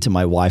directly to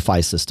my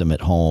Wi-Fi system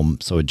at home,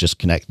 so it just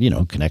connects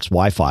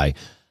Wi-Fi.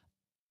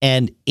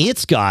 And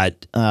it's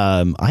got,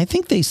 I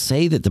think they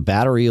say that the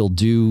battery will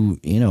do,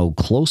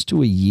 close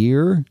to a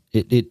year.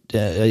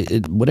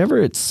 It whatever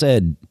it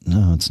said.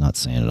 No, it's not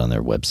saying it on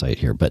their website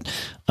here, but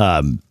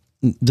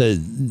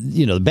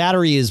the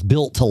battery is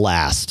built to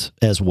last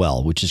as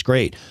well, which is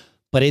great.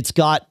 But it's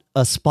got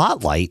a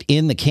spotlight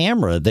in the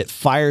camera that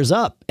fires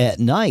up at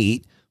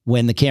night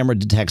when the camera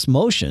detects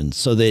motion,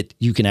 so that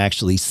you can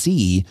actually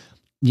see,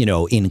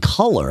 in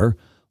color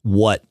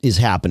what is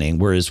happening.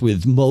 Whereas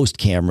with most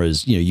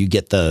cameras, you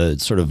get the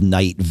sort of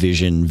night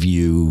vision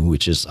view,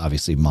 which is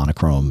obviously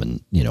monochrome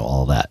and,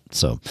 all that.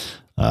 So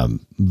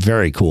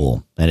very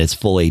cool. And it's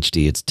full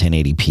HD, it's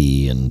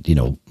 1080p and,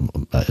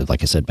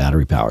 like I said,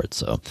 battery powered.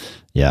 So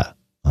yeah,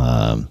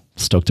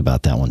 stoked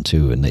about that one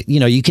too. And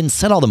you can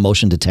set all the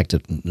motion detection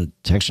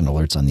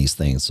alerts on these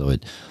things, so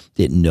it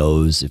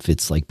knows if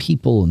it's like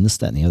people and this,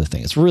 that, and the other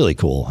thing. It's really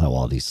cool how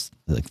all these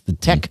the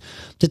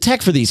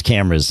tech for these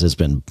cameras has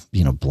been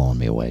blowing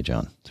me away,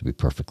 John. To be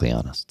perfectly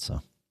honest,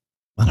 so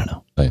I don't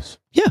know. Nice.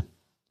 Yeah,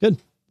 good.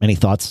 Any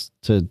thoughts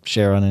to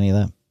share on any of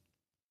that?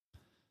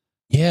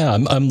 Yeah,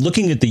 I'm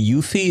looking at the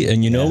Eufy,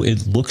 and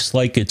it looks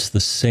like it's the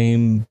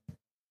same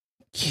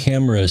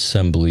camera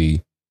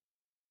assembly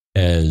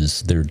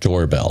as their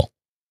doorbell.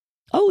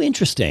 Oh,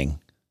 interesting.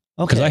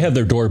 Okay. Because I have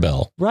their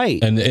doorbell.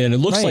 Right. And it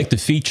looks like the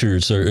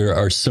features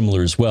are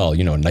similar as well.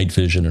 Night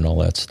vision and all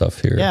that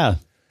stuff here. Yeah.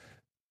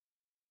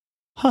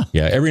 Huh.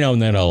 Yeah. Every now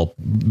and then I'll,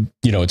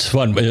 it's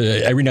fun.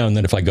 Every now and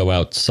then if I go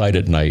outside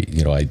at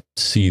night, I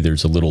see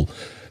there's a little,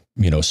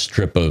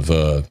 strip of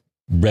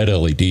red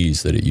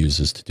LEDs that it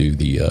uses to do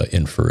the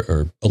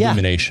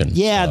illumination.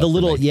 Yeah, the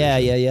little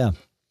yeah.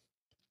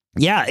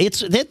 Yeah,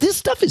 this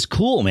stuff is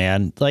cool,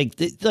 man. Like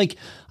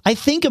I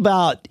think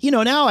about,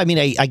 now, I mean,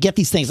 I get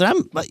these things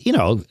and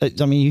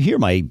I'm, you hear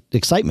my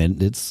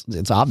excitement.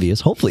 It's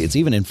obvious. Hopefully it's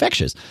even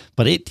infectious,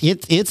 but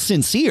it's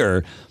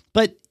sincere.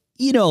 But,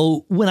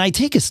 when I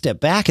take a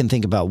step back and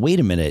think about, wait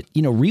a minute,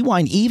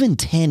 rewind even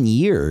 10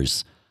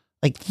 years,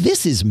 like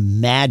this is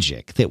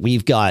magic that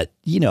we've got,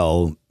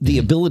 the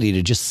ability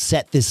to just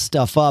set this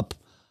stuff up.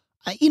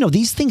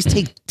 These things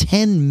take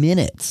 10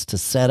 minutes to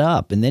set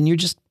up and then you're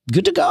just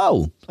good to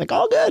go. Like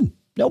all good.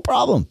 No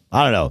problem.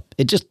 I don't know.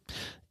 It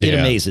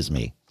amazes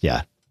me.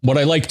 Yeah. What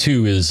I like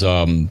too is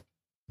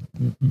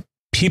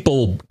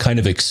people kind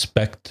of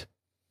expect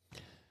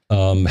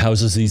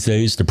houses these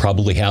days to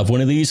probably have one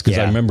of these. Because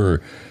I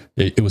remember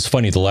it was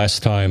funny. The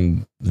last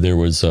time there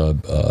was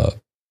a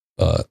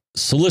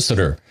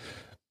solicitor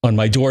on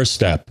my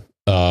doorstep,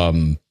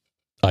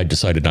 I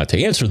decided not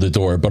to answer the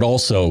door, but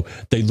also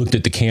they looked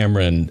at the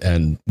camera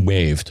and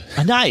waved.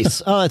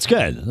 Nice. Oh, that's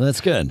good.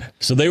 That's good.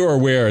 So they were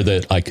aware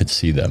that I could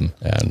see them.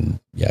 And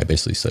I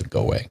basically said,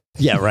 go away.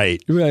 Yeah,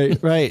 right.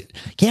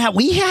 Yeah,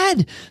 we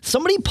had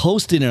somebody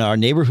posted in our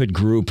neighborhood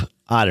group.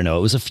 I don't know.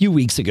 It was a few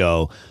weeks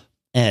ago.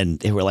 And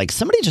they were like,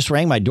 somebody just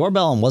rang my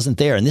doorbell and wasn't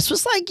there. And this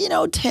was like,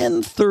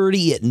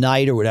 10:30 at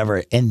night or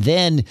whatever. And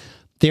then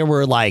there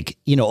were like,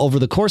 over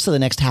the course of the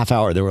next half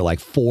hour, there were like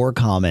 4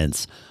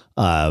 comments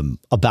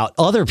about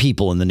other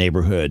people in the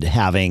neighborhood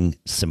having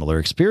similar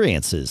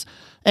experiences.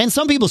 And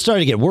some people started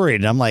to get worried.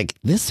 And I'm like,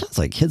 this sounds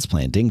like kids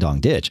playing Ding Dong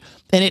Ditch.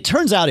 And it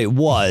turns out it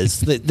was.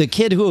 the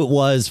kid who it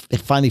was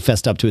finally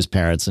fessed up to his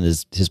parents, and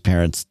his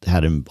parents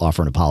had him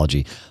offer an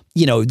apology.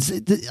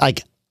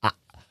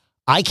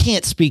 I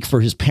can't speak for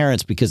his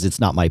parents because it's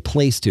not my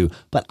place to,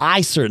 but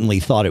I certainly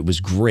thought it was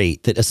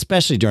great that,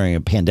 especially during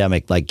a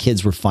pandemic, like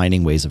kids were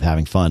finding ways of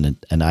having fun.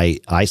 And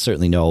I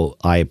certainly know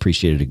I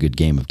appreciated a good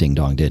game of Ding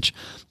Dong Ditch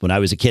when I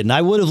was a kid, and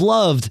I would have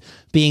loved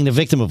being the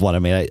victim of one. I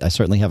mean, I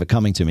certainly have it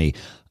coming to me.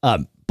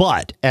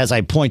 But as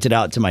I pointed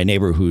out to my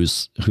neighbor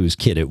whose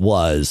kid it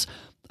was,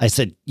 I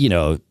said,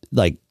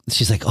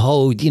 she's like,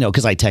 oh,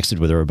 because I texted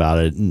with her about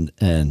it,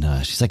 and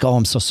she's like, oh,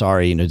 I'm so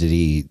sorry. Did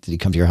he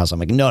come to your house? I'm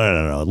like,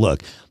 no.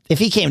 Look, if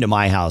he came to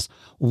my house,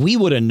 we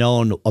would have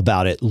known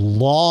about it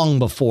long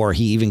before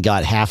he even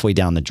got halfway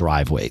down the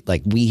driveway.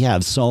 Like, we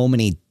have so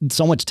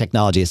much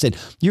technology. I said,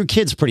 your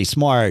kid's pretty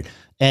smart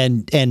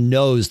and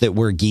knows that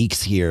we're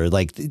geeks here.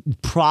 Like,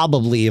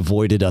 probably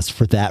avoided us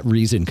for that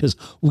reason, because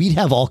we'd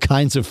have all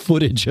kinds of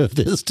footage of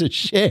this to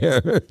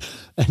share.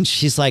 And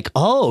she's like,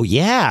 oh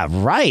yeah,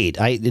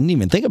 right. I didn't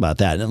even think about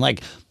that. And I'm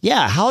like,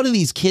 yeah, how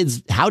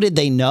did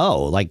they know?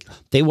 Like,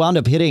 they wound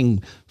up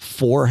hitting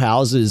 4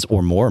 houses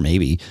or more,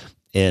 maybe,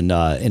 in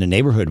a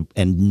neighborhood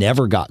and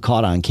never got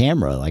caught on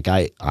camera. Like,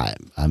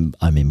 I'm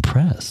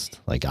impressed.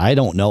 Like, I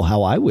don't know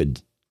how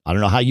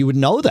you would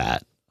know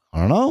that. I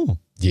don't know.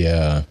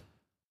 Yeah.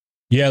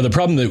 Yeah. The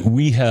problem that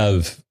we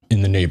have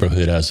in the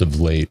neighborhood as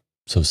of late,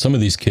 so some of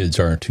these kids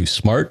aren't too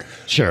smart.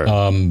 Sure.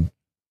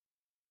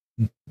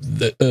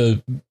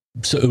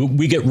 So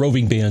we get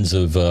roving bands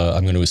of,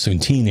 I'm going to assume,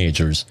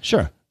 teenagers.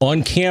 Sure.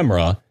 On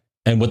camera.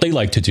 And what they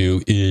like to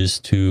do is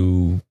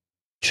to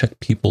check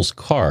people's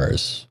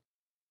cars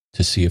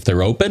to see if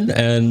they're open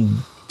and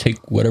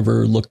take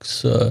whatever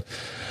looks. The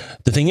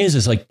thing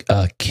is like,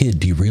 kid,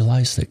 do you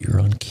realize that you're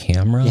on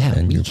camera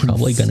and you're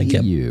probably going to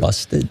get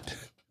busted?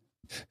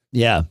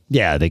 Yeah.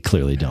 Yeah, they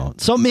clearly don't.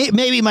 So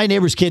maybe my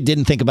neighbor's kid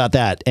didn't think about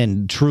that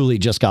and truly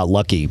just got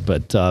lucky.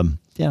 But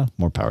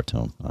more power to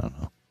him. I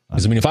don't know.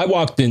 Because, if I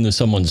walked into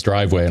someone's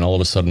driveway and all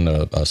of a sudden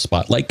a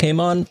spotlight came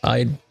on,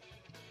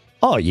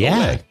 Oh,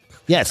 yeah.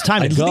 Yeah, it's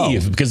time to go.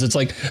 Leave, because it's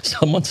like,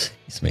 someone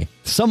sees me.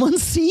 Someone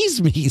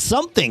sees me.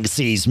 Something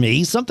sees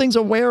me. Something's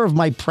aware of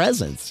my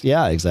presence.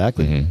 Yeah,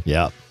 exactly. Mm-hmm.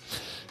 Yeah.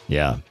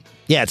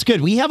 Yeah, it's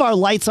good. We have our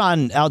lights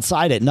on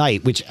outside at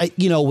night, which,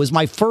 was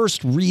my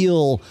first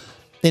real,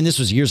 and this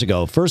was years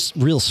ago, first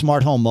real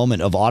smart home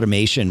moment of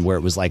automation where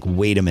it was like,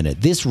 wait a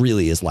minute, this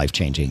really is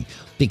life-changing,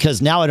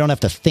 because now I don't have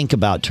to think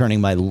about turning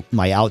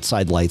my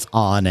outside lights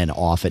on and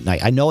off at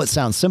night. I know it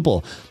sounds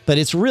simple, but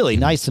it's really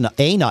nice to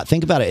A, not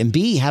think about it, and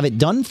B, have it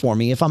done for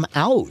me if I'm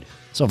out.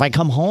 So if I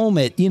come home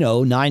at,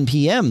 9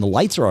 p.m., the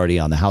lights are already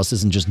on. The house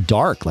isn't just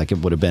dark like it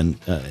would have been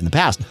in the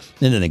past.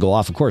 And then they go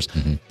off, of course.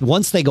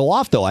 Once they go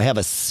off, though, I have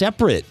a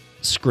separate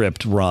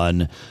script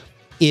run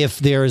if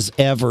there's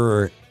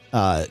ever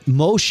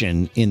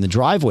motion in the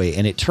driveway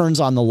and it turns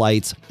on the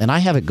lights, and I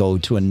have it go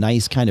to a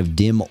nice kind of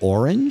dim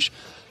orange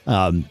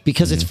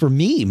because it's for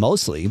me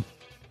mostly.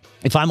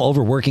 If I'm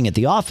overworking at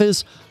the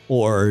office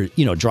or,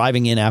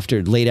 driving in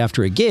late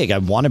after a gig, I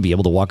want to be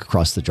able to walk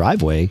across the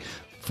driveway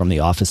from the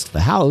office to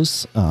the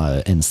house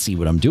and see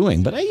what I'm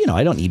doing. But,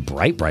 I don't need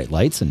bright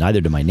lights, and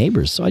neither do my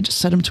neighbors. So I just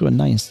set them to a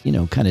nice,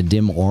 kind of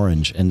dim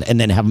orange and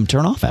then have them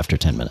turn off after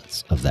 10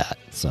 minutes of that.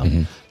 So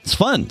it's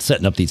fun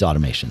setting up these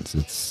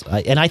automations.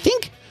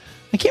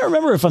 I can't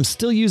remember if I'm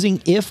still using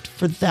IFT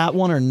for that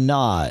one or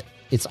not.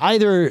 It's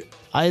either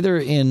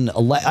in,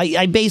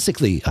 I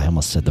basically, I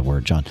almost said the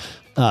word, John.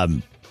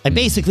 I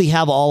basically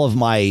have all of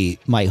my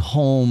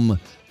home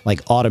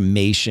like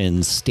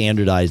automation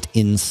standardized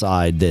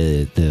inside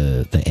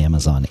the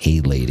Amazon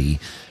A-Lady,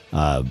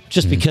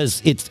 just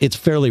because it's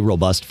fairly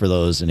robust for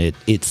those, and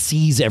it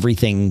sees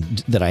everything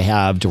that I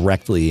have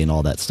directly and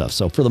all that stuff.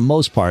 So for the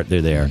most part,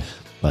 they're there.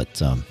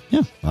 But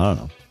yeah, I don't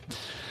know.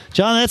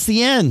 John, that's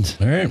the end.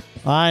 All right.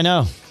 I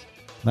know.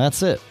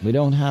 That's it. We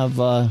don't have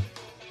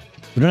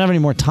any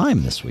more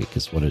time this week.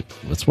 That's what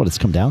it's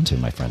come down to,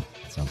 my friend.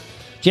 So, do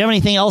you have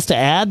anything else to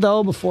add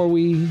though before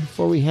we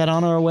head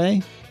on our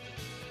way?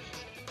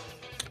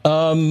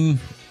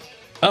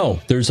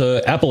 There's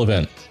a Apple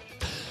event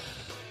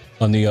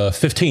on the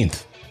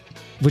 15th,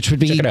 which would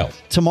be check it out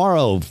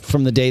tomorrow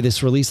from the day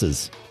this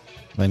releases,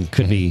 and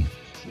could be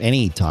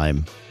any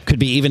time. Could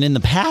be even in the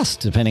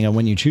past, depending on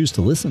when you choose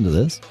to listen to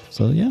this.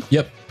 So yeah.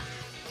 Yep.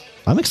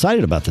 I'm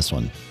excited about this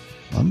one.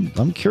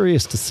 I'm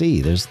curious to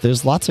see.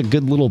 There's lots of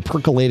good little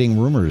percolating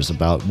rumors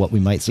about what we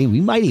might see. We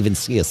might even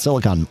see a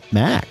Silicon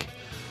Mac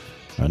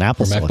or an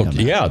Apple Silicon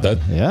Mac.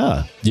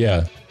 Yeah.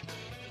 Yeah.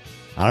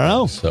 I don't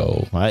know.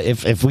 So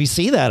if we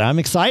see that, I'm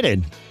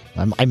excited.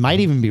 I might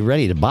even be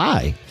ready to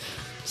buy.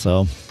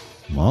 So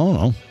I don't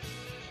know.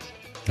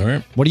 All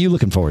right. What are you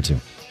looking forward to?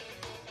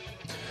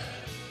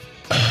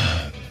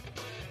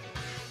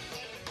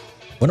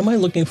 What am I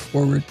looking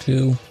forward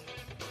to?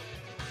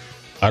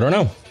 I don't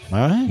know.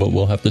 All right. But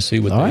we'll have to see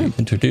what they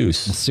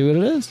introduce. Let's see what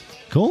it is.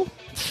 Cool.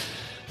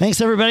 Thanks,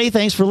 everybody.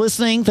 Thanks for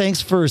listening.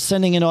 Thanks for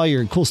sending in all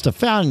your cool stuff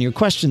found and your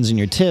questions and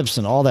your tips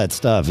and all that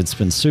stuff. It's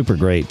been super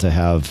great to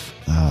have,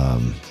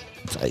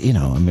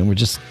 we're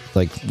just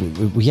like,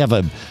 we have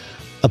a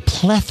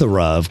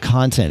plethora of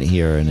content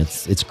here, and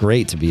it's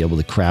great to be able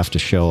to craft a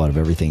show out of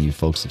everything you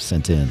folks have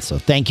sent in. So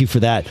thank you for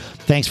that.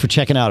 Thanks for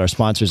checking out our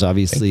sponsors,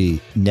 obviously,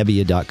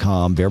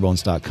 Nebula.com,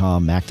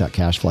 Barebones.com,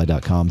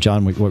 Mac.cashfly.com.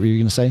 John, what were you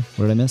going to say?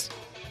 What did I miss?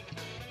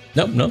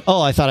 No.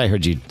 Oh, I thought I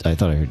heard you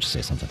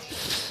say something.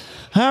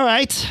 All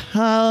right.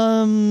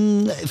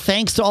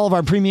 Thanks to all of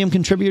our premium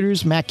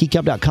contributors,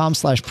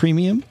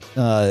 MacGeekUp.com/premium.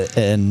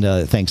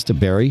 And thanks to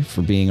Barry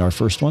for being our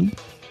first one.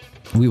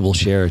 We will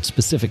share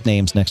specific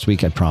names next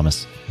week, I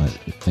promise.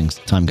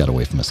 Time got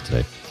away from us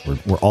today.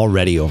 We're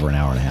already over an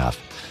hour and a half.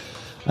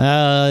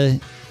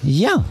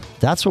 Yeah,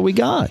 that's what we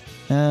got.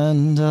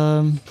 And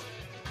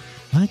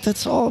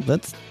that's all.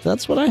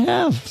 That's what I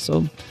have.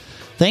 So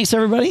thanks,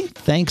 everybody.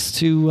 Thanks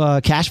to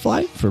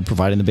CashFly for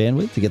providing the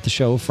bandwidth to get the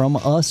show from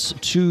us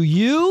to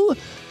you.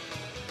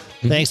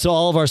 Thanks to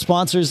all of our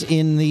sponsors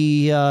in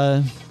the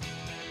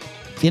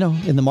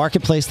in the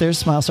marketplace.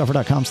 There's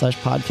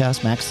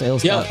smilesoftware.com/podcast, Mac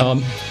Sales. Yeah.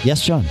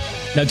 Yes, John.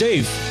 Now,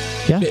 Dave.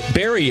 Yeah.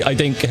 Barry, I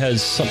think,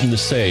 has something to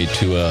say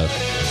to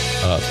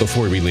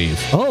before we leave.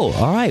 Oh,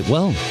 all right.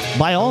 Well,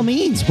 by all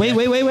means. Wait.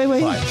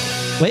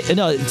 Wait,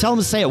 no, tell him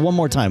to say it one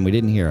more time. We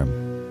didn't hear him.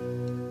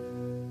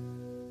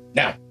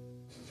 Now.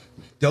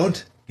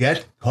 Don't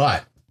get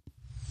caught.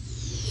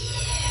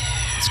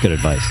 It's good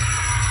advice.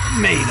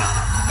 Made on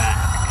a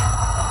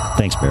Mac.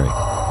 Thanks, Barry.